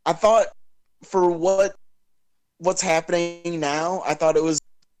I thought for what's happening now, I thought it was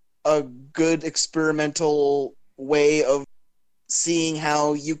a good experimental way of seeing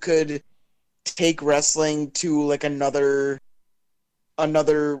how you could take wrestling to like another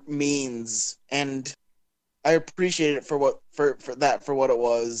means, and I appreciate it for what it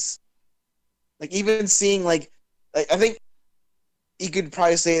was. Like, even seeing like I think you could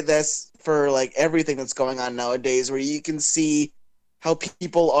probably say this for like everything that's going on nowadays, where you can see how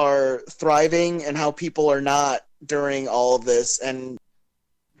people are thriving and how people are not during all of this. And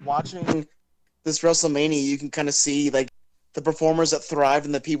watching this WrestleMania, you can kind of see like the performers that thrived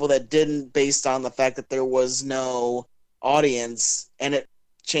and the people that didn't, based on the fact that there was no audience, and it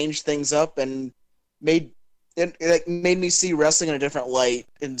changed things up and made me see wrestling in a different light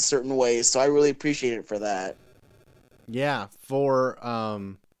in certain ways. So I really appreciate it for that. Yeah, for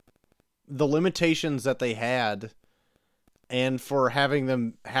the limitations that they had, and for having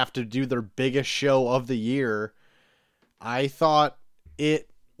them have to do their biggest show of the year, I thought it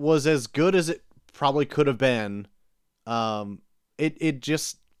was as good as it probably could have been. It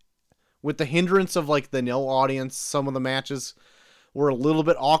just, with the hindrance of like the no audience, some of the matches were a little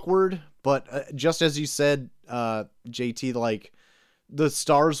bit awkward, but just as you said, JT, like the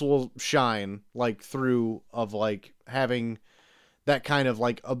stars will shine like through of like having that kind of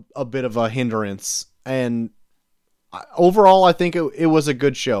like a bit of a hindrance. And overall, I think it was a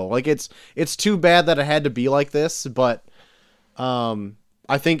good show. Like, it's too bad that it had to be like this, but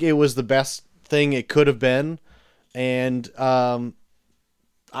I think it was the best thing it could have been. And I'm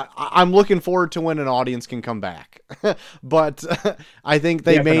looking forward to when an audience can come back. But I think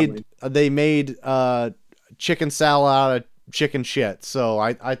they made chicken salad out of chicken shit. So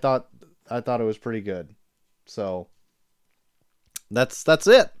I thought it was pretty good. So that's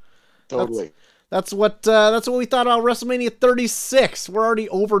it. Totally. That's what we thought about WrestleMania 36. We're already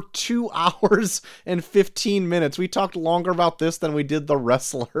over 2 hours and 15 minutes. We talked longer about this than we did The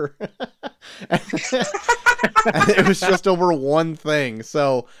Wrestler. It was just over one thing.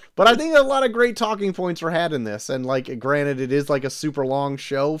 So, but I think a lot of great talking points were had in this. And like, granted, it is like a super long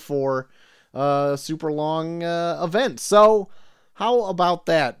show for a super long event. So how about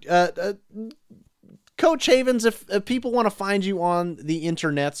that? Coach Havens, if people want to find you on the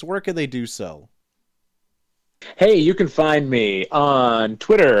internets, where can they do so? Hey, you can find me on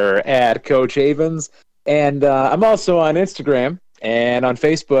Twitter at Coach Havens, and I'm also on Instagram and on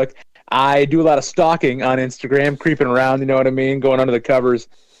Facebook. I do a lot of stalking on Instagram, creeping around, you know what I mean, going under the covers.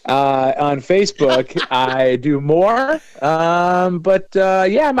 On Facebook, I do more, but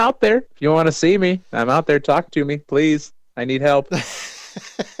yeah, I'm out there. If you want to see me, I'm out there. Talk to me, please. I need help.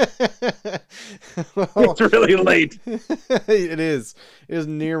 Well, It's really late. It is. It is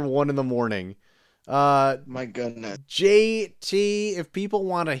near 1 a.m. My goodness. JT, if people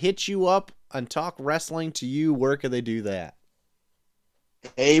want to hit you up and talk wrestling to you, where can they do that?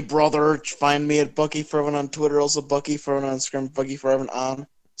 Hey, brother, find me at Bucky Forever on Twitter, also Bucky Forever on Instagram, Bucky Forever on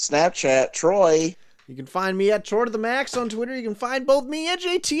Snapchat. Troy. You can find me at Troy to the Max on Twitter. You can find both me and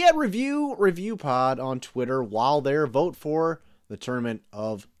JT at Review Pod on Twitter. While there, vote for the Tournament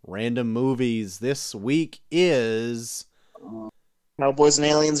of Random Movies. This week is Cowboys and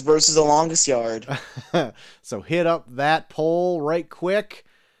Aliens versus The Longest Yard. So hit up that poll right quick.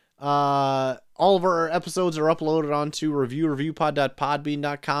 All of our episodes are uploaded onto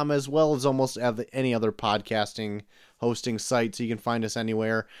reviewpod.podbean.com, as well as almost any other podcasting hosting site, so you can find us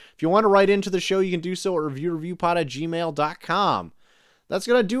anywhere. If you want to write into the show, you can do so at reviewpod@gmail.com. That's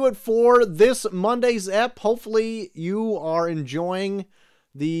going to do it for this Monday's ep. Hopefully you are enjoying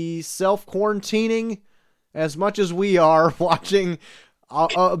the self-quarantining as much as we are, watching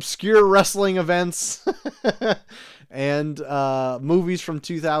obscure wrestling events and movies from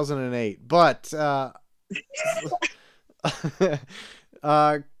 2008. But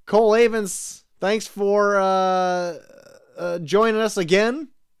Cole Havens, thanks for joining us again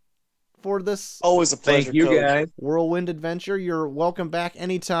for this Always a pleasure. Thank you, Coach. guys. whirlwind adventure. You're welcome back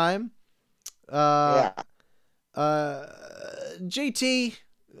anytime. Yeah. JT,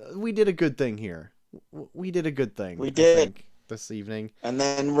 we did a good thing here. We did a good thing. We I did. think, this evening. And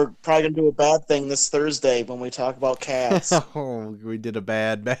then we're probably going to do a bad thing this Thursday when we talk about cats. Oh, we did a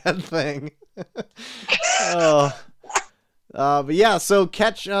bad thing. Oh. But yeah, so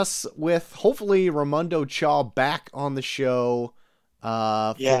catch us with hopefully Raimondo Chaw back on the show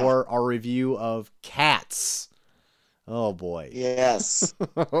for our review of Cats. Oh boy. Yes.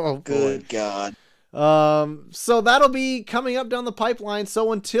 Oh boy. Good God. So that'll be coming up down the pipeline.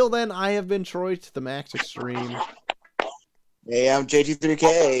 So until then, I have been Troy to the Max Extreme. Hey, I'm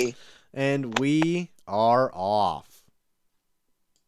JT3K. And we are off.